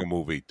on writing a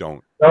movie.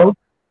 Don't. Double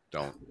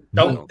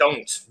don't,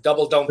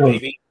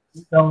 baby.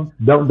 Don't.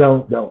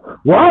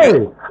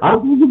 Why? I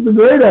think it's a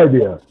great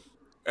idea.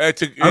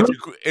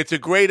 It's a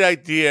great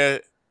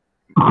idea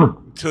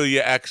until you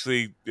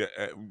actually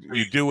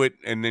you do it,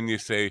 and then you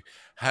say,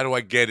 "How do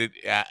I get it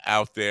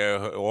out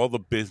there?" All the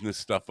business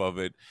stuff of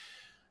it.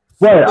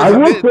 Right. I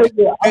will say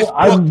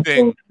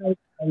that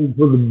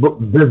for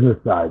the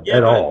business side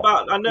at all.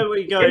 But I know where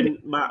you're going,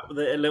 Matt, with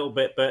it a little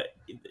bit. But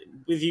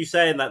with you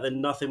saying that,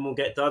 then nothing will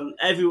get done.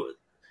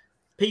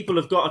 People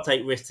have got to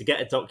take risks to get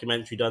a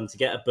documentary done, to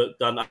get a book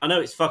done. I know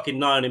it's fucking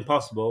nigh on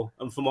impossible,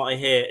 and from what I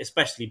hear,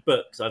 especially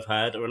books I've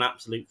heard are an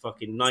absolute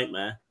fucking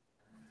nightmare.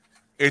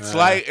 It's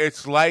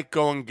like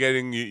going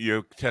getting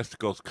your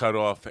testicles cut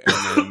off,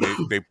 and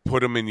then they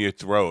put them in your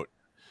throat.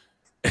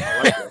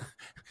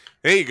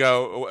 There you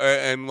go.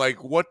 And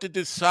like, what did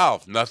this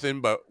solve?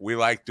 Nothing, but we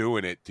like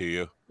doing it to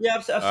you. Yeah,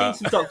 I've seen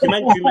some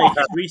documentary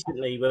makers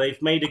recently where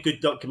they've made a good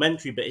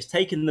documentary, but it's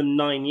taken them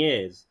 9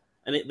 years,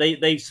 and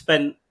they've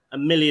spent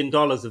 $1 million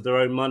of their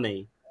own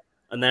money,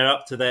 and they're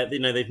up to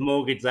they've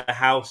mortgaged their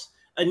house,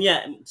 and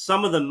yet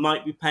some of them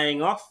might be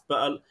paying off,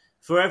 but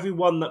for every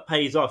one that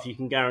pays off, you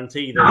can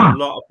guarantee there's a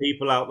lot of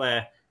people out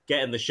there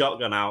getting the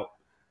shotgun out.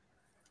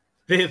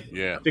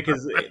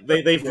 Because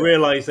they've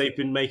realised they've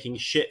been making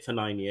shit for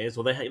 9 years,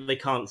 or they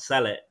can't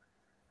sell it,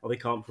 or they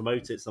can't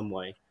promote it some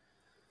way.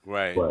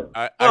 Right.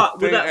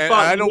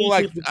 I don't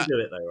like people to do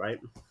it though, right?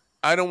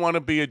 I don't want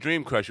to be a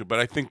dream crusher, but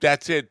I think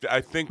that's it.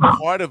 I think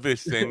part of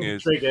this thing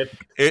is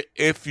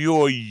if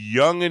you're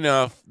young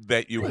enough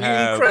that you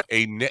have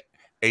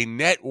a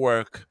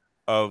network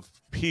of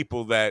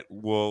people that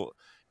will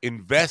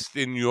invest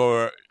in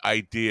your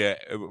idea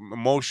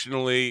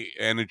emotionally,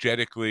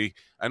 energetically.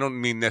 I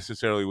don't mean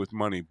necessarily with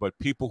money, but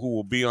people who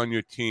will be on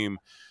your team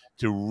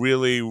to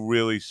really,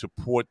 really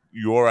support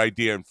your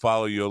idea and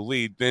follow your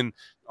lead, then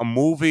a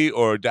movie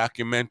or a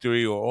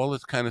documentary or all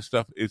this kind of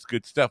stuff is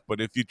good stuff.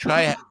 But if you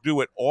try to do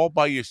it all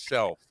by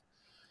yourself,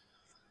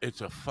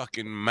 it's a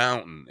fucking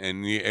mountain,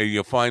 and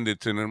you'll find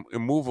it's an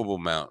immovable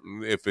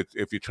mountain if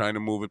you're trying to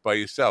move it by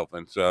yourself.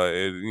 And so,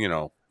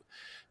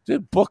 the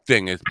book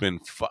thing has been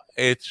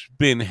it's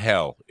been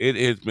hell. It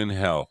has been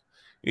hell.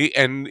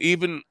 And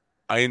even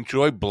I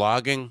enjoy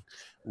blogging.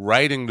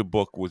 Writing the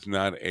book was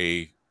not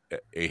a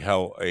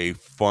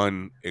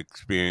fun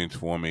experience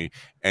for me.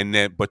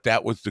 But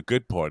that was the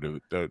good part of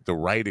it, the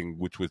writing,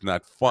 which was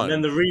not fun. And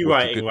then the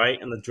rewriting,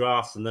 right? And the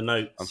drafts and the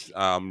notes.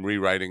 I'm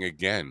rewriting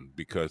again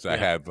because I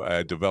have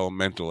a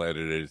developmental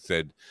editor that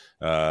said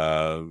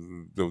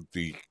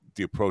the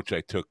approach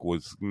I took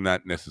was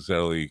not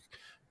necessarily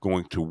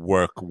going to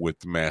work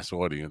with mass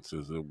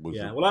audiences.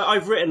 Well,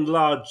 I've written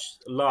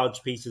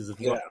large pieces of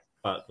work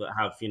that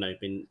have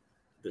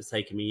that's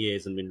taken me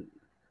years and been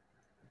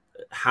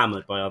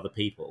hammered by other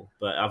people,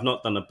 but I've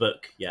not done a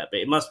book yet.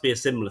 But it must be a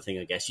similar thing,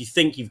 I guess. You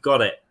think you've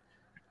got it,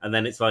 and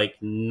then it's like,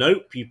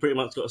 nope, you pretty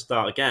much got to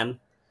start again.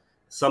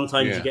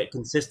 Sometimes you get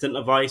consistent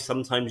advice,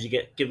 sometimes you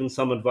get given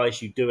some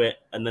advice, you do it,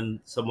 and then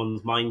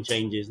someone's mind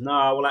changes.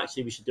 No, well,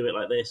 actually, we should do it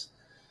like this.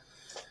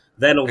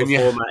 Then all the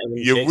formatting.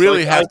 You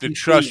really have to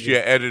trust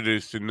your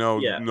editors to know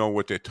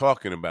what they're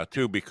talking about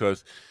too,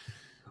 because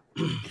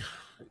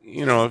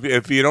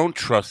if you don't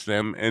trust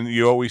them and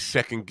you're always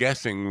second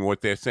guessing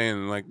what they're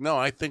saying, like, no,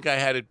 I think I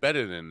had it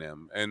better than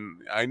them,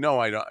 and I know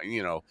I don't.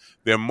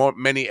 There are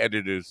many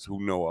editors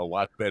who know a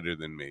lot better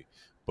than me,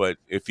 but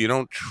if you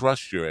don't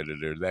trust your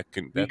editor,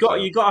 you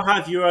got to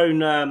have your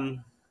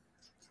own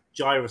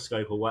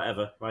gyroscope or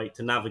whatever, right,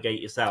 to navigate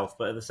yourself.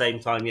 But at the same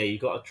time, you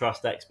got to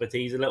trust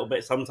expertise a little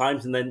bit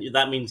sometimes, and then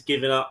that means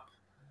giving up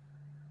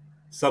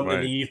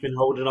something that you've been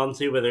holding on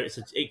to. Whether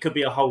it could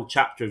be a whole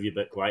chapter of your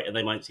book, right, and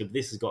they might say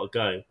this has got to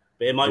go.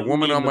 But it might. The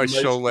woman on my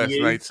show last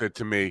night said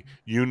to me,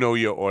 "You know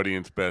your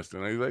audience best,"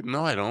 and I was like,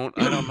 "No, I don't.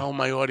 I don't know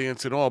my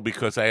audience at all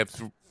because I have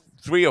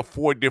 3 or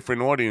 4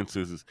 different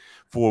audiences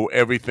for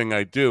everything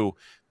I do."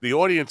 The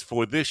audience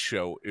for this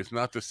show is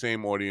not the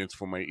same audience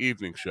for my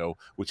evening show,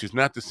 which is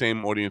not the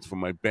same audience for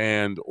my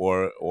band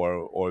or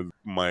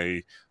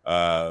my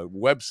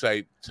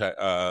website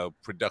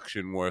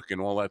production work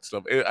and all that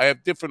stuff. I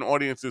have different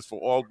audiences for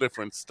all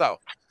different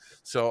stuff.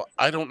 So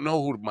I don't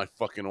know who my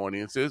fucking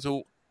audience is.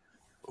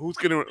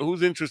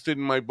 Who's interested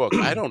in my book?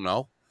 I don't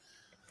know.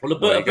 Well,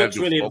 a book's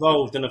really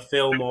involved in a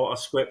film or a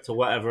script or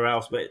whatever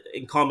else, but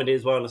in comedy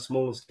as well on a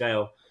smaller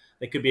scale,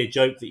 there could be a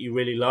joke that you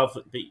really love,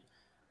 but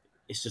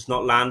it's just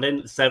not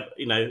landing.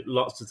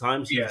 Lots of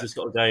times you've just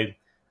got to go,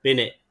 bin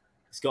it.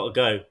 It's got to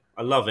go.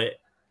 I love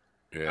it.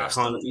 Yeah.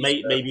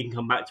 Maybe you can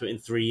come back to it in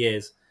 3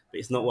 years, but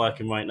it's not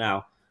working right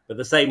now. But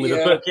the same with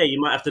a book. Yeah,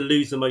 you might have to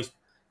lose the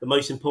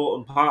most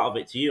important part of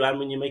it to you. And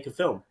when you make a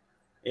film,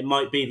 it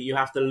might be that you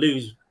have to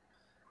lose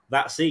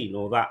that scene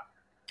or that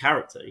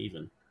character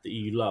even that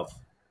you love,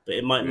 but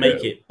it might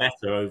make it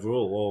better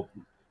overall or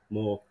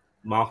more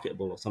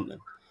marketable or something.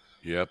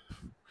 Yep.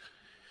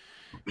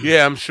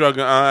 Yeah, I'm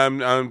struggling.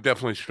 I'm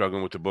definitely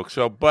struggling with the book.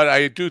 So, but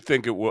I do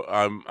think it will.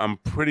 I'm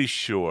pretty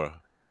sure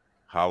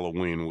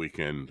Halloween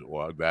weekend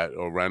or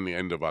around the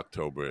end of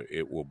October,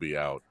 it will be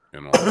out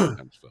and all that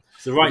kind of stuff.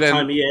 It's the right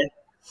time of year.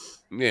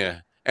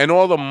 Yeah, and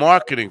all the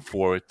marketing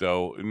for it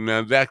though.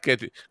 Now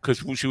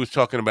because she was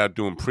talking about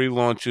doing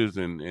pre-launches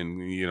and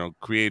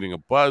creating a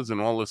buzz and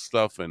all this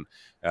stuff, and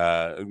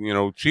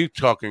she's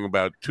talking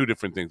about 2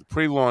 different things: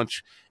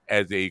 pre-launch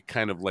as a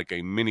kind of like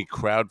a mini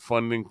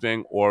crowdfunding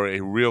thing or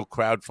a real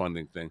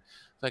crowdfunding thing.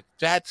 Like,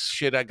 that's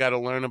shit I got to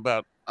learn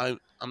about I'm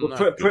Well,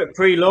 not good.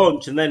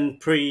 pre-launch and then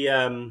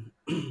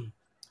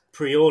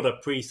pre-order,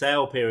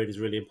 pre-sale period is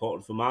really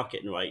important for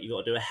marketing, right? You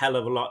got to do a hell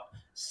of a lot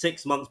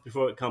 6 months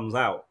before it comes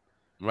out,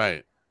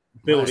 Right.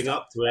 building Right.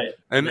 up to it,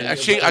 And then I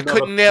another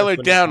couldn't nail push her when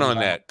it down comes on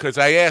out. that because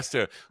I asked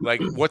her,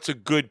 like, what's a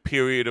good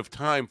period of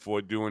time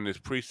for doing this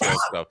pre-sale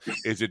stuff?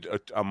 Is it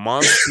a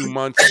month, 2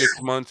 months,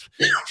 6 months?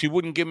 She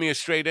wouldn't give me a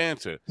straight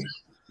answer.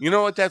 You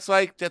know what that's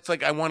like? That's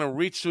like I want to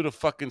reach through the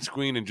fucking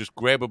screen and just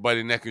grab her by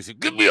the neck and say,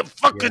 "Give me a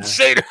fucking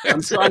straight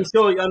answer." I'm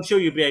sure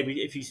you'll be able,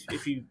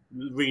 if you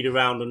read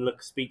around and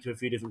speak to a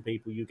few different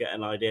people, you get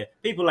an idea.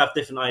 People have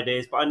different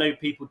ideas, but I know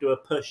people do a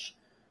push,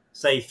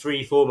 say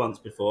 3-4 months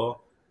before,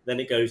 then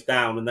it goes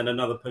down, and then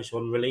another push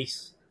on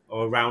release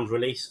or around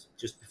release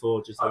just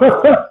before, just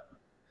after.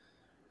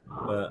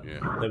 But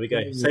there we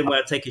go. Same way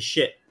I take a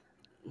shit.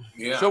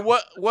 Yeah. So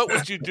what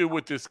would you do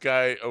with this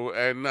guy,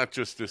 and not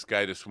just this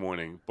guy this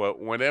morning, but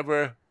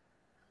whenever,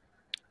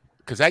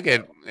 because I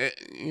get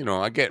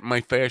I get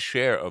my fair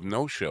share of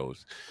no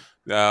shows.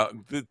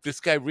 This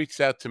guy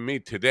reached out to me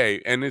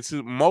today, and it's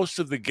most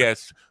of the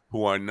guests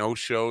who are no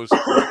shows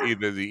for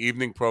either the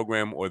evening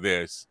program or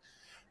this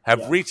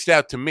have reached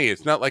out to me.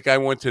 It's not like I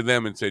went to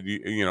them and said,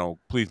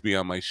 please be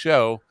on my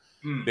show.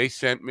 They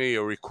sent me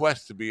a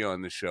request to be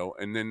on the show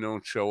and then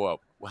don't show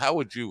up. How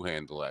would you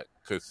handle that?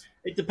 Because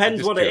it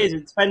depends what it is.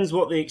 It depends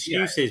what the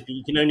excuse is, but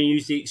you can only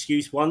use the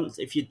excuse once.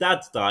 If your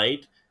dad's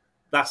died,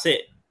 that's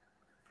it.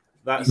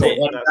 That's it.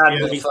 That's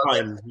the only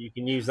time you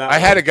can use that. I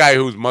had a guy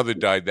whose mother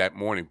died that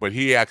morning, but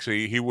he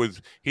actually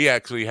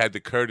had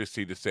the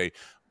courtesy to say,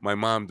 "My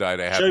mom died.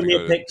 I have Show to me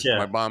go. a picture.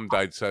 My mom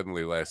died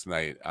suddenly last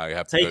night. I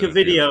have to take a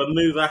video and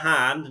move her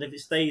hand, and if it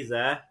stays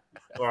there,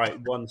 all right,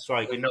 one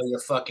strike. We know you're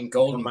fucking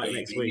golden, back baby.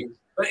 Next week.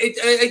 But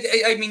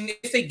I mean,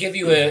 if they give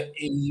you a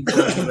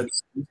version of an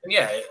excuse, then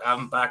yeah,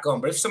 I'm back on.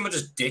 But if someone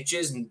just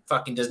ditches and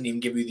fucking doesn't even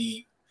give you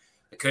the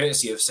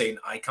courtesy of saying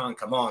I can't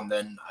come on,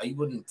 then I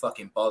wouldn't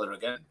fucking bother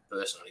again,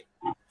 personally.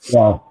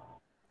 Yeah.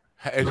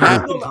 It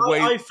happens.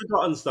 I've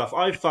forgotten stuff.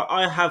 I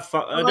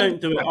don't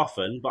do it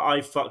often, but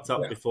I've fucked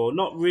up before.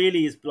 Not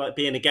really as like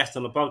being a guest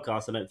on a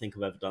podcast. I don't think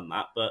I've ever done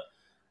that, but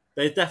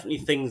there's definitely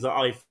things that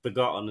I've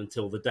forgotten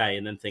until the day,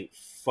 and then think,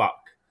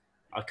 "Fuck,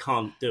 I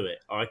can't do it,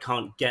 or I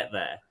can't get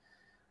there."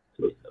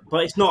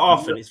 But it's not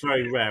often. It's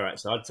very rare,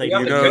 actually. I'd say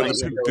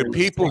the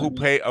people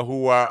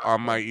who are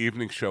on my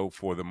evening show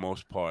for the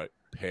most part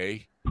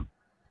pay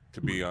to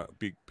be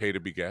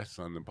guests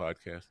on the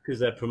podcast because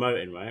they're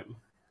promoting, right?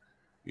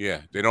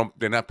 Yeah,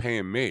 they're not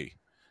paying me.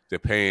 They're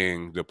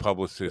paying the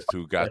publicist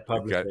who got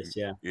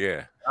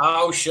yeah.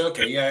 Oh, sure.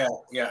 Okay. Yeah.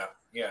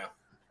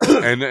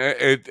 And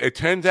it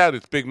turns out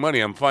it's big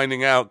money. I'm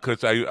finding out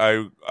because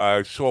I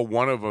saw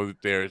one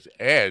of their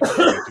ads.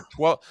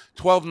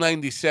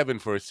 $1,297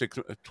 for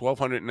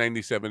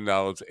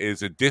 $1,297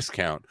 is a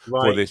discount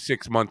for their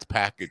 6 month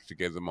package to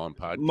get them on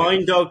podcast.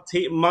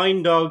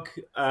 Mind Dog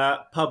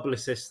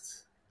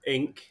Publicists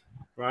Inc.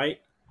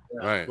 Right.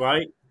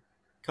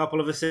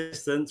 Couple of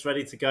assistants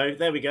ready to go.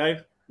 There we go.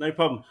 No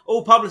problem.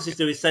 All publicists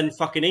do is send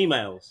fucking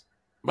emails.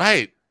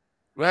 Right.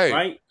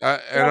 And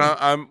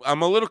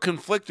I'm a little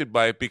conflicted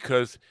by it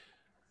because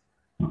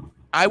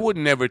I would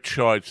never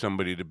charge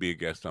somebody to be a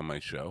guest on my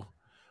show,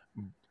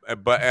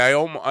 but I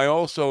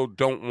also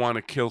don't want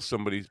to kill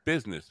somebody's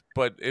business.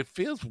 But it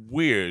feels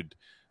weird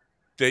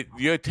that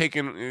you're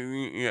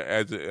taking,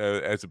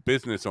 as a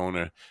business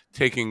owner,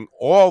 taking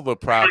all the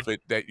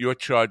profit that you're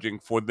charging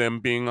for them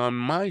being on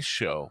my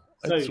show.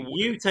 So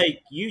you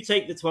take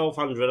the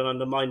 1,200 and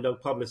under Mind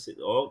Dog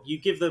Publicist, or you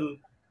give them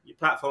your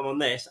platform on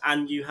this,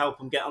 and you help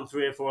them get on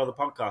 3 or 4 other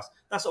podcasts.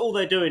 That's all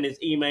they're doing is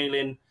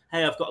emailing,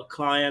 "Hey, I've got a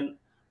client.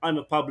 I'm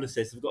a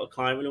publicist. I've got a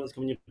client. Really wants to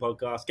come on your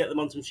podcast. Get them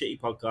on some shitty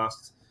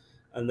podcasts,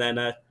 and then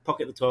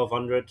pocket the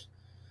 1,200.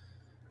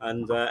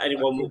 And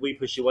anyone we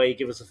push away,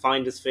 give us a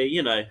finder's fee.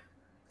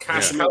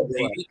 Cash out.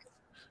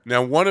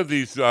 Now, one of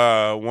these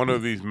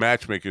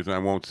matchmakers, and I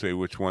won't say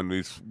which one,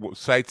 these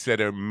sites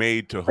that are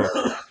made to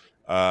hook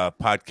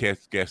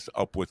podcast guests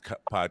up with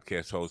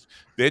podcast hosts,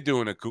 they're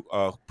doing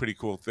a pretty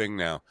cool thing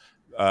now.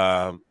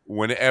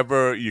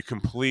 Whenever you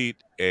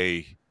complete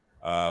a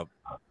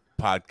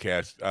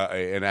podcast,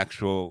 an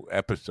actual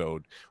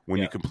episode, when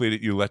you complete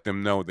it, you let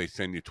them know. They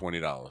send you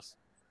 $20.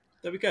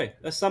 There we go.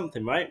 That's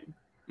something, right?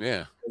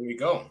 Yeah. There you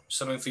go.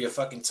 Something for your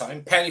fucking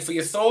time. Penny for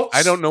your thoughts.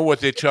 I don't know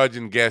what they're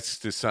charging guests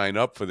to sign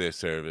up for their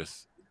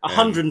service.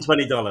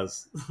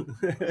 $120.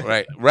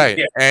 Right.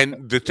 Yeah.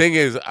 And the thing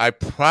is, I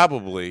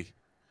probably,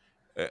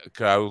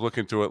 cause I was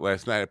looking through it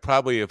last night, I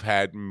probably have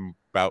had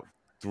about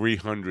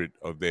 300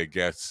 of their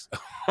guests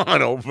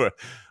on over.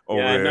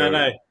 Yeah,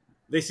 no.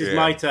 This is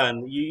my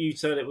turn. You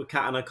said it with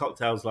Cat and her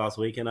cocktails last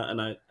week, and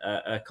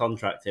a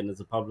contract in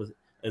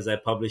as their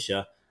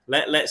publisher.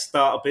 Let's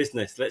start a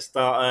business. Let's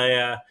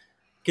start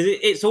because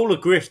it's all a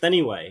grift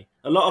anyway.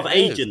 A lot of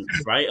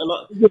agents, right? A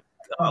lot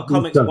of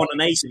comics want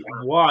an agent.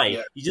 Why?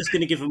 Yeah. You're just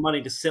going to give them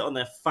money to sit on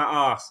their fat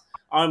ass.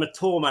 I'm a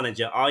tour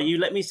manager. Are you?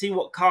 Let me see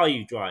what car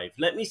you drive.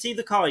 Let me see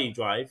the car you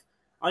drive.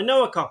 I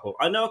know a couple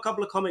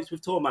of comics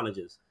with tour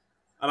managers,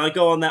 and I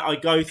go on there. I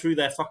go through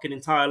their fucking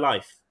entire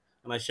life.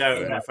 and I share it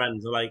with my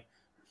friends. They're like,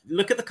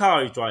 look at the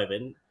car he's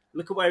driving.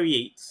 Look at where he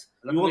eats.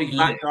 Look You where want he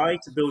that lives. guy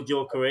to build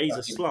your career? He's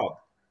a slob.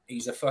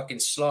 He's a fucking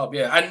slob,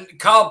 yeah. And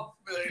Carl,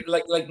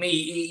 like me,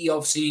 he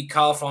obviously,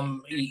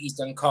 Carl he's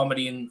done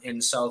comedy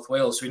in South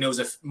Wales, so he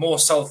knows more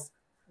South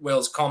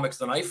Wales comics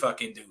than I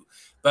fucking do.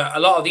 But a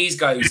lot of these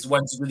guys, the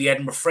ones who do the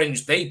Edinburgh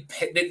Fringe, they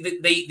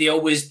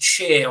always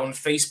cheer on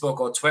Facebook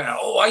or Twitter.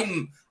 Oh,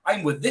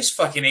 I'm with this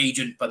fucking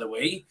agent, by the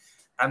way,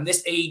 and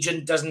this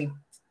agent doesn't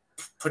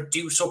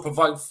produce or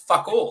provide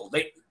fuck all.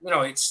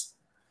 It's.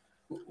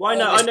 Well, I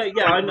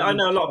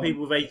know a lot of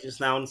people with agents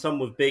now, and some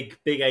with big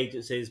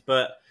agencies,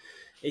 but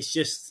it's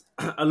just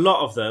a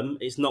lot of them.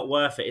 It's not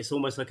worth it. It's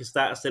almost like a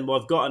status symbol.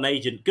 I've got an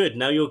agent. Good.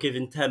 Now you're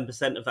giving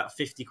 10% of that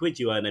 50 quid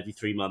you earn every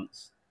 3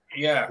 months.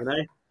 Yeah,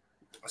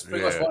 that's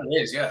pretty much what it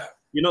is. Yeah,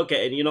 you're not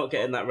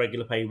getting that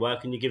regular paid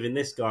work, and you're giving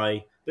this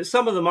guy. But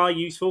some of them are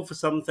useful for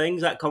some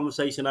things. That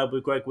conversation I had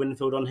with Greg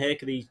Winfield on here,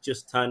 because he's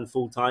just turned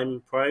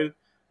full-time pro,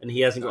 and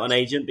he hasn't got an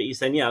agent, but he's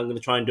saying, yeah, I'm going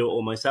to try and do it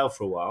all myself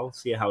for a while,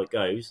 see how it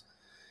goes.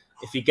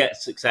 If he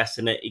gets success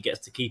in it, he gets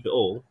to keep it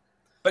all.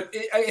 But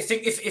I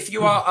think if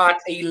you are at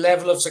a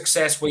level of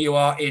success where you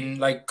are in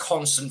like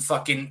constant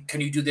fucking,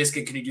 can you do this,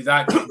 can you do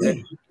that,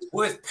 then it's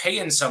worth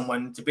paying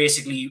someone to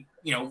basically,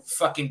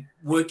 fucking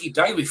work your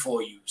diary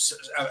for you.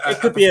 It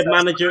could be a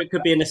manager, it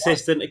could be an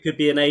assistant, it could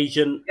be an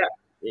agent. Yeah.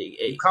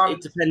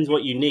 It depends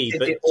what you need.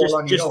 But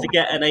just to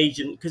get an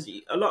agent, because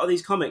a lot of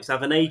these comics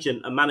have an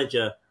agent, a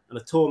manager, and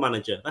a tour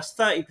manager. That's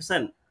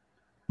 30%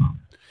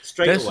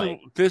 straight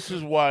away. This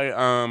is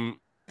why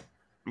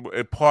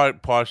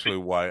partially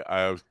why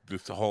I have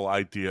this whole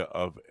idea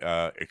of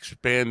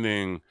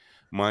expanding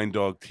Mind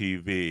Dog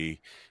TV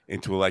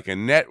into like a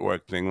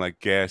network thing, like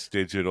Gas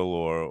Digital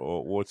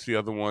or what's the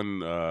other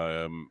one?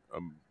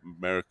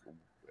 American.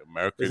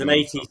 There's an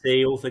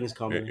ATC, All Things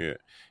Comedy.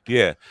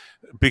 Yeah,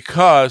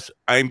 because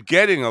I'm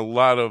getting a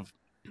lot of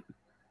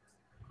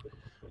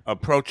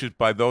approaches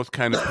by those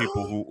kind of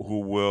people who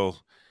will.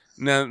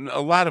 Now,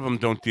 a lot of them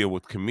don't deal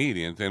with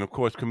comedians, and of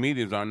course,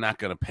 comedians are not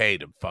going to pay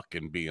to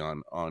fucking be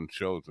on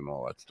shows and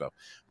all that stuff.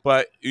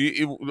 But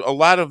a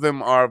lot of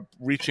them are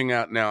reaching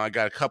out now. I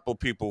got a couple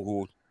people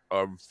who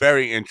are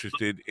very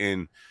interested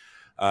in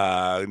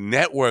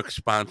network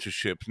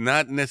sponsorships,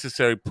 not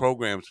necessarily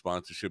program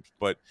sponsorships,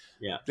 but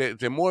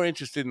they're more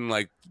interested in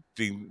like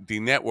the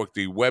network,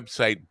 the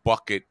website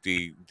bucket,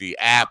 the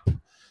app,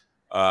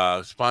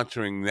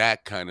 sponsoring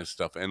that kind of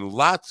stuff, and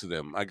lots of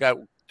them. I got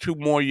 2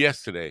 more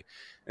yesterday.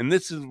 And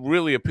this is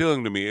really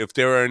appealing to me. If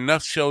there are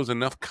enough shows,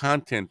 enough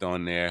content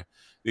on there,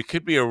 it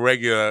could be a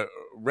regular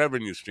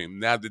revenue stream.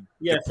 Now, the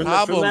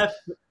problem...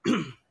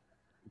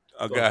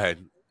 go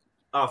ahead.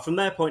 From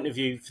their point of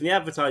view, from the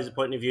advertiser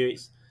point of view,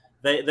 it's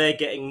they're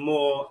getting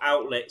more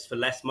outlets for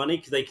less money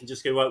because they can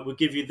just go, right, we'll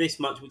give you this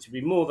much, which would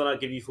be more than I'll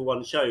give you for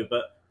one show,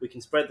 but we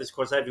can spread this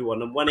across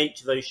everyone. And when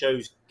each of those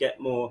shows get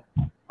more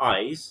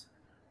eyes...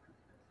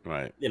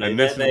 Right. And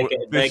this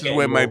is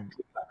where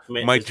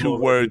my 2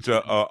 words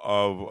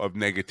of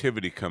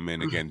negativity come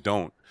in again.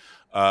 Don't.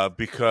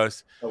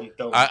 Because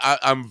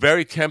I'm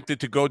very tempted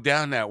to go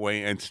down that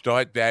way and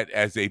start that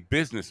as a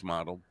business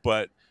model.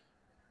 But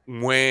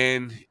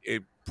when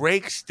it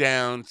breaks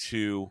down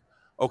to,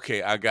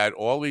 okay, I got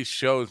all these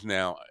shows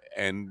now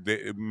and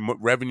the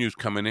revenue's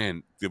coming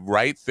in, the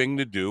right thing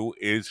to do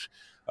is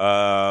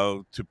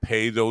to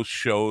pay those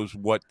shows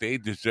what they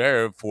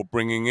deserve for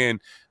bringing in.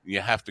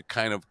 You have to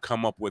kind of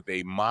come up with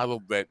a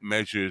model that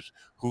measures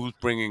who's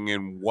bringing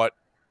in what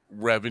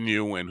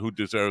revenue and who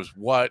deserves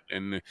what,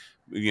 and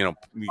you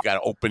got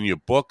to open your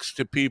books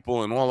to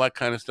people and all that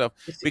kind of stuff.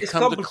 It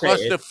becomes a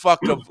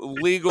clusterfuck of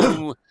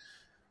legal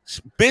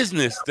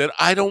business that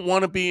I don't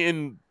want to be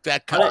in.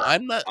 That kind of,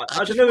 I'm not.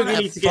 I don't know if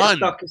you need to get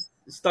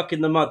stuck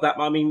in the mud. That,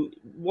 I mean,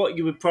 what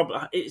you would probably,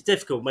 it's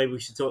difficult. Maybe we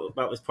should talk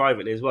about this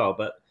privately as well.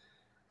 But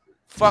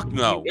fuck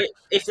no.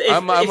 I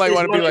might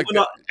want to be like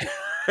that.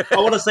 I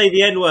want to say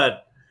the N word.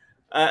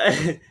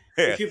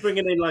 If you're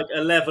bringing in like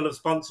a level of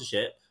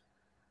sponsorship,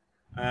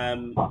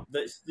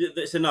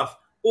 that's enough.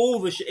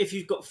 If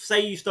you've got, say,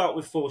 you start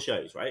with 4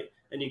 shows, right,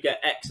 and you get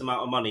X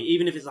amount of money,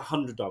 even if it's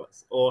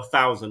 $100 or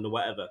 $1,000 or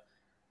whatever,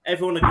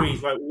 everyone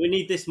agrees, right? We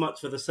need this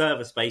much for the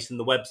server space and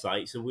the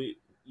website, so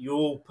you're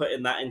all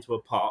putting that into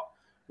a pot.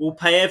 We'll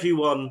pay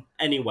everyone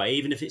anyway,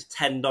 even if it's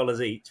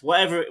 $10 each,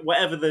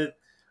 whatever the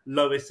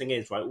lowest thing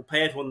is, right? We'll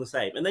pay everyone the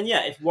same, and then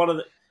if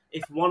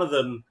one of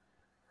them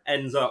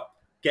ends up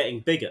getting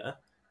bigger,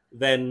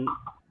 then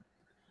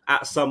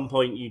at some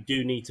point you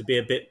do need to be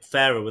a bit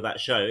fairer with that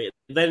show.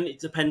 Then it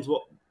depends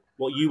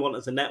what you want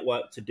as a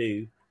network to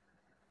do,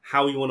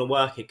 how you want to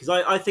work it. Because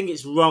I think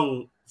it's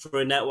wrong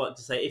for a network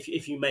to say,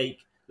 if you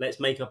let's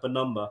make up a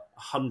number,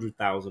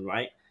 100,000,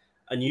 right?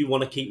 And you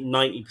want to keep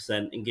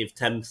 90% and give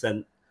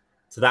 10%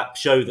 to that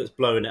show that's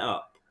blowing it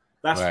up.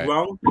 That's right.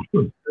 Wrong.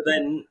 But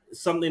then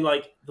something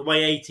like the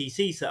way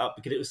ATC set up,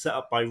 because it was set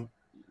up by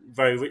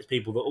very rich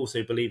people that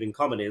also believe in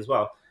comedy as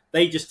well,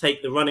 they just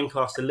take the running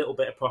cost, a little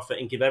bit of profit,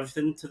 and give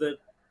everything to the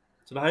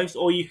host.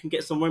 Or you can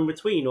get somewhere in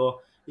between, or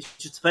it's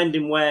just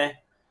depending where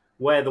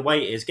where the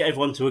weight is, get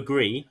everyone to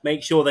agree,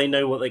 make sure they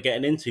know what they're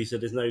getting into so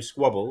there's no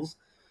squabbles.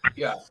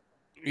 Yeah.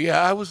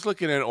 Yeah, I was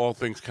looking at All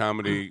Things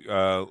Comedy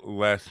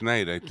last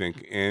night, I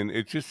think, and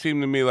it just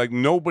seemed to me like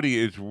nobody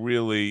is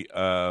really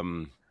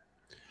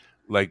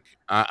like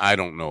I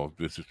don't know if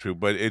this is true,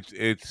 but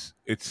it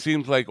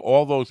seems like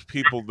all those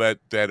people that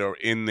are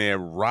in their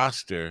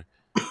roster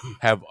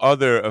have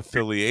other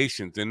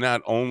affiliations. They're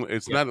not only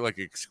it's not like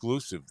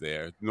exclusive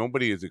there.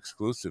 Nobody is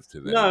exclusive to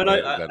them. No,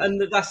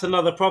 and that's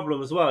another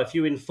problem as well. If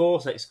you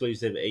enforce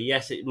exclusivity,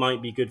 yes, it might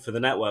be good for the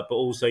network, but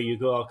also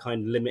you are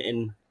kind of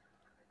limiting.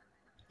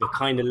 You're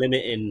kind of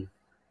limiting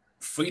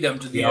freedom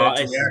to the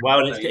artists as well,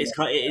 and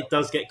it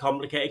does get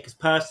complicated. Because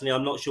personally,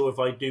 I'm not sure if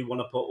I do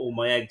want to put all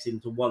my eggs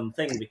into one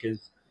thing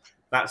because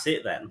that's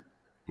it then.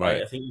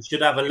 Right. I think you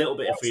should have a little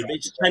bit of freedom.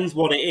 It just depends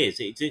what it is.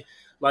 It's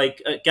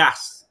like at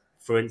Gas,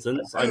 for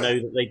instance, I know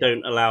that they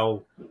don't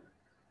allow.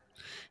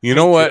 You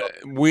know what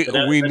we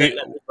need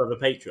for a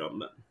Patreon.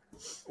 But.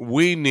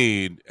 We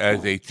need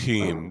as a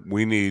team.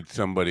 We need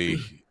somebody.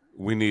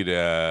 We need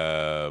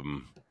a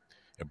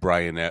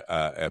Brian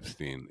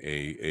Epstein,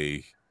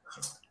 a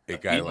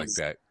guy like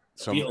that.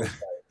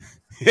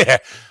 Yeah,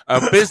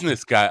 a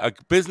business guy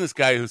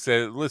who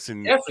said,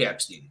 "Listen, Jeffrey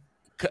Epstein."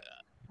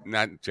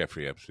 Not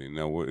Jeffrey Epstein.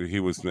 No, he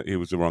was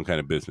the wrong kind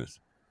of business.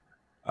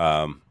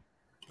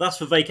 That's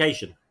for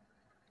vacation.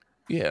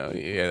 Yeah. Well,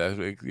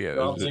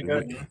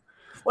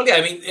 yeah,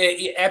 I mean,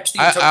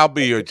 Epstein. I'll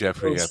be your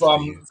Jeffrey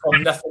Epstein.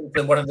 From nothing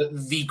to one of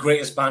the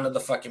greatest band on the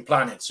fucking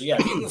planet. So yeah,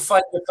 if you can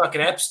fight with fucking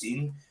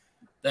Epstein,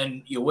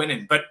 then you're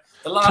winning. But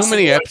the last too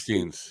many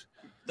Epsteins.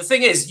 The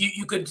thing is,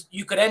 you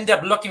could end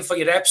up looking for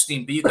your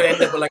Epstein, but you could end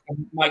up with like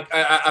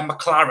a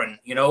McLaren,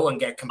 you know, and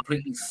get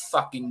completely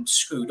fucking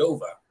screwed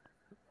over.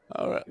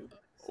 All right.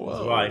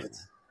 Well, arrived.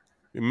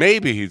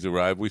 Maybe he's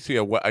arrived. I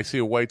see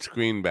a white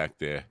screen back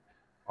there.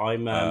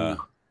 I'm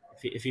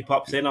if he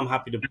pops in, I'm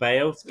happy to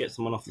bail to get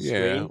someone off the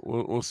screen. Yeah,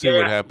 we'll see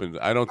what happens.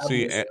 I don't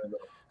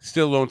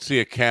still don't see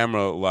a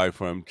camera live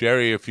for him.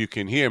 Jerry, if you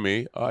can hear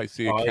me, I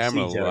see a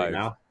camera live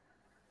now.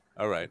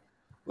 All right.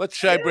 Let's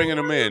try bringing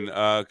him in.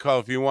 Carl,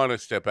 if you want to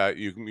step out,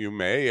 you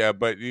may,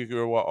 but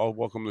you're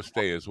welcome to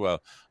stay as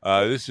well.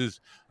 This is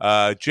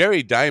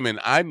Jerry Dymond.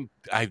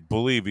 I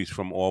believe he's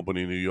from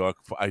Albany, New York.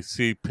 I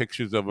see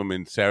pictures of him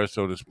in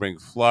Sarasota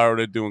Springs,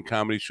 Florida, doing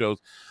comedy shows.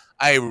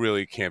 I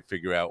really can't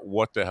figure out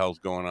what the hell's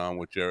going on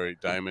with Jerry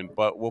Dymond,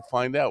 but we'll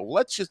find out.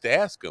 Let's just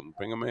ask him.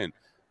 Bring him in.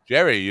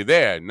 Jerry, you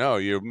there? No,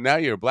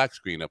 you're a black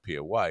screen up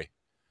here. Why?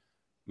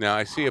 Now,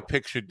 I see a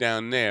picture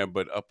down there,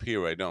 but up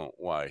here I don't.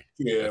 Why?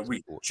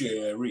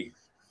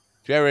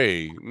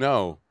 Jerry,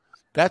 no.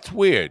 That's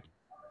weird.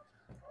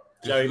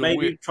 Jerry,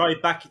 maybe try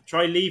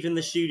leaving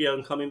the studio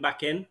and coming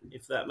back in,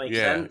 if that makes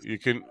sense. Yeah, you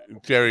can,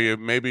 Jerry,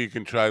 maybe you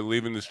can try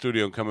leaving the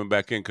studio and coming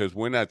back in because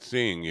we're not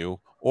seeing you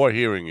or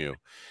hearing you.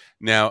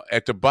 Now,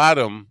 at the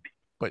bottom,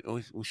 but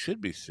we should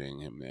be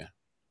seeing him there.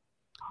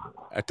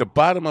 At the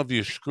bottom of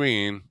your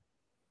screen,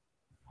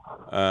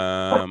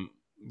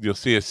 you'll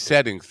see a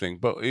settings thing,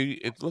 but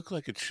it looks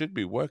like it should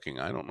be working.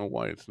 I don't know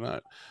why it's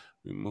not.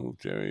 Remove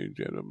Jerry,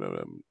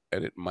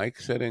 edit mic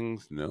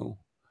settings. No.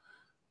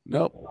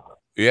 Nope.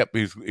 Yep,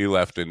 he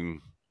left,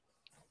 and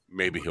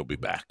maybe he'll be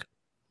back.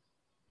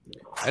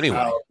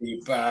 Anyway.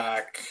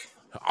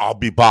 I'll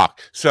be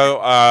back. So,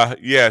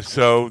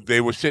 so they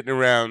were sitting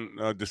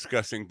around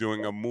discussing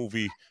doing a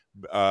movie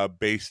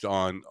based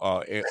on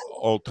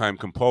old-time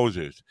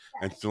composers,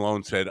 and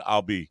Stallone said,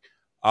 "I'll be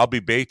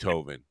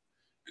Beethoven."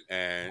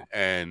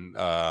 And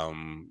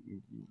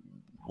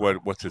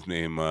what's his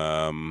name?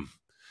 The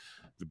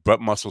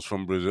butt muscles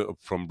from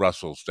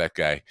Brussels. That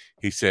guy.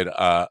 He said,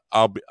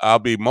 "I'll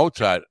be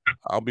Mozart.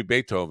 I'll be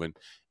Beethoven."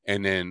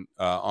 And then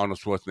Arnold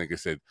Schwarzenegger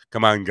said,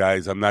 "Come on,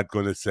 guys, I'm not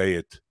going to say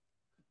it.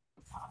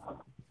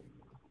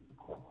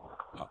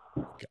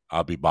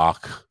 I'll be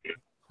back."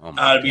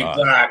 I'll be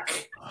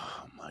back.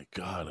 Oh my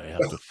God! I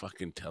have to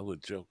fucking tell a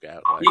joke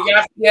out.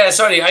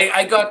 Sorry,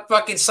 I got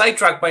fucking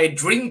sidetracked by a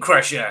dream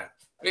crusher.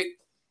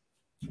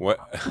 What?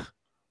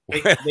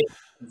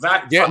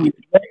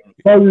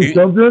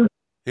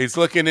 He's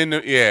looking in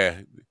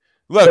the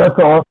Look, that's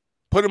all.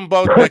 Put them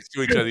both next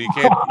to each other.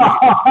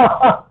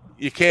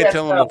 You can't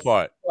tell them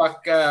apart.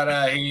 Fuck out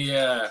of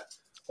here.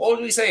 What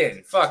was he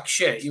saying? Fuck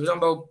shit. He was on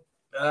about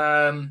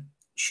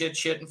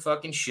shit, and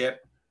fucking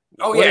shit.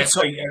 Oh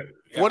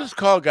What has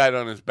Carl got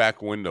on his back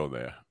window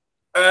there?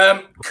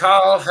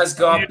 Carl has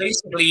got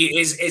basically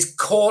his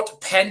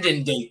court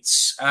pending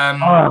dates.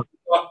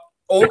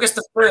 August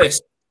the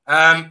 1st.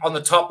 On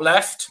the top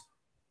left.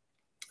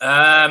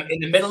 In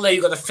the middle there,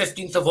 you've got the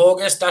 15th of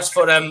August. That's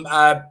for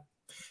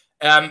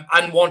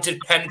unwanted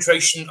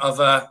penetration of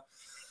a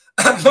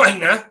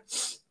minor.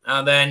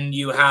 And then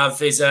you have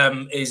his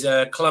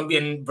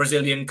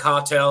Colombian-Brazilian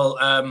cartel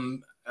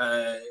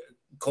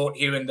court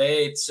here and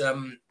there. It's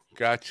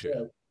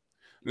gotcha.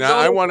 Now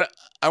I want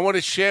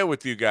to share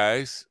with you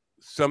guys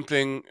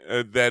something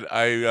that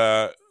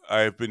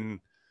I've been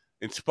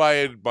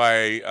inspired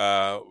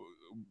by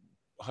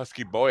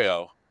Husky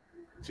Boyo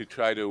to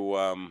try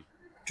to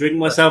drink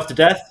myself to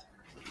death.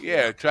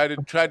 Yeah, try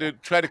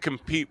to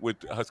compete with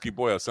Husky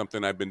Boy or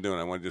something I've been doing.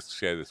 I want to just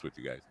share this with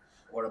you guys.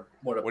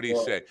 What do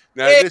you say?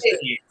 Now, hey,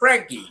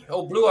 Frankie,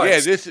 Blue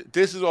Eyes. Yeah,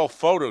 this is all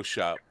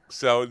Photoshop.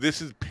 So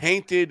this is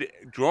painted,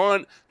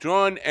 drawn,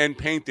 and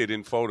painted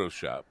in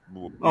Photoshop.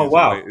 Oh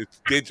wow!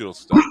 It's digital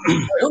stuff.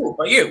 Who?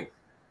 By you?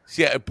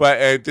 Yeah,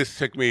 but this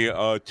took me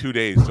 2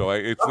 days, so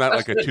it's not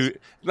like It's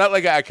not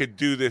like I could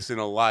do this in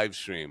a live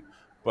stream.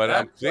 But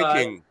I'm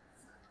thinking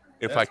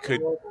if I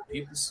could.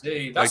 People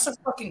say that's a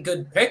fucking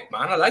good pick,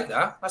 man. I like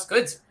that. That's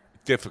good.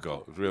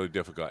 Difficult. It's really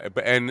difficult.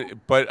 But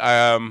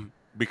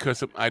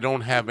because I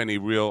don't have any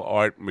real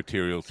art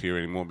materials here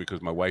anymore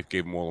because my wife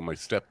gave them all to my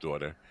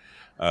stepdaughter.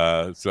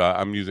 So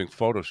I'm using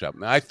Photoshop.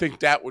 Now I think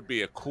that would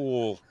be a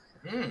cool,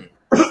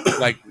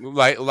 like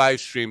live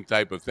stream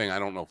type of thing. I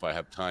don't know if I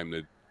have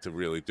time to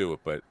really do it,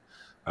 but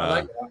I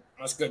like that.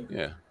 That's good.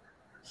 Yeah.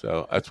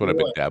 So that's what I've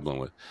been dabbling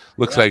with.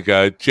 Looks like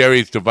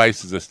Jerry's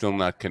devices are still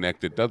not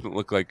connected. Doesn't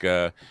look like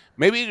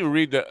maybe you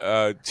read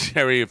the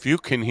Jerry, if you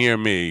can hear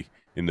me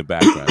in the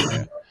background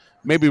there,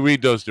 maybe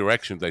read those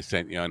directions I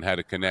sent you on how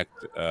to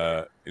connect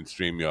in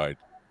StreamYard.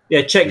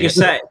 Yeah, check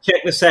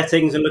the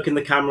settings and look in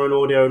the camera and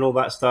audio and all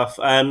that stuff.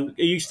 Are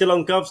you still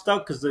on Govs,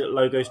 Doug? Because the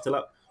logo's still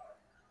up.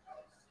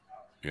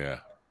 Yeah.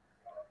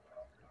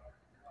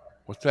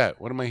 What's that?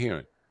 What am I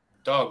hearing?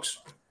 Dogs.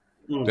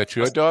 That's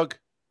your dog?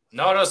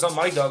 No, that's not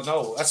my dog.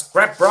 No, that's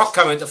Brett Brock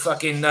coming to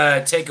fucking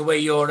take away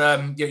your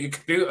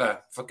computer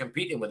for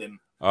competing with him.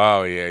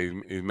 Oh yeah,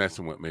 he's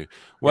messing with me.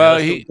 Well,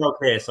 dog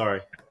here.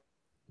 Sorry.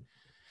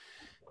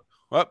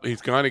 Well, he's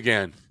gone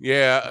again.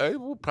 Yeah,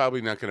 we're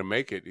probably not going to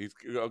make it. He's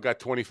got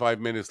 25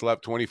 minutes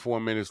left,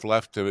 24 minutes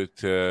left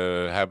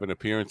to have an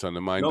appearance on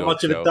the Mind Dog Not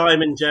much show. of a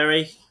diamond,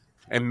 Jerry.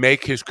 And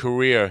make his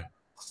career,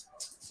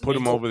 put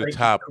him over the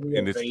top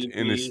in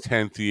his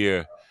 10th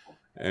year,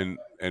 and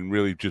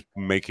really just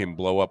make him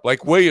blow up.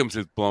 Like Williams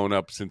has blown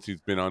up since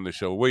he's been on the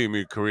show. William,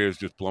 your career is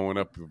just blowing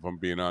up from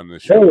being on the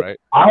show, right?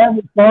 I have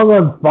a song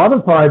on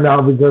Spotify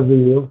now because of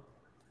you.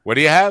 What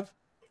do you have?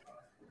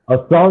 A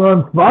song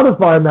on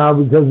Spotify now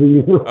because of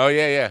you. Oh,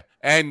 yeah.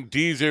 And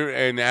Deezer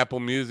and Apple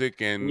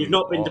Music. And you've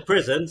not been to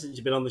prison since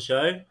you've been on the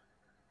show.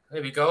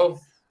 There we go.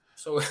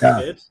 So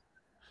yeah.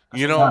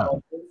 You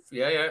know,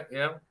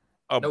 yeah.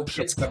 A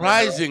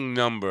surprising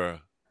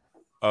number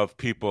of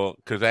people,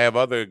 because I have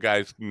other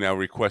guys now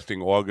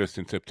requesting August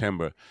and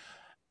September.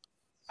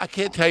 I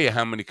can't tell you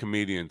how many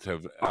comedians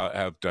have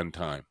done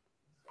time.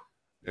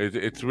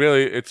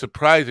 It's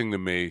surprising to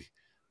me.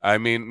 I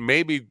mean,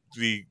 maybe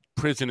the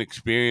prison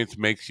experience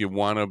makes you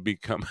want to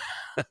become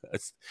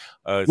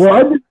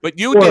but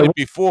you did it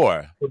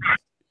before.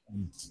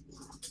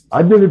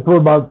 I did it for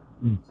about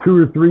 2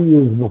 or 3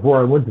 years before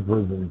I went to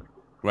prison.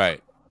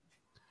 Right.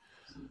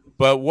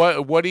 But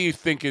what do you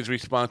think is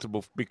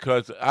responsible?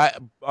 Because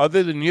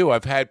other than you,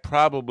 I've had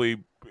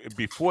probably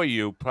before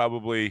you,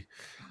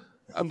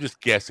 I'm just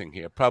guessing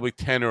here, probably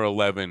 10 or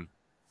 11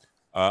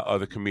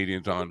 other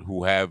comedians on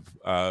who have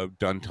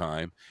done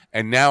time,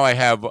 and now I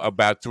have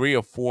about 3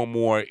 or 4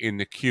 more in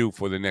the queue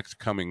for the next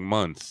coming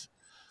months.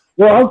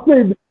 Well, I'll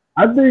say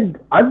I think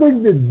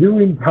that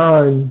doing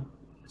time,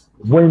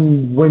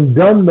 when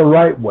done the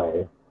right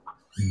way,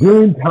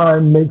 doing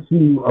time makes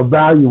you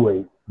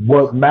evaluate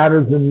what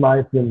matters in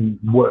life and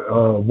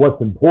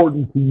what's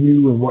important to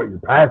you and what your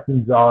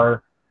passions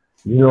are,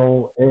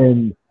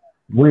 and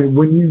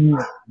when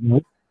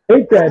you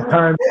take that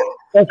time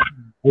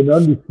and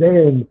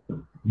understand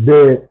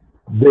that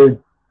this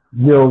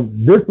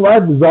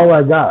life is all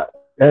I got,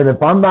 and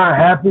if I'm not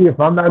happy, if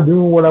I'm not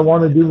doing what I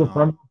want to do, if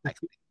I'm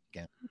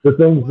the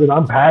things that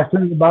I'm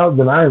passionate about,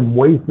 then I am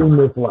wasting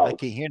this life.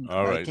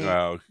 All right,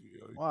 now,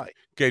 why?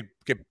 Can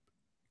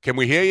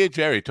we hear you,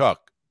 Jerry? Talk.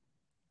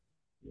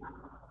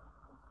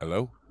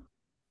 Hello,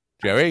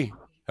 Jerry.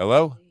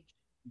 Hello.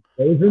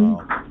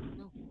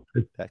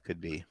 That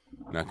could be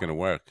not going to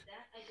work.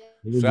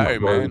 Sorry,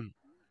 man.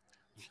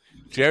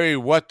 Jerry,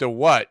 what?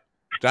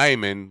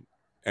 Dymond,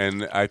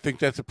 and I think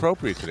that's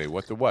appropriate today.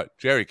 What?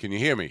 Jerry, can you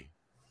hear me?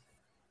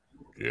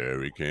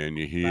 Jerry, can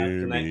you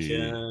hear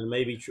me?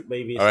 Maybe.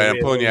 All right, I'm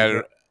pulling you out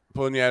of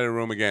the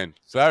room again.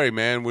 Sorry,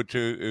 man.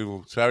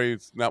 Sorry,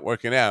 it's not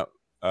working out.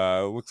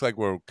 Looks like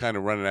we're kind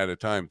of running out of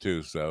time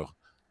too. So,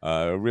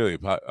 really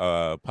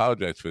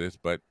apologize for this,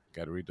 but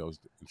got to read those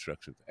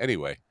instructions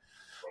anyway.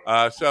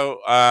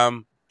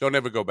 Don't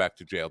ever go back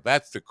to jail.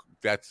 That's the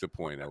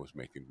point I was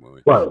making.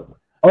 Right.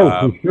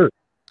 For sure.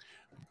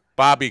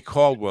 Bobby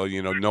Caldwell,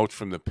 notes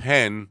from the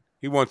pen.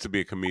 He wants to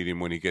be a comedian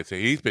when he gets it.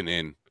 He's been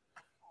in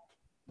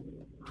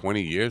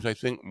 20 years, I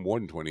think, more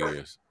than 20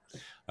 years.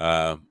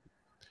 It's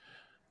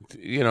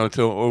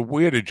a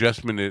weird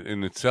adjustment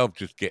in itself,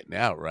 just getting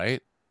out,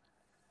 right?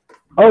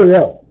 Oh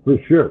yeah, for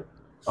sure.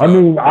 So, I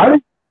mean, I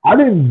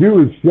didn't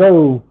do a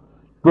show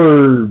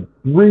for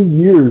 3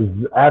 years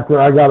after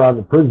I got out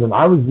of prison.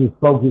 I was just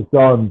focused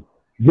on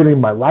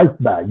getting my life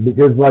back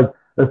because,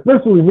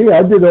 especially me,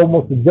 I did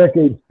almost a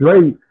decade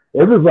straight.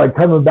 It was like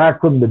coming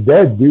back from the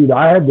dead, dude.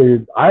 I had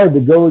to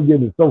go and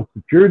get a Social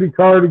Security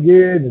card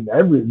again and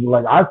everything.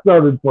 Like I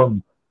started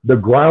from the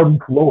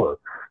ground floor.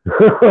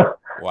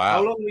 Wow.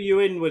 How long were you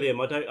in,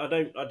 William?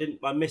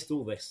 I missed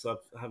all this. So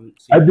I haven't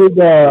seen I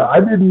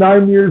did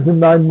 9 years and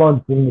 9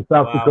 months in the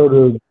South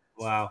Dakota.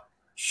 Wow.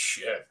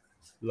 Shit.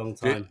 Long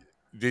time.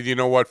 Did you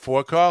know what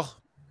for, Carl?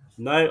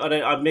 No, I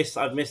don't. I've missed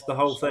the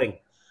whole thing.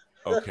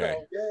 Okay.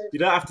 You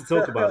don't have to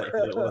talk about it if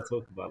you don't want to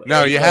talk about it.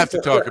 No, you have to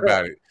talk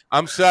about it.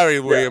 I'm sorry,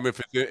 William,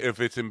 if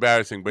it's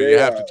embarrassing, but you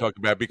have to talk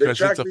about it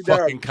because it's a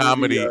fucking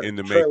comedy in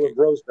the making.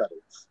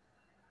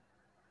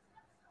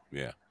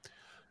 Yeah.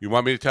 You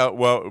want me to tell?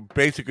 Well,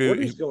 basically, what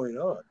is going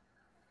on?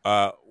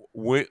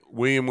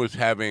 William was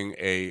having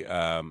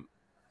a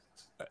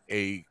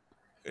There?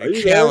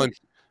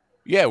 challenge.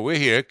 Yeah, we're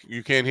here.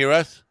 You can't hear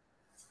us?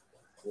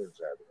 You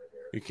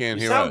can't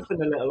hear us. You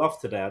sound a little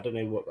off today. I don't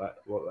know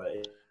what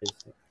that is.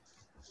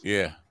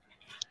 Yeah,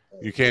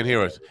 you can't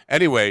hear us.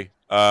 Anyway,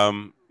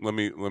 let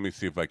me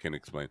see if I can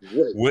explain.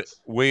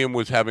 William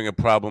was having a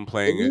problem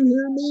playing. Can you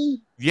hear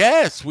me?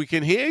 Yes, we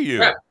can hear you.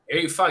 Yeah,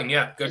 you're fine.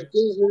 Yeah, good. I can't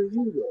hear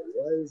you though.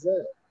 Why is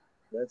that?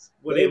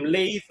 William,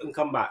 leave and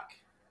come back.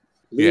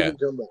 Leave and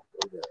come back.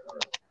 Okay, all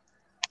right.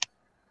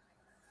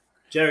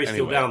 Jerry's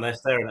still down there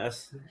staring at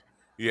us.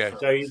 Yeah,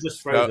 Jerry, you're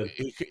just frozen.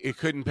 He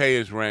couldn't pay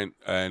his rent,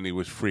 and he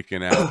was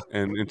freaking out.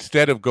 And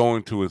instead of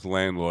going to his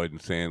landlord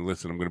and saying,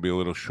 "Listen, I'm going to be a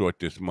little short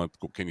this month.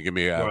 Can you give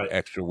me an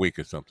extra week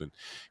or something?"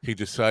 He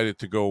decided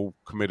to go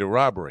commit a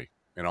robbery,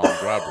 an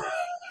armed robbery.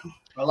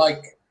 I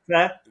like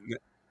that.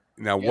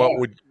 Now,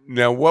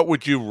 what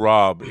would you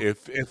rob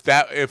if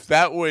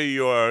that were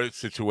your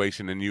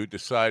situation and you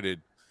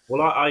decided?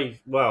 Well, I've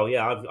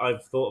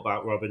thought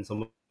about robbing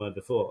someone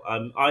before.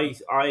 I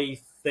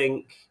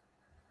think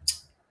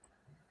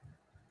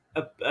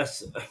it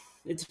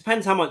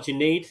depends how much you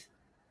need.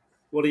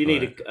 What do you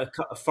need? A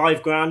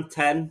 $5,000,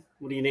 10?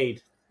 What do you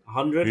need?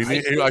 100?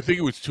 I think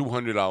it was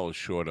 $200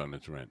 short on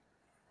his rent.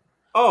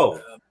 Oh,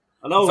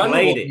 an old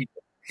lady.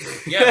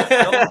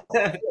 Yeah.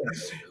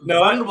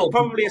 No,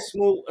 probably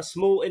a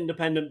small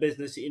independent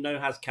business that you know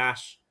has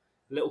cash,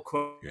 a little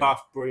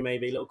craft brewery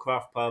maybe, a little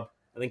craft pub,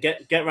 and then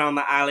get around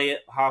the alley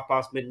at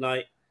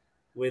midnight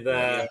with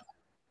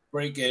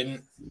break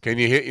in. Can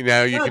you hear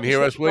now? You can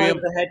hear us, William.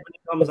 The head when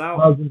it comes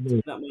out.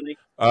 That money.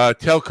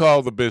 Tell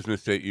Carl the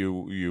business that you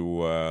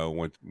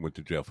went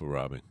to jail for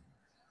robbing.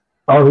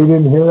 Oh, he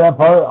didn't hear that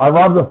part. I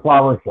robbed a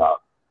flower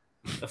shop.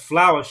 A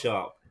flower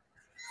shop.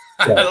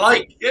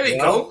 Yeah. There we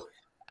go.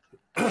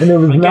 And it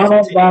was not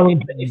on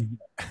Valentine's.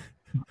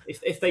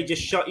 If they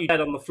just shot you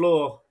dead on the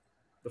floor,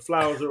 the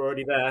flowers are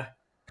already there.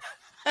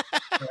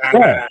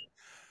 Yeah.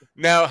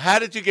 Now, how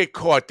did you get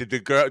caught? Did the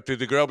girl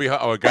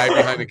behind or a guy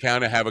behind the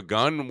counter have a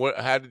gun?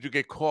 How did you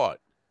get caught?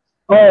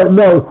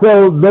 No.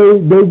 So they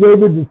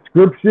gave a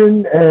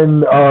description,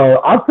 and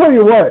I'll tell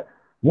you what.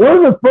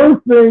 One of the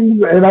first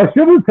things, and I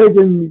should have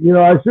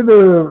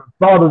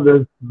thought of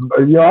this.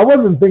 I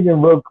wasn't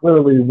thinking real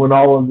clearly when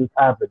all of this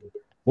happened.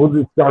 We'll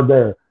just start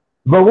there.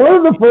 But one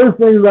of the first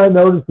things I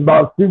noticed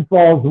about Sioux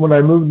Falls when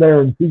I moved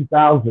there in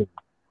 2000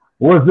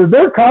 was that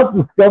their cops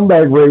to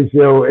scumbag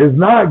ratio is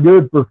not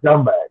good for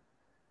scumbags.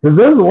 Because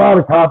there's a lot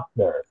of cops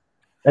there.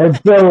 And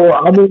so,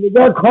 I mean, they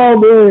got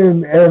called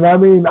in, and I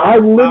mean, I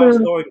remember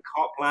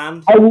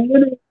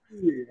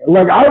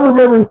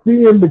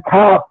seeing the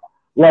cop,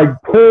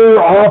 tear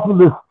off of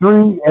the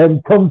street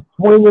and come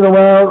swinging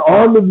around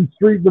onto the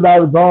street that I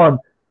was on.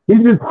 He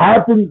just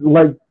happened,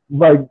 it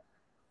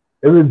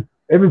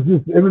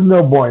was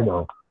no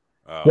bueno.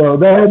 So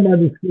they had my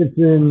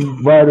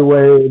description right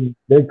away.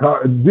 They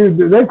called me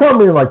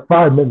in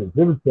 5 minutes.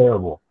 It was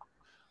terrible.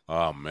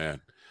 Oh man.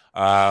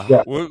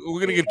 We're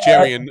going to give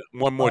Jerry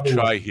one more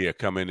try here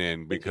coming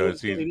in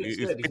because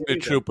he's a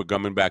trooper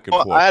coming back and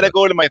forth. I had to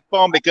go to my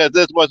phone because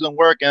this wasn't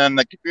working on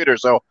the computer,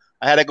 so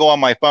I had to go on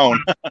my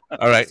phone.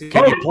 All right.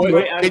 Can you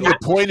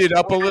point it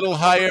up a little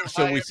higher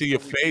so we see your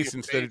face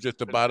instead of just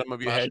the bottom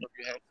of your head?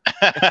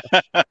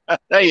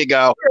 There you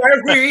go.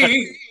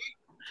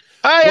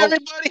 Hi,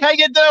 everybody. How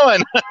you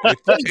doing?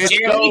 It's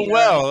going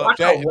well. What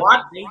the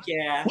what?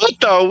 What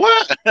the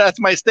what? That's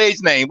my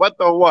stage name. What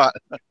the what?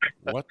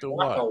 What the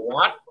what?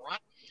 What?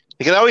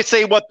 You can always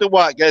say what the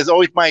what. It's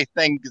always my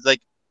thing. It's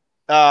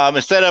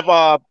instead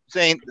of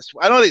saying,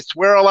 I know they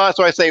swear a lot,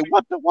 so I say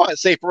what the what.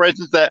 Say, for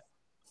instance, that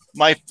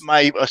my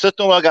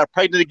sister-in-law got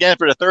pregnant again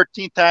for the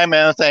 13th time,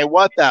 and I say,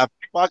 what the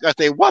fuck? I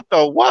say, what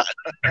the what?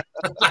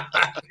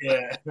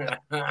 Yeah.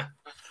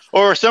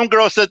 Or some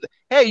girl said,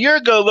 hey, you're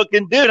a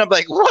good-looking dude. I'm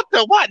like, what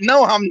the what?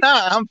 No, I'm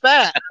not. I'm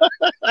fat.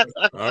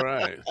 All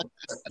right.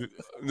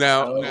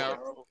 Now,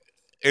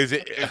 is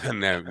it?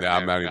 No,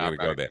 I'm not even going to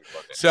go there.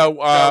 So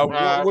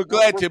we're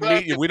glad to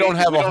meet you. We don't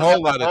have a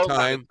whole lot of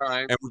time,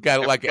 and we've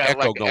got an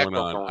echo going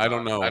on. I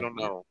don't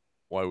know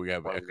why we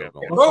have an echo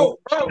going on.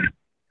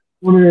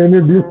 Want to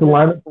introduce the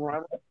lineup,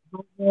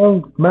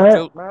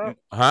 Matt?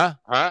 Huh?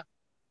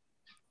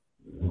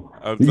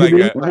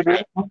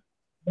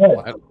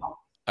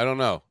 I don't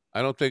know.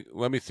 I don't think.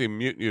 Let me see.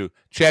 Mute you.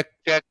 Check.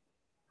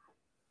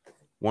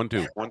 1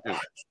 2.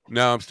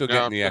 No, I'm still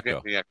getting the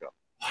echo.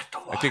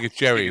 I think it's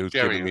Jerry who's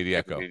giving me the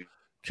echo.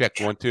 Check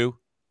 1 2.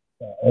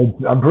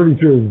 I'm pretty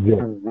sure it's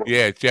Jerry.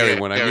 Yeah, it's Jerry.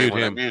 When I mute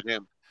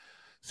him.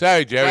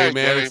 Sorry, Jerry,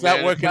 man. It's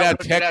not working out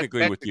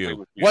technically with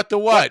you. What the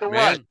what,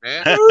 man?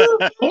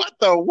 What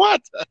the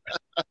what?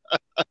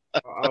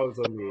 I was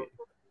on mute.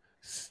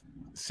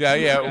 So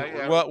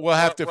yeah, we'll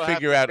have to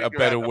figure out a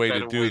better way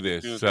to do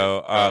this.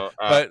 So,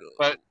 but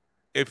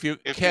if you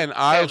can,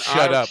 I'll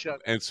shut up,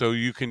 and so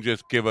you can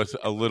just give us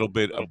a little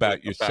bit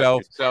about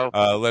yourself.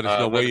 Let us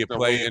know where you're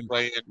playing.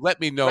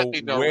 Let me know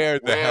where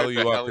the hell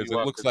you are, because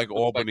it looks like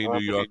Albany, New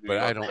York, but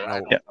I don't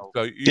know.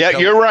 Yeah, So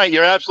you're right.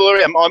 You're absolutely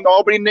right. I'm on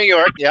Albany, New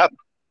York. Yep.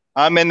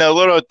 I'm in a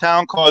little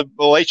town called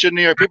Valencia,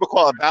 New York. People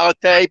call it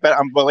Valete, but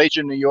I'm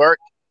Valencia, New York.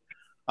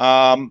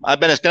 I've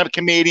been a stand-up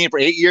comedian for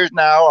 8 years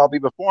now. I'll be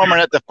performing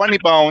at the Funny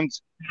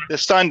Bones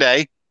this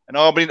Sunday in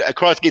Albany,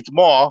 across Gates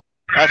Mall.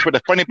 That's where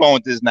the Funny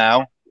Bones is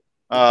now,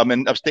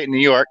 in upstate New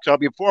York. So I'll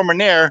be performing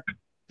there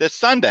this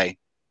Sunday.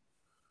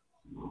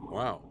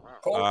 Wow.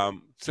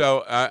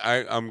 So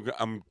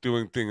I'm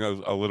doing things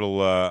a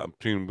little I'm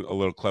being a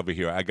little clever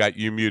here. I got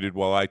you muted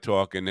while I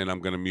talk, and then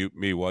I'm going to mute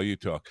me while you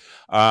talk.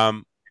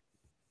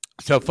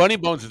 So Funny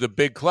Bones is a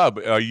big club.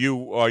 Are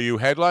you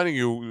headlining?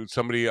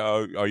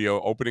 Are you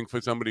opening for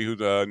somebody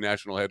who's a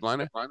national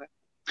headliner?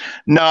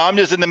 No, I'm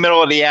just in the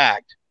middle of the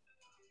act.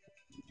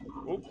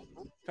 Oops.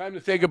 Time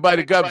to say goodbye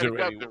to Gubs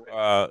already.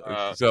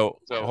 So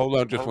hold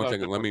on just 1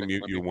 second. Let me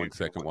mute you 1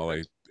 second while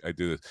I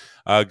do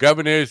this.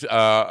 Governors,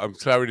 I'm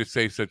sorry to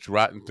say such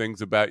rotten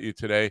things about you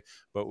today,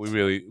 but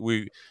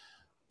we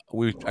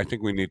I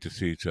think we need to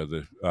see each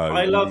other.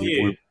 I love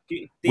you.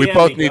 We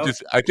both need to.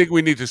 I think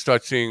we need to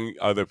start seeing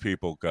other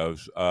people,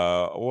 Govs.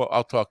 Well,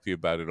 I'll talk to you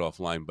about it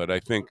offline. But I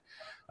think,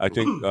 I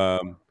don't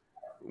know.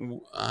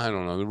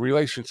 The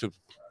relationship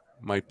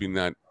might be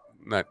not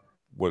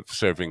what's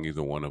serving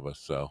either one of us.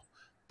 So,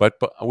 but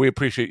we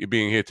appreciate you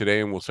being here today,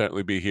 and we'll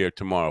certainly be here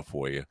tomorrow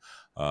for you.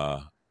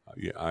 Yeah,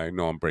 I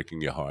know I'm breaking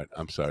your heart.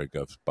 I'm sorry,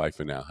 Govs. Bye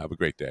for now. Have a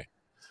great day.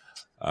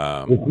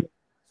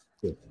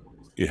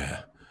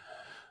 Yeah,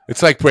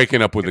 it's like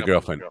breaking up with a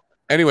girlfriend.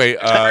 Anyway,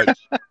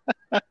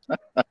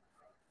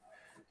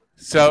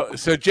 so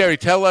Jerry,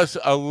 tell us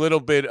a little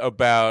bit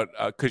about,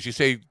 because you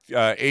say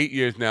 8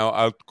 years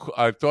now.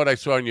 I thought I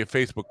saw on your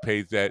Facebook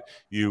page that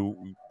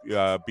you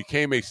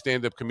became a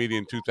stand-up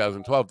comedian in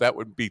 2012. That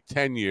would be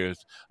 10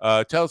 years.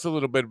 Tell us a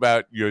little bit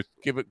about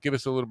give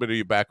us a little bit of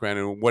your background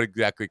and what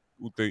exactly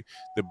the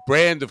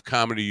brand of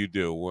comedy you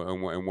do,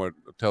 and what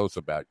tell us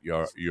about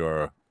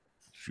your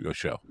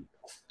show.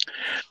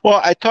 Well,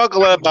 I talk a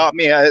lot about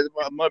me.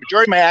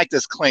 Majority of my act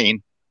is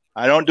clean.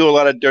 I don't do a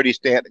lot of dirty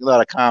a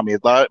lot of comedy.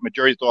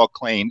 Majority is all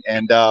clean.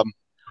 And I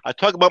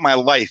talk about my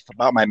life,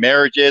 about my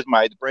marriages,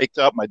 my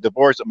breakup, my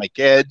divorce, and my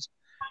kids.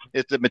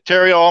 It's the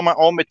material, all my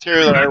own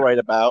material that I write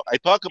about. I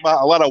talk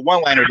about a lot of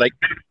one-liners, like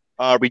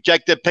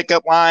rejected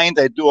pickup lines.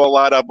 I do a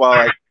lot of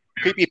like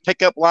creepy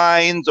pickup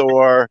lines,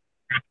 or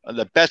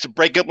the best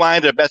breakup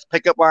lines, or best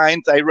pickup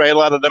lines. I write a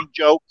lot of them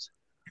jokes.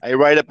 I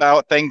write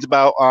about things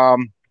about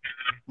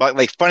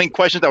like funny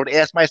questions I would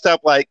ask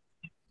myself, like,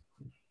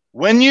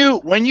 when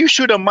you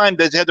shoot a mine,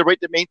 does it have the right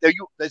to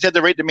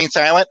remain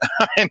silent?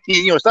 I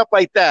mean, stuff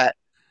like that.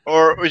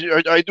 Or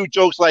I do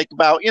jokes like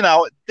about,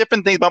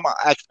 different things about my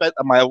aspect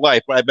of my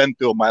life, what I've been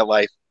through in my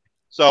life.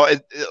 So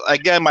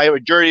again, my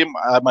majority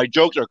my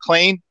jokes are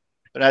clean.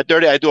 They're not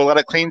dirty. I do a lot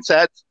of clean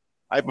sets.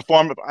 I've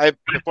performed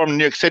in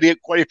New York City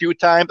quite a few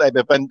times. I've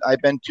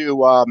been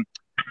to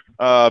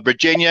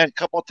Virginia a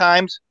couple of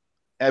times.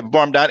 I've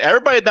performed down.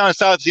 Everybody down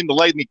south seems to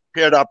like me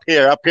compared up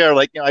here. Up here,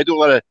 like, I do a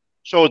lot of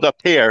shows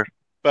up here.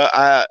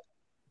 But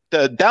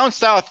the down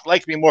south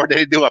likes me more than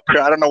they do up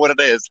here. I don't know what it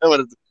is.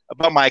 It's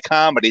about my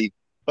comedy.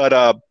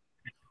 But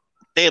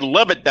they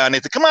love it down there.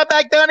 They say, come on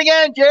back down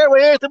again, Jerry. We'll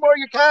hear some more of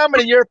your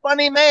comedy. You're a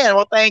funny man.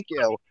 Well, thank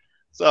you.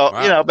 So,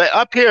 wow. But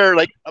up here,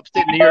 like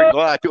upstate New York, a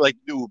lot of people like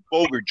to do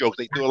vulgar jokes.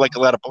 They do like a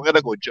lot of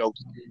political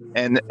jokes.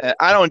 And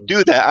I don't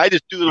do that. I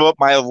just do about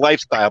my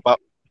lifestyle, about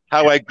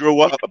how I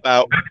grew up,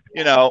 about,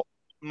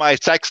 my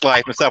sex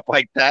life and stuff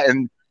like that.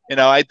 And,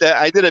 I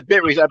did a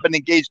bit recently. I've been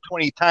engaged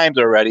 20 times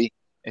already.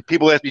 And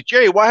people ask me,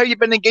 Jerry, why have you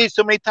been engaged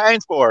so many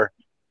times for?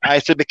 I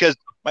said, because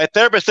my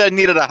therapist said I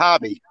needed a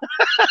hobby.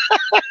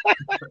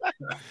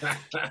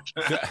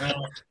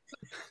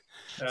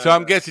 So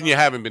I'm guessing you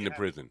haven't been to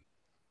prison.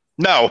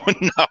 No.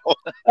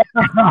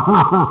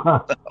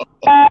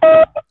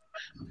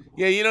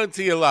 Yeah, you don't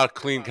see a lot of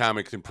clean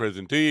comics in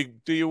prison, do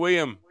you,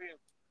 William?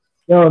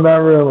 No, not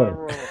really.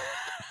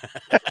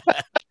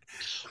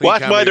 Well,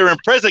 that's why they're in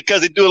prison,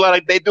 because they do a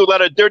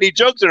lot of dirty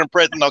jokes in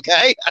prison.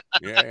 Okay.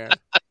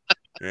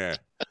 Yeah.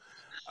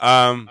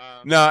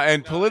 No,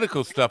 and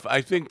political stuff.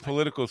 I think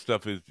political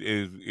stuff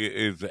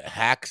is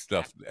hack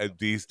stuff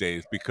these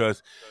days,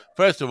 because,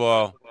 first of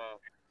all,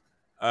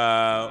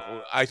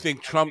 I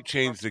think Trump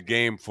changed the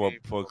game for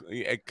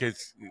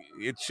because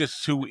it's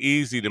just too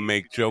easy to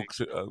make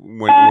jokes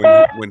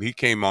when he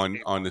came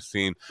on the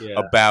scene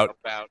about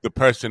the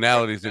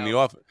personalities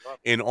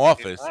in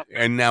office,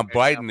 and now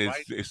Biden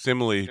is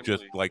similarly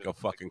just like a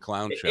fucking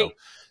clown show.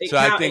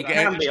 I think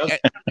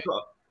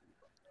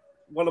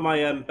one of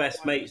my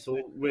best mates, or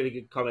really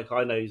good comic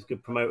I know, he's a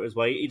good promoter as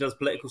well. He does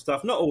political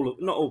stuff, not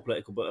all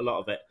political, but a lot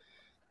of it.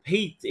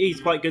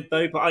 He's quite good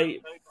though, but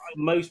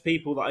most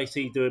people that I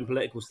see doing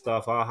political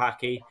stuff are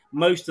hacky.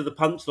 Most of the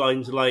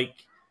punchlines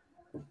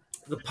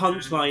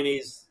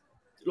is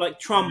like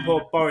Trump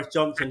or Boris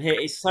Johnson here.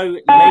 It's so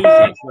lazy.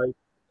 It's like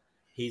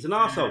he's an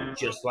arsehole,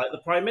 just like the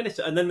Prime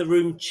Minister. And then the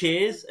room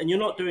cheers, and you're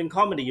not doing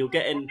comedy. You're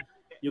getting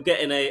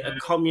a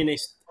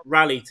communist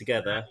rally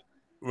together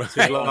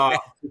to laugh,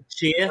 to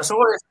cheer. That's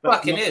all it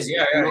fucking is.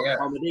 Yeah.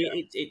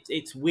 Comedy.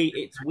 It's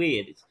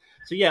weird.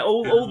 So yeah,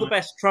 all the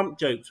best Trump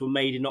jokes were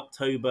made in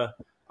October.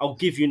 I'll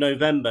give you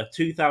November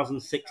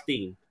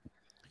 2016.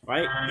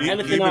 Right?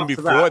 Anything even after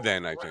before that,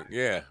 then, I think.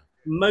 Yeah.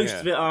 Most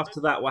of it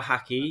after that were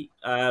hacky.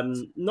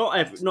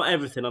 Not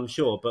everything, I'm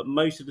sure, but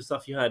most of the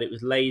stuff you heard, it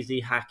was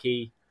lazy,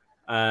 hacky.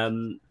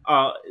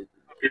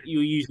 You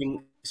were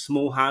using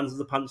small hands as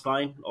a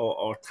punchline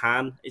or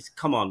tan.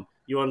 Come on,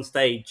 you're on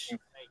stage.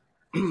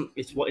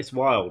 It's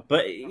wild,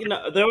 but you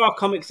know there are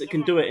comics that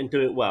can do it and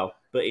do it well,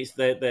 but it's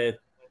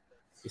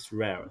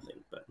rare, I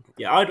think. But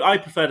yeah, I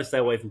prefer to stay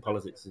away from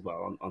politics as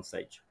well on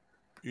stage.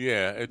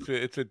 Yeah,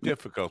 it's a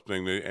difficult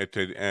thing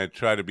to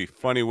try to be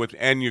funny with,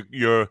 and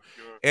you're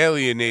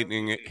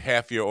alienating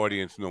half your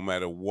audience no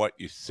matter what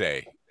you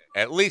say.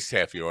 At least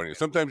half your audience.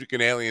 Sometimes you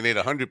can alienate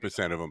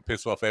 100% of them,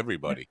 piss off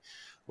everybody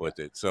with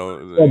it. So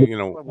you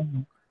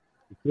know.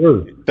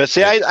 But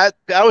see, I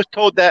was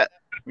told that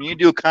when you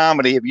do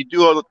comedy, if you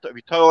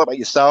talk about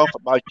yourself,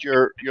 about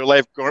your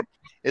life growing up,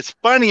 it's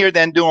funnier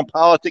than doing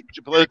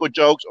political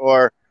jokes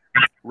or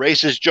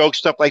racist jokes,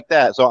 stuff like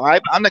that. So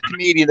I'm the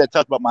comedian that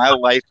talks about my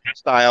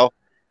lifestyle,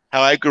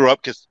 how I grew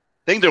up, because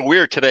things are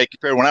weird today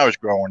compared to when I was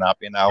growing up,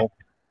 you know.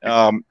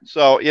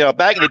 So, you know,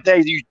 back in the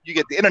day, you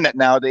get the internet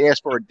now, they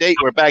ask for a date,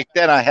 where back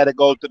then I had to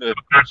go to the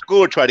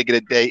school to try to get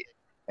a date.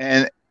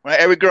 And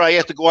every girl I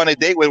asked to go on a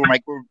date with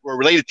were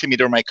related to me.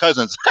 They were my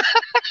cousins.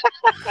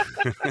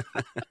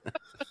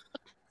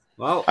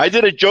 Well, I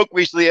did a joke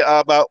recently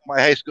about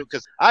my high school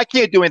because I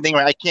can't do anything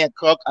right. I can't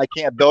cook. I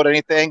can't build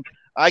anything.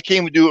 I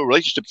can't even do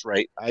relationships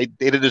right. I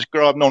dated this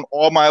girl I've known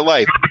all my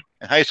life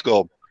in high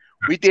school.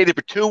 We dated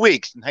for 2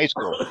 weeks in high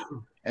school.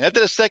 And after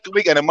the second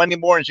week, on a Monday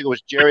morning, she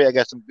goes, "Jerry, I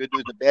got some good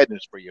news and bad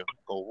news for you."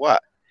 I go,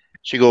 "What?"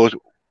 She goes,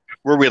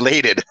 "We're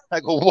related."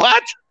 I go,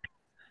 "What?"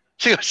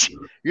 She goes,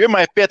 "You're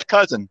my fifth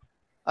cousin."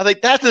 I was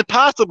like, "That's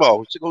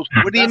impossible." She goes,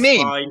 "What do you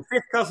mean?" Fine.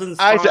 Fifth cousin's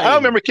I fine. said, "I don't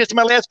remember kissing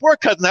my last 4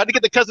 cousins. How to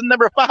get the cousin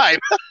number 5?"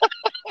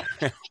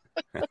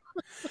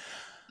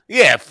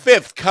 Yeah,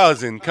 fifth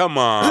cousin. Come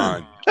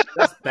on.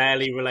 That's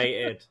barely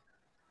related.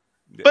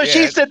 But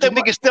she said that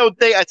we could still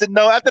date. I said,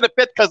 "No, after the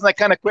 5th cousin, I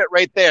kind of quit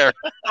right there."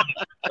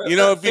 You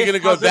know, if you're going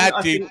to go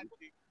that deep.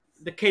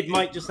 The kid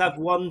might just have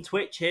one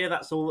twitch here.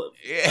 That's all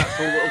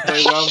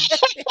that'll go wrong.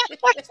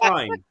 It's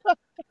fine.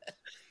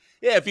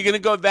 Yeah, if you're going to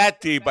go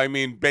that deep, I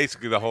mean,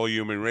 basically the whole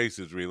human race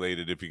is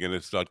related if you're going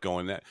to start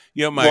going that.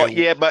 You know,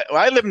 but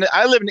I live in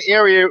the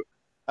area.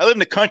 I live in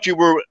the country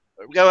where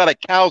we got a lot of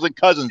cows and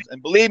cousins.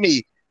 And believe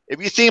me,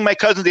 if you see my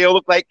cousins, they all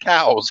look like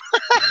cows.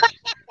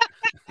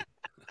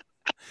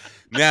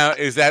 Now,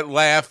 is that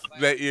laugh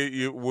that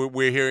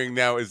we're hearing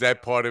now? Is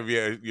that part of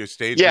your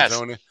stage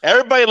persona? Yes.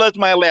 Everybody loves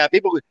my laugh.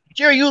 People go,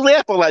 "Jerry, you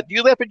laugh a lot. Do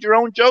you laugh at your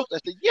own jokes?" I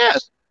said,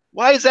 "Yes."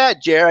 "Why is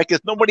that, Jerry?" Because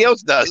nobody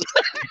else does.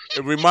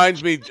 It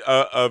reminds me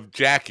of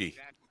Jackie.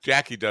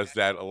 Jackie does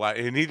that a lot,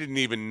 and he didn't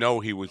even know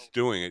he was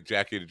doing it.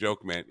 Jackie the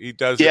Joke Man. He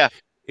does. Yeah.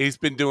 He's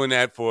been doing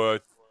that for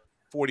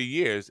 40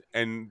 years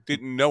and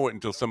didn't know it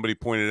until somebody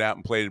pointed it out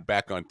and played it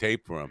back on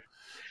tape for him.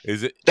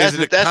 That's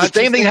the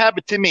same thing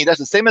happened to me. That's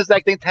the same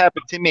exact thing that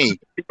happened to me.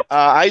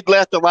 I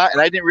laughed a lot,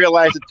 and I didn't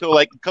realize until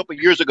like a couple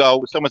of years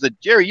ago. Someone said,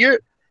 "Jerry, you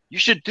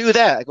should do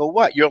that." I go,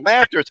 "What? Your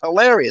laughter is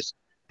hilarious.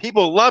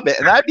 People love it."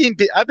 And I've been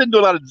doing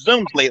a lot of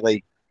Zooms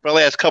lately for the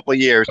last couple of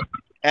years,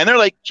 and they're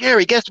like,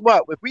 "Jerry, guess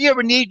what? If we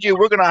ever need you,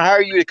 we're going to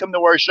hire you to come to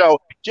our show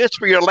just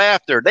for your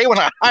laughter." They want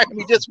to hire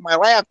me just for my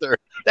laughter.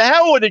 The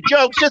hell with the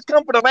jokes? Just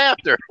come for the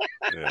laughter.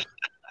 Yeah.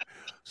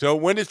 So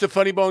when is the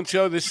Funny Bone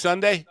show? This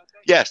Sunday?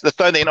 Yes, the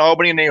Sunday in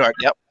Albany, New York.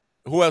 Yep.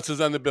 Who else is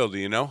on the bill? Do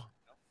you know?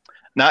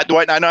 I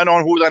don't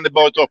know who's on the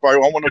boat so far. I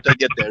won't know until I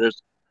get there.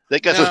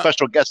 They got some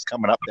special guests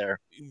coming up there.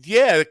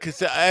 Yeah,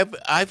 because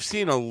I've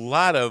seen a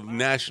lot of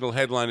national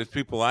headliners,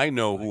 people I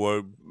know who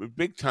are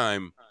big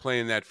time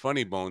playing that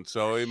Funny Bone.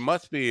 So it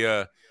must be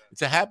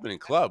it's a happening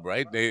club,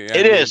 right?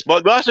 It is.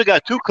 But we also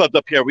got 2 clubs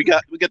up here. We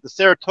got the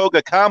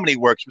Saratoga Comedy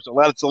Works, which a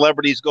lot of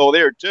celebrities go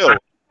there too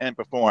and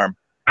perform.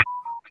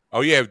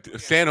 Oh yeah,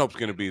 Stanhope's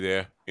going to be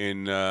there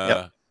in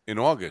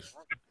August.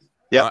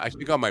 Yeah, I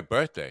think on my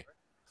birthday.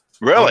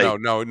 Really? Oh,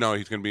 no,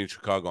 he's going to be in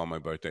Chicago on my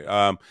birthday.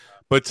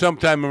 But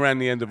sometime around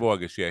the end of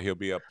August, yeah, he'll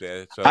be up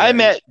there. So I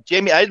met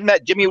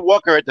Jimmy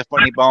Walker at the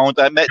Funny Bones.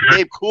 I met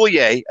Dave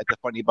Coulier at the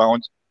Funny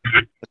Bones.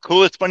 The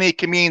coolest funny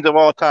comedians of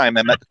all time.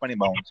 I met the Funny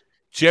Bones.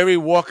 Johnny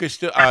Walker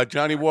still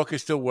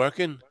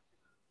working?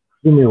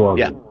 Jimmy Walker.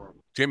 Yeah.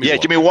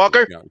 Jimmy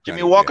Walker. No,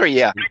 Jimmy Walker.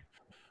 Yeah.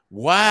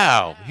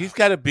 Wow,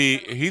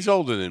 he's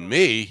older than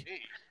me.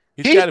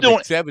 He's got to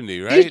be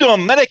 70, right? He's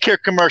doing Medicare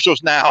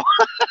commercials now.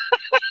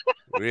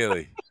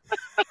 Really?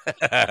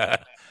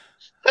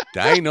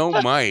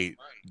 Dynamite.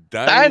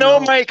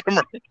 Dynamite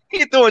commercial.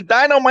 He's doing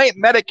Dynamite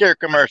Medicare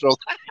commercials.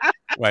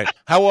 Right.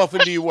 How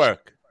often do you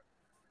work?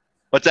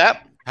 What's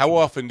that? How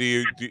often do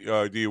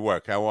you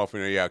work? How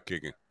often are you out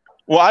kicking?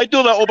 Well, I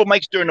do the open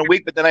mics during the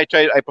week, but then I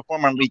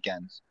perform on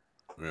weekends.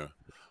 Yeah.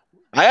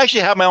 I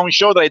actually have my own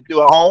show that I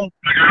do at home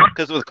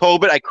because with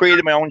COVID, I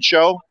created my own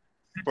show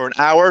for an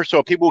hour,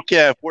 so people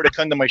can't afford to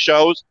come to my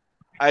shows.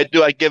 I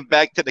give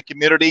back to the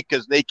community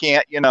because they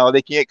can't come out,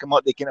 they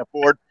can't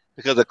afford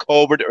because of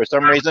COVID or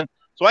some reason.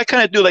 So I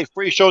kind of do like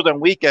free shows on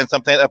weekends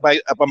sometimes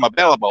if I'm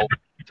available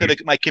to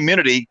my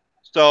community,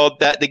 so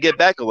that they get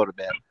back a little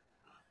bit.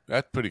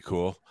 That's pretty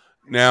cool.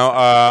 Now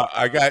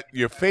I got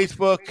your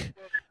Facebook.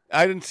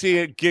 I didn't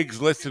see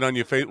gigs listed on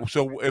your Facebook.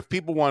 So if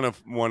people want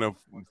to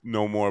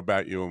know more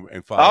about you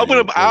and follow,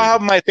 I'll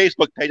have my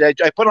Facebook page.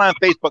 I put it on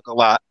Facebook a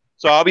lot,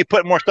 so I'll be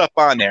putting more stuff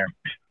on there.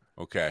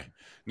 Okay.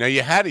 Now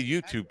you had a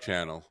YouTube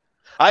channel.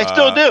 I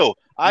still do.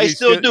 I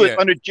still do it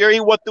under Jerry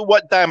What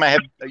Time. I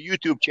have a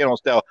YouTube channel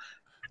still.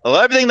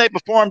 Everything they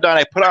performed on,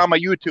 I put on my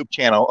YouTube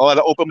channel. A lot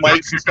of open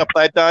mics and stuff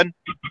that I've done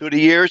through the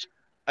years,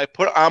 I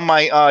put on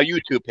my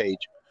YouTube page.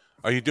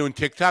 Are you doing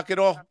TikTok at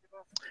all?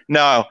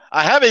 No,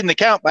 I have it in the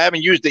account, but I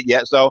haven't used it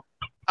yet. So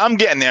I'm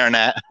getting there on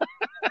that.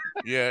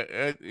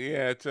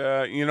 It's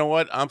you know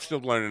what? I'm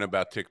still learning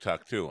about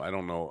TikTok too. I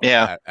don't know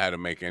how to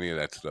make any of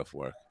that stuff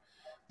work.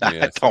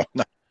 I don't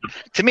know.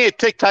 To me, a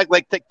TikTok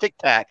like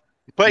tic-tac.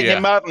 You put it in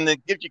your mouth and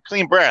it gives you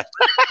clean breath.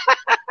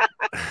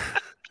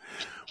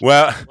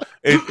 Well,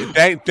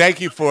 thank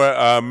you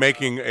for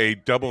making a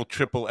double,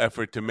 triple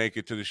effort to make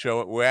it to the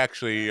show. We're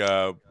actually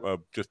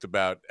just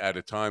about out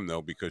of time,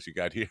 though, because you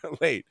got here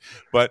late.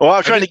 But I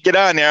was trying to get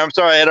on there. I'm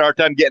sorry I had a hard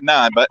time getting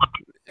on, but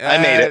I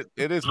made it.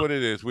 It is what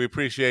it is. We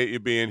appreciate you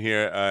being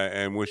here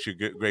and wish you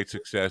great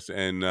success.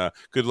 And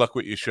good luck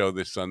with your show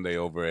this Sunday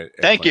over at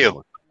Thank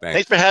you.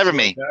 Thanks for having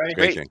me.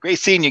 Great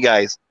seeing you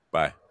guys.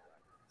 Bye.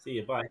 See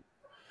you. Bye.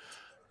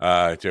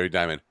 Jerry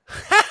Dymond.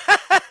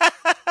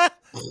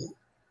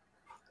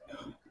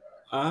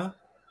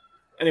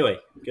 Anyway,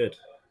 good.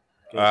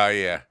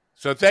 Yeah.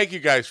 So thank you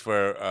guys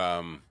for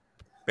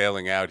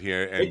bailing out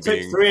here. And it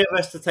took three of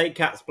us to take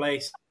Cat's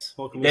place.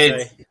 What can we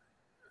say?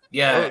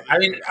 Yeah. I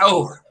mean,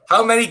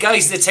 how many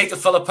guys did it take to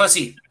fill a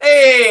pussy?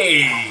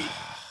 Hey!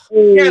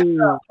 Get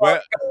the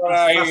fuck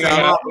out of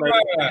here.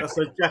 That's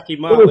a Jackie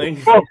Martling.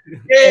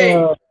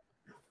 Hey!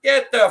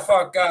 Get the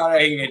fuck out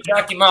of here.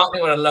 Jackie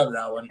Martling would have loved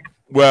that one.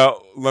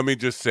 Well, let me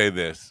just say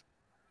this.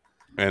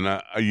 And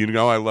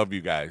I love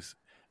you guys.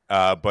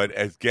 But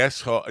as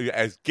guests,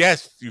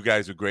 you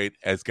guys are great.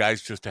 As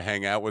guys, just to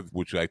hang out with,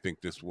 which I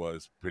think this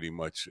was pretty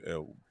much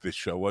this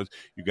show was.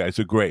 You guys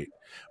are great.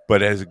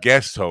 But as a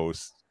guest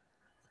host,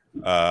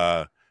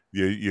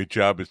 your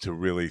job is to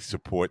really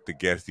support the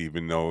guest,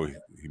 even though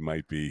he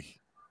might be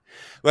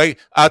like.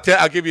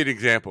 I'll give you an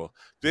example.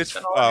 This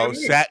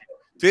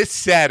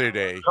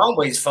Saturday,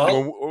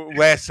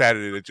 last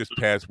Saturday that just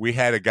passed, we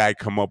had a guy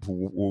come up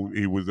who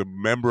he was a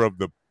member of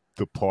the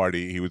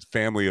party. He was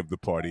family of the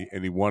party,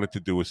 and he wanted to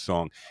do a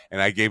song.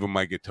 And I gave him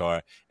my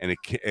guitar, and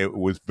it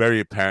was very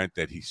apparent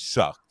that he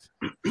sucked.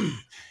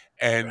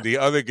 And the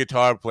other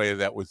guitar player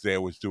that was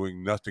there was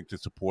doing nothing to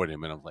support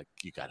him. And I'm like,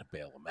 you got to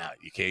bail him out.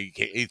 You can't.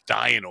 He's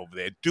dying over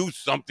there. Do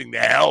something to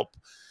help.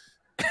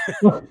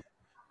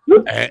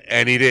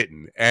 and he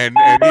didn't. And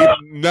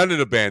none of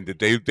the band did.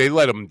 They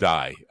let him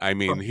die. I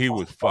mean, he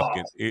was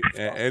fucking.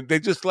 And they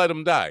just let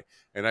him die.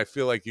 And I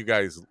feel like you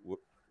guys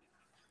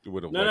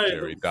would have let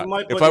Jerry die.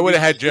 If I would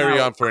have had Jerry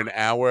on for an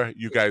hour,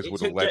 you guys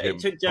would have let him.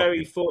 It took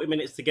Jerry 40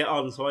 minutes to get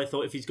on, so I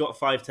thought if he's got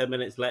 5-10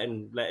 minutes, let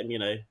him,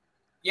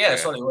 Yeah,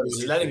 that's what it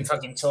was. Let him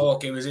fucking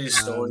talk. It was his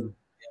story.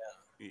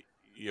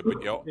 Yeah,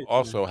 but you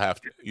also have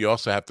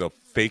to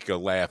fake a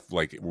laugh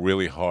like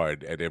really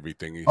hard at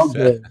everything he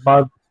said.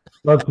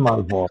 That's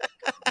my fault.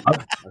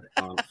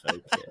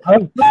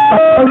 I'm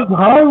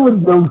high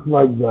with jokes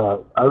like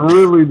that. I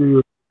really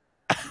do.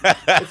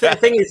 The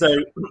thing is,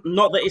 though,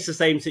 not that it's the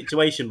same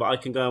situation, but I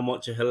can go and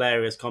watch a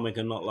hilarious comic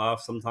and not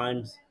laugh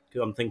sometimes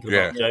because I'm thinking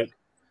about a joke.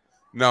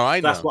 No, I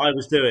know. That's what I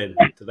was doing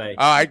today.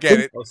 Oh, I get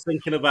it. I was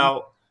thinking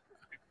about.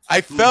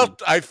 I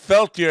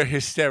felt your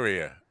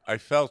hysteria. I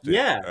felt it.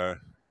 Yeah.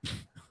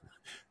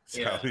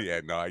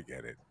 No, I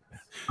get it.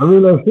 I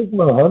mean, I shook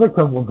my head a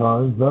couple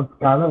times. That's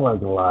kind of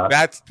like a laugh.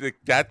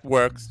 That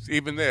works.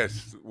 Even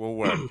this will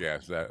work.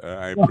 Yes,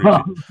 I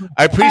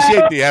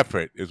appreciate the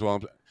effort. Is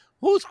what I'm.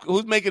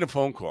 Who's making a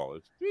phone call?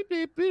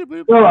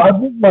 No, I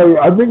think my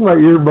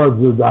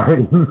earbuds are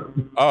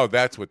dying. Oh,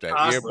 that's what that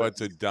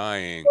earbuds are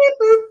dying.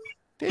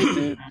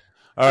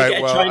 All I right,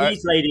 get a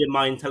Chinese lady of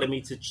mine telling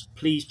me to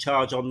please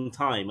charge on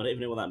time. I don't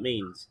even know what that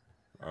means.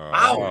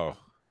 Oh.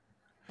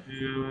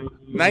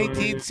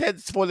 19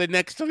 cents for the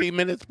next 3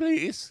 minutes,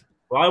 please.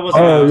 Well, I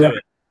wasn't going to do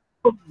it.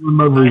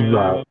 Remembering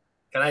that.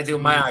 Can I do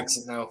my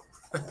accent now?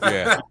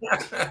 Yeah.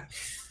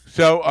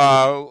 So,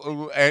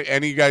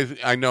 and you guys,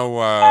 I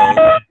know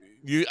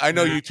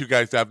you two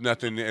guys have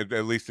nothing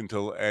at least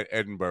until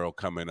Edinburgh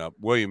coming up.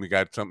 William, you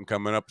got something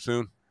coming up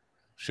soon?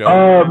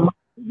 Show.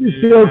 The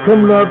show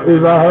coming up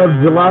is I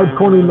have July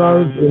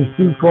 29th in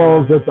Sioux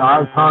Falls at the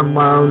Icon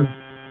Lounge,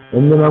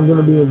 and then I'm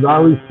going to be in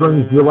Valley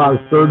Springs July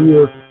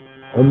 30th,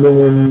 and then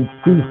in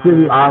Sioux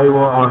City, Iowa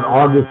on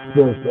August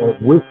 5th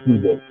at Whiskey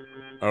Day.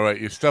 All right,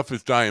 your stuff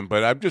is dying,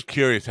 but I'm just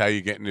curious how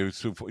you get into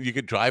Sioux Falls. You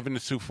could drive into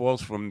Sioux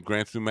Falls from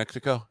Grants, New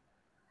Mexico?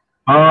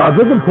 I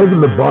think I'm taking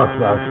the bus,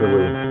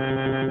 actually.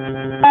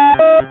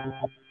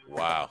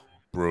 Wow,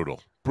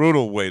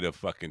 brutal way to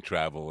fucking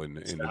travel in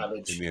the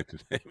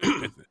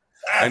entertainment.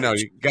 I know,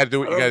 you got to do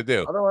what you got to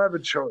do. I don't have a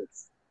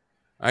choice.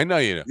 I know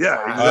you do.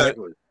 Yeah,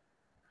 exactly.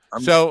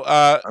 I'm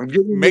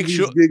getting make these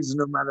sure gigs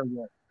no matter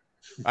what.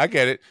 I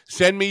get it.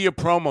 Send me your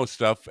promo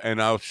stuff, and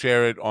I'll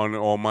share it on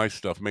all my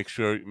stuff. Make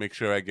sure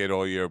I get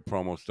all your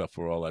promo stuff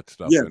for all that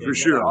stuff. Yeah, for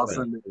sure. I'll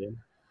send it.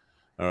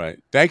 All right.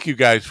 Thank you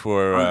guys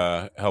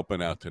for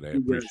helping out today. I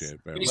appreciate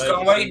it very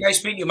much.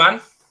 Nice meeting you, man.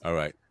 All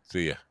right.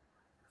 See ya.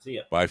 See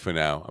ya. Bye for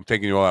now. I'm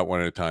taking you all out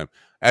one at a time.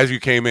 As you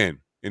came in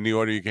the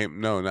order you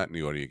came. No, not in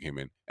the order you came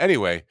in.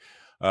 Anyway,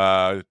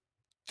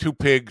 two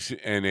pigs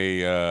and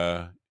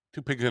a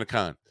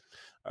con.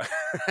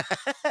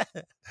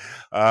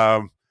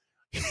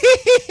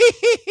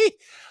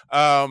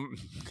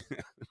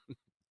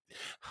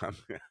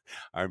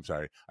 I'm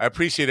sorry. I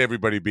appreciate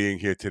everybody being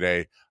here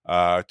today.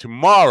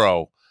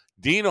 Tomorrow,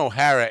 Dean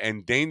O'Hara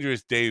and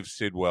Dangerous Dave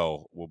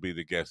Sidwell will be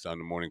the guests on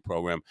the morning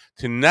program.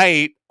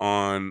 Tonight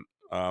on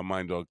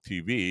Mind Dog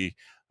TV,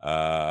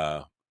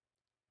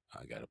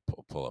 I got to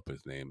pull up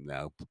his name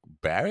now.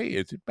 Barry?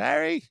 Is it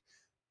Barry?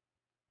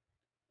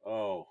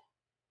 Oh,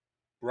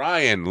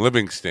 Brian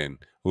Livingston,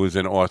 who is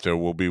an author,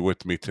 will be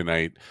with me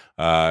tonight.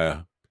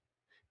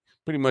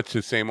 Pretty much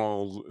the same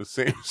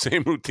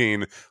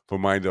routine for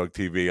Mind Dog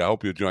TV. I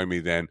hope you'll join me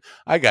then.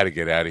 I got to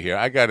get out of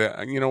here.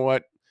 You know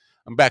what?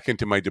 I'm back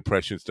into my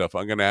depression stuff.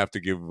 I'm going to have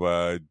to give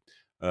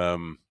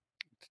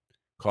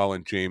Carl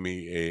and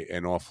Jamie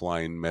an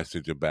offline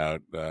message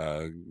about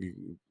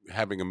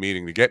having a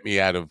meeting to get me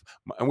out of,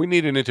 and we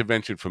need an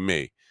intervention from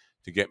me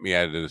to get me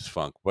out of this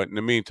funk. But in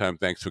the meantime,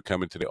 thanks for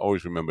coming today.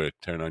 Always remember to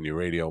turn on your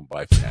radio.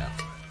 Bye for now.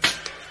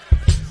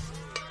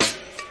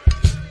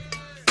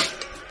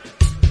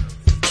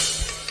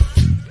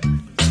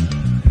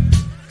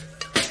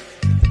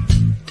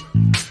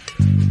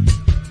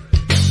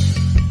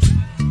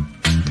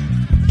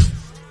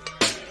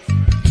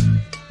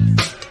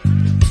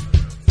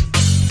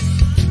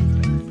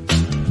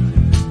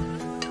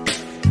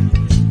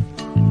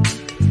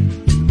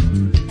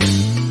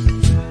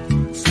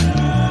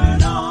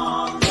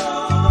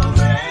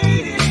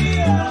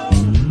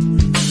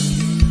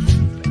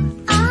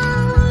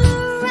 Oh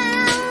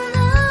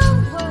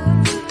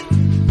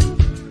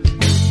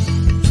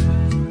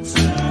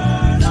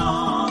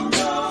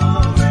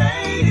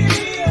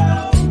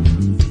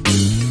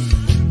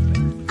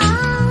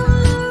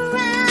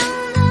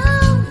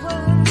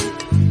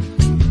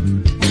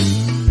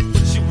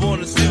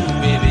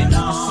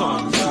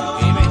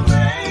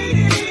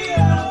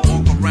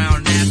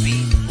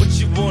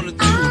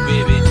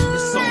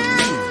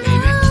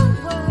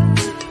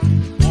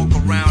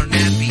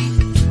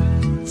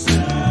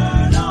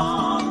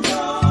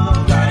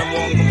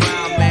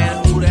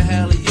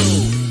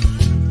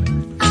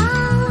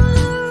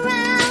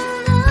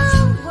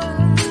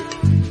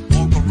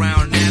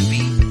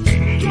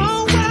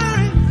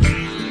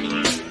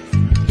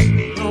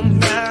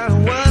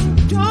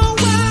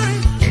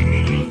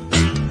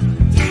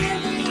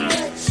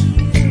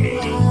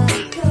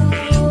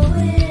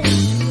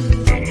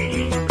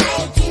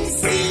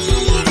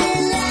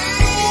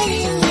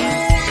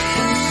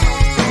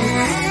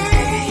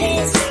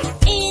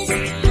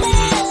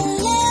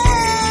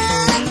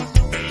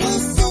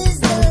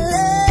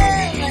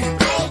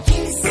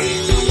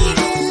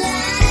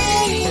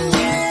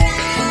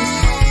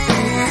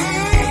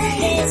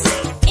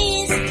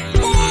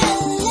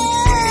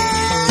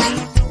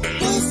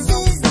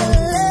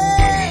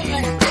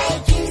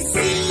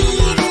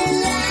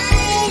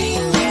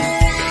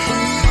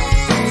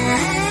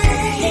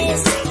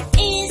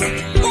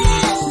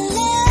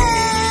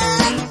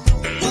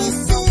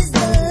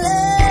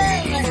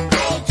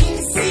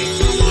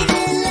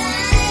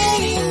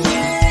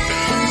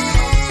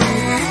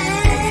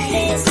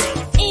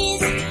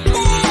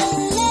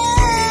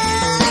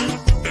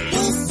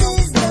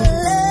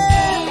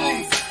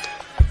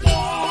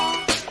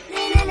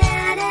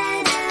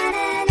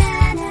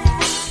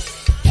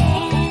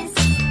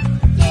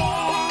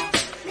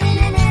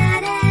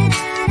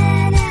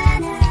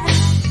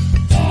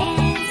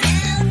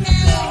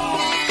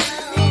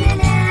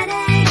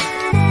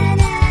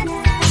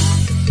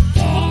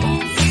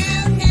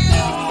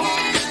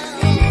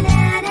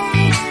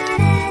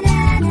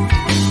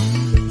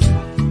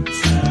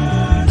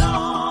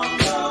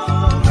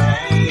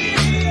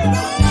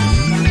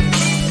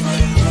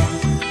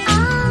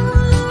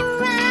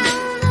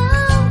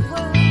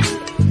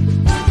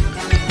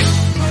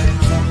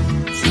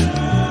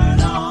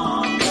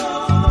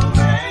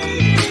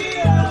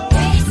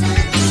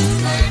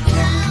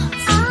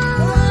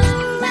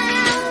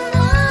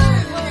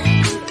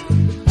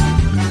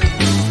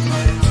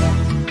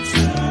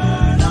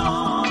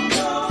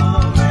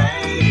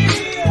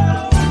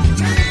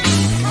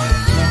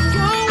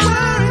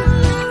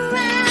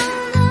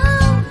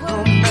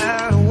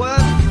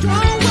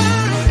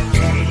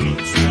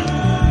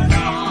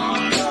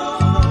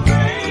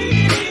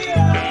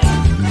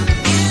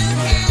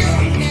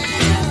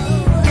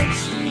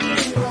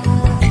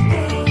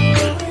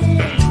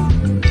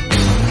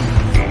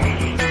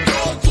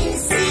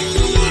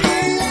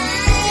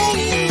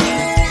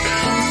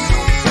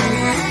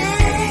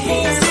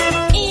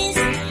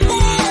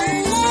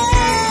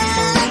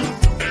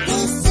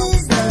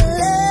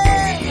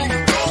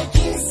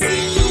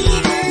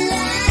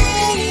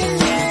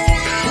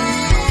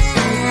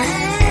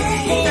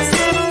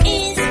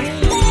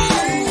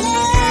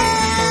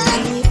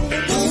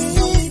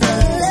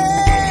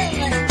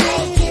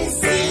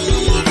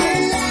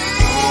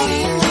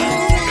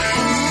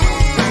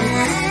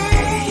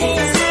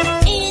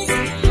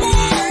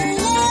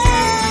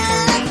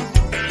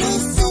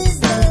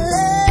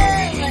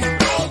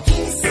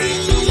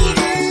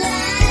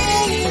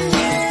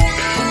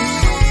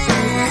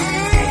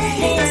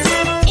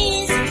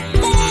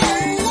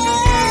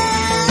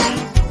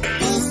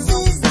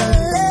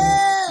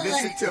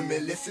Listen to me,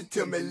 listen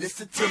to me,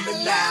 listen to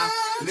me now.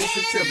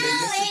 Listen to me,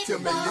 listen to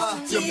me,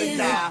 listen to me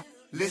now.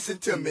 Listen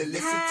to me,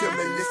 listen to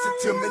me, listen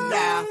to me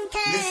now.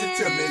 Listen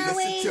to me,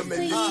 listen to me,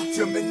 listen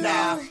to me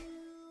now.